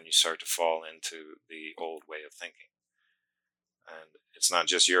when you start to fall into the old way of thinking. And it's not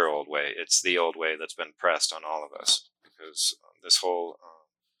just your old way, it's the old way that's been pressed on all of us, because this whole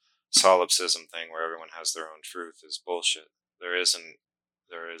solipsism thing where everyone has their own truth is bullshit. There is an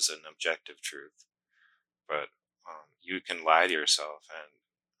objective truth, but you can lie to yourself, and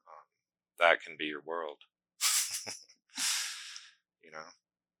that can be your world.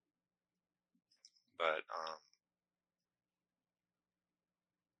 But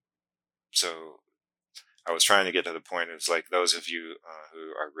so I was trying to get to the point. It's like those of you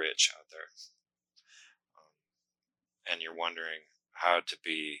who are rich out there, and you're wondering how to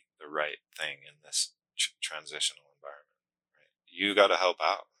be the right thing in this transitional environment. Right? You got to help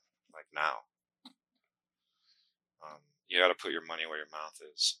out, like now. You got to put your money where your mouth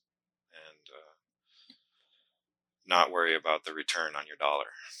is, and not worry about the return on your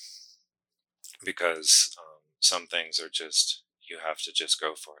dollar, because some things are just, you have to just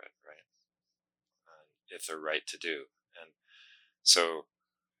go for it, right? If they're right to do. And so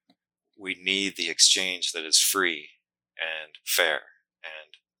we need the exchange that is free and fair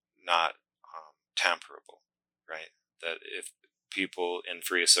and not tamperable, right? That if people in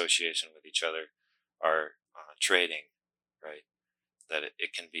free association with each other are trading, right, that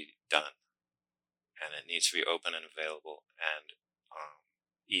it can be done, and it needs to be open and available and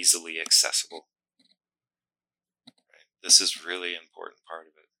easily accessible. Right? This is really important part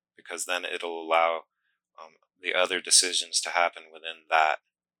of it, because then it'll allow the other decisions to happen within that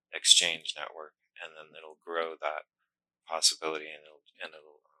exchange network, and then it'll grow that possibility, and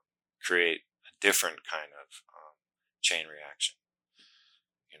it'll create a different kind of chain reaction,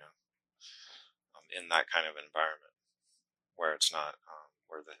 in that kind of environment where it's not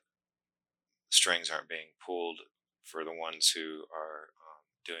where the strings aren't being pulled for the ones who are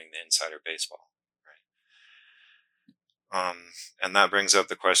doing the insider baseball, right? And that brings up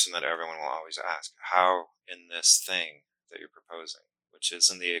the question that everyone will always ask: how in this thing that you're proposing, which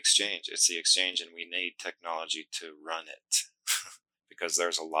isn't the exchange, it's the exchange, and we need technology to run it because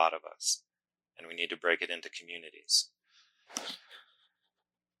there's a lot of us, and we need to break it into communities.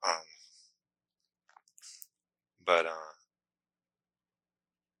 But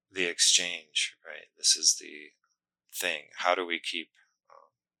the exchange, right? This is the thing. How do we keep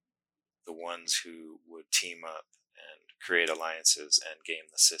the ones who would team up and create alliances and game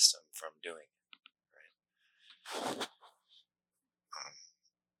the system from doing it, right?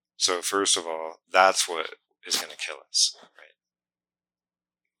 So first of all, that's what is going to kill us, right?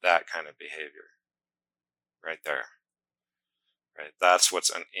 That kind of behavior, right there, right? That's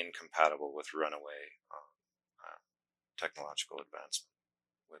what's incompatible with runaway technological advancement,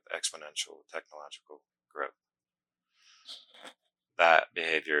 with exponential technological growth. That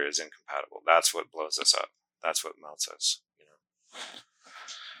behavior is incompatible. That's what blows us up. That's what melts us,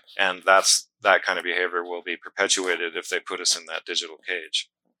 And that kind of behavior will be perpetuated if they put us in that digital cage.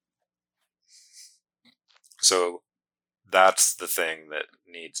 So that's the thing that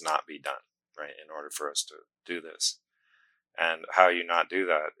needs not be done, right, in order for us to do this. And how you not do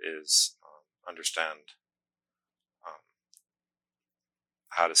that is understand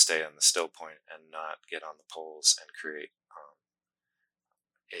how to stay on the still point and not get on the poles and create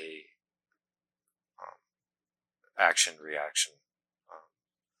a action reaction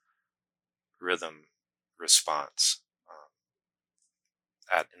rhythm response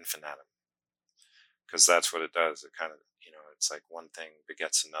ad infinitum, because that's what it does. It kind of, it's like one thing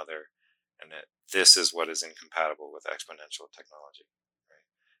begets another, and this is what is incompatible with exponential technology, right?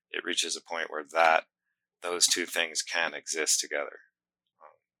 It reaches a point where those two things can exist together,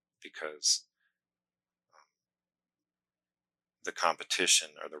 because the competition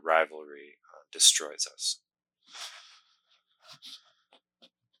or the rivalry destroys us.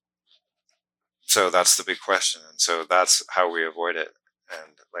 So that's the big question, and so that's how we avoid it.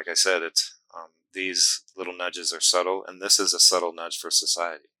 And like I said, it's these little nudges are subtle, and this is a subtle nudge for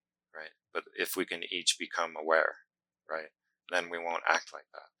society, right? But if we can each become aware, right, then we won't act like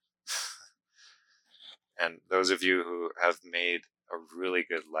that. And those of you who have made a really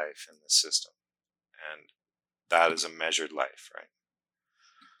good life in this system, and that is a measured life, right?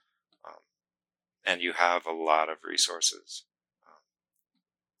 And you have a lot of resources.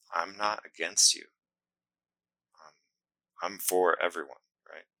 I'm not against you. I'm for everyone,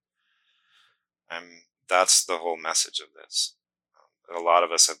 right? That's the whole message of this. A lot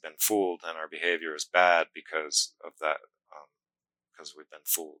of us have been fooled, and our behavior is bad because of that, because we've been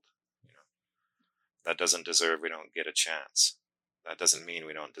fooled. That doesn't deserve, we don't get a chance. That doesn't mean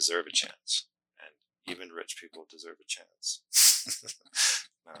we don't deserve a chance. And even rich people deserve a chance.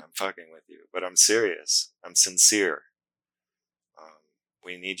 No, I'm fucking with you, but I'm serious. I'm sincere.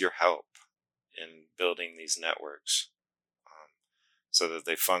 We need your help in building these networks so that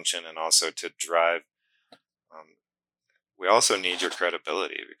they function, and also to drive. We also need your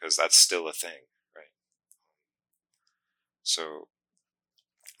credibility, because that's still a thing, right? So,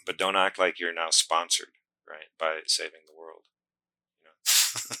 but don't act like you're now sponsored, right, by saving the world.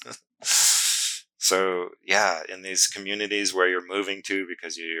 So yeah, in these communities where you're moving to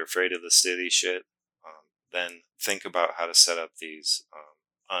because you're afraid of the city shit, then think about how to set up these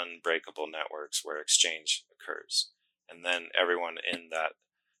unbreakable networks where exchange occurs. And then everyone in that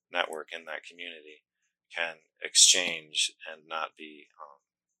network, in that community, can exchange and not be,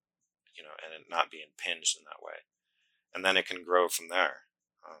 and it not be impinged in that way. And then it can grow from there.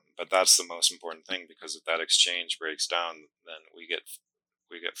 But that's the most important thing, because if that exchange breaks down, then we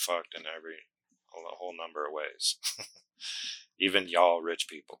get fucked in a whole number of ways. Even y'all rich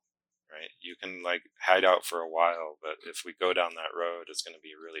people, right? You can like hide out for a while, but if we go down that road, it's going to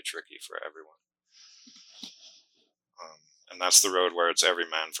be really tricky for everyone. And that's the road where it's every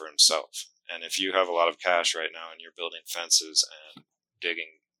man for himself. And if you have a lot of cash right now and you're building fences and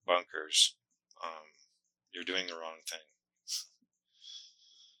digging bunkers, you're doing the wrong thing.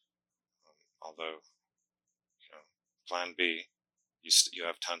 Although, plan B, you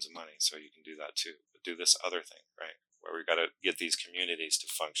have tons of money, so you can do that too. But do this other thing, right? Where we got to get these communities to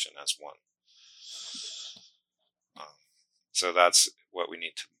function as one. So that's what we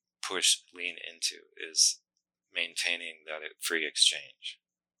need to lean into, is maintaining that free exchange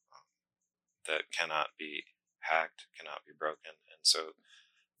that cannot be hacked, cannot be broken. And so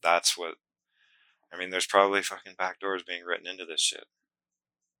that's what, there's probably fucking backdoors being written into this shit.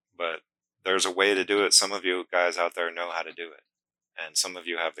 But there's a way to do it. Some of you guys out there know how to do it. And some of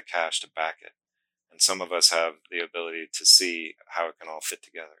you have the cash to back it. And some of us have the ability to see how it can all fit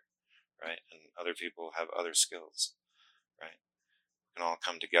together, right? And other people have other skills, right? It can all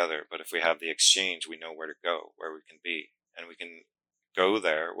come together. But if we have the exchange, we know where to go, where we can be. And we can go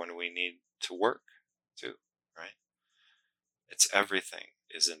there when we need to work too, right? It's everything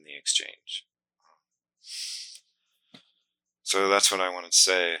is in the exchange. So that's what I wanted to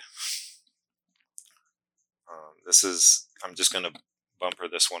say. I'm just going to bumper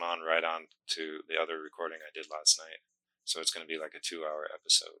this one on right on to the other recording I did last night. So it's going to be like a 2-hour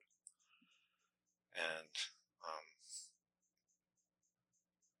episode. And,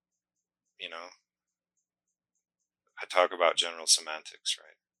 I talk about general semantics,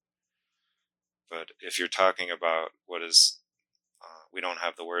 right? But if you're talking about what is, we don't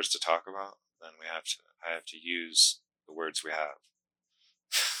have the words to talk about, then I have to use the words we have.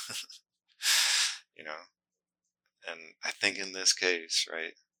 And I think in this case,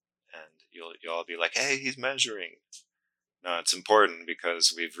 right, and you'll all be like, hey, he's measuring. No, it's important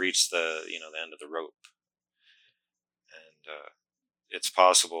because we've reached the end of the rope. And it's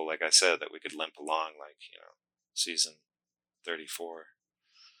possible, like I said, that we could limp along like, season 34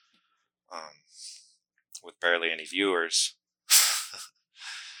 with barely any viewers.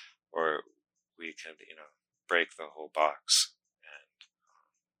 Or we could, break the whole box and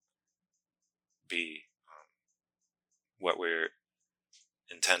be what we're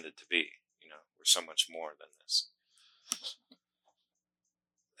intended to be. We're so much more than this.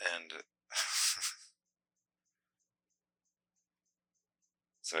 And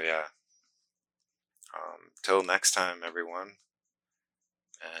so yeah, till next time, everyone,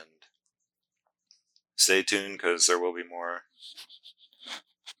 and stay tuned, because there will be more.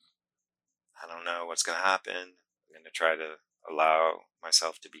 I don't know what's going to happen. I'm going to try to allow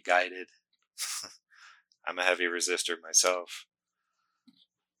myself to be guided. I'm a heavy resistor myself.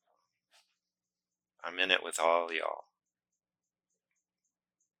 I'm in it with all y'all.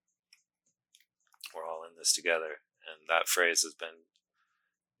 We're all in this together. And that phrase has been,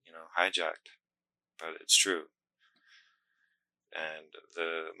 hijacked, but it's true. And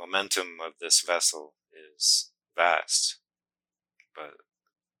the momentum of this vessel is vast, but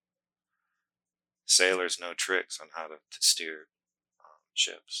sailors know tricks on how to steer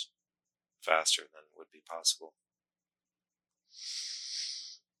ships faster than would be possible.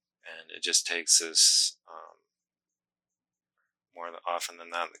 And it just takes this, more often than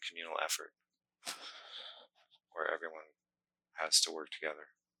not, the communal effort, where everyone has to work together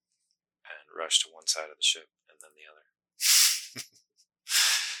and rush to one side of the ship and then the other.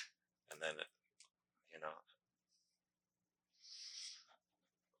 And then,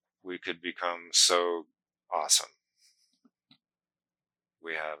 we could become so awesome.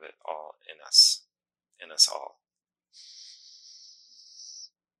 We have it all in us all.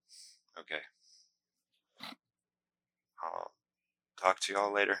 Okay. I'll talk to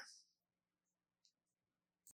y'all later.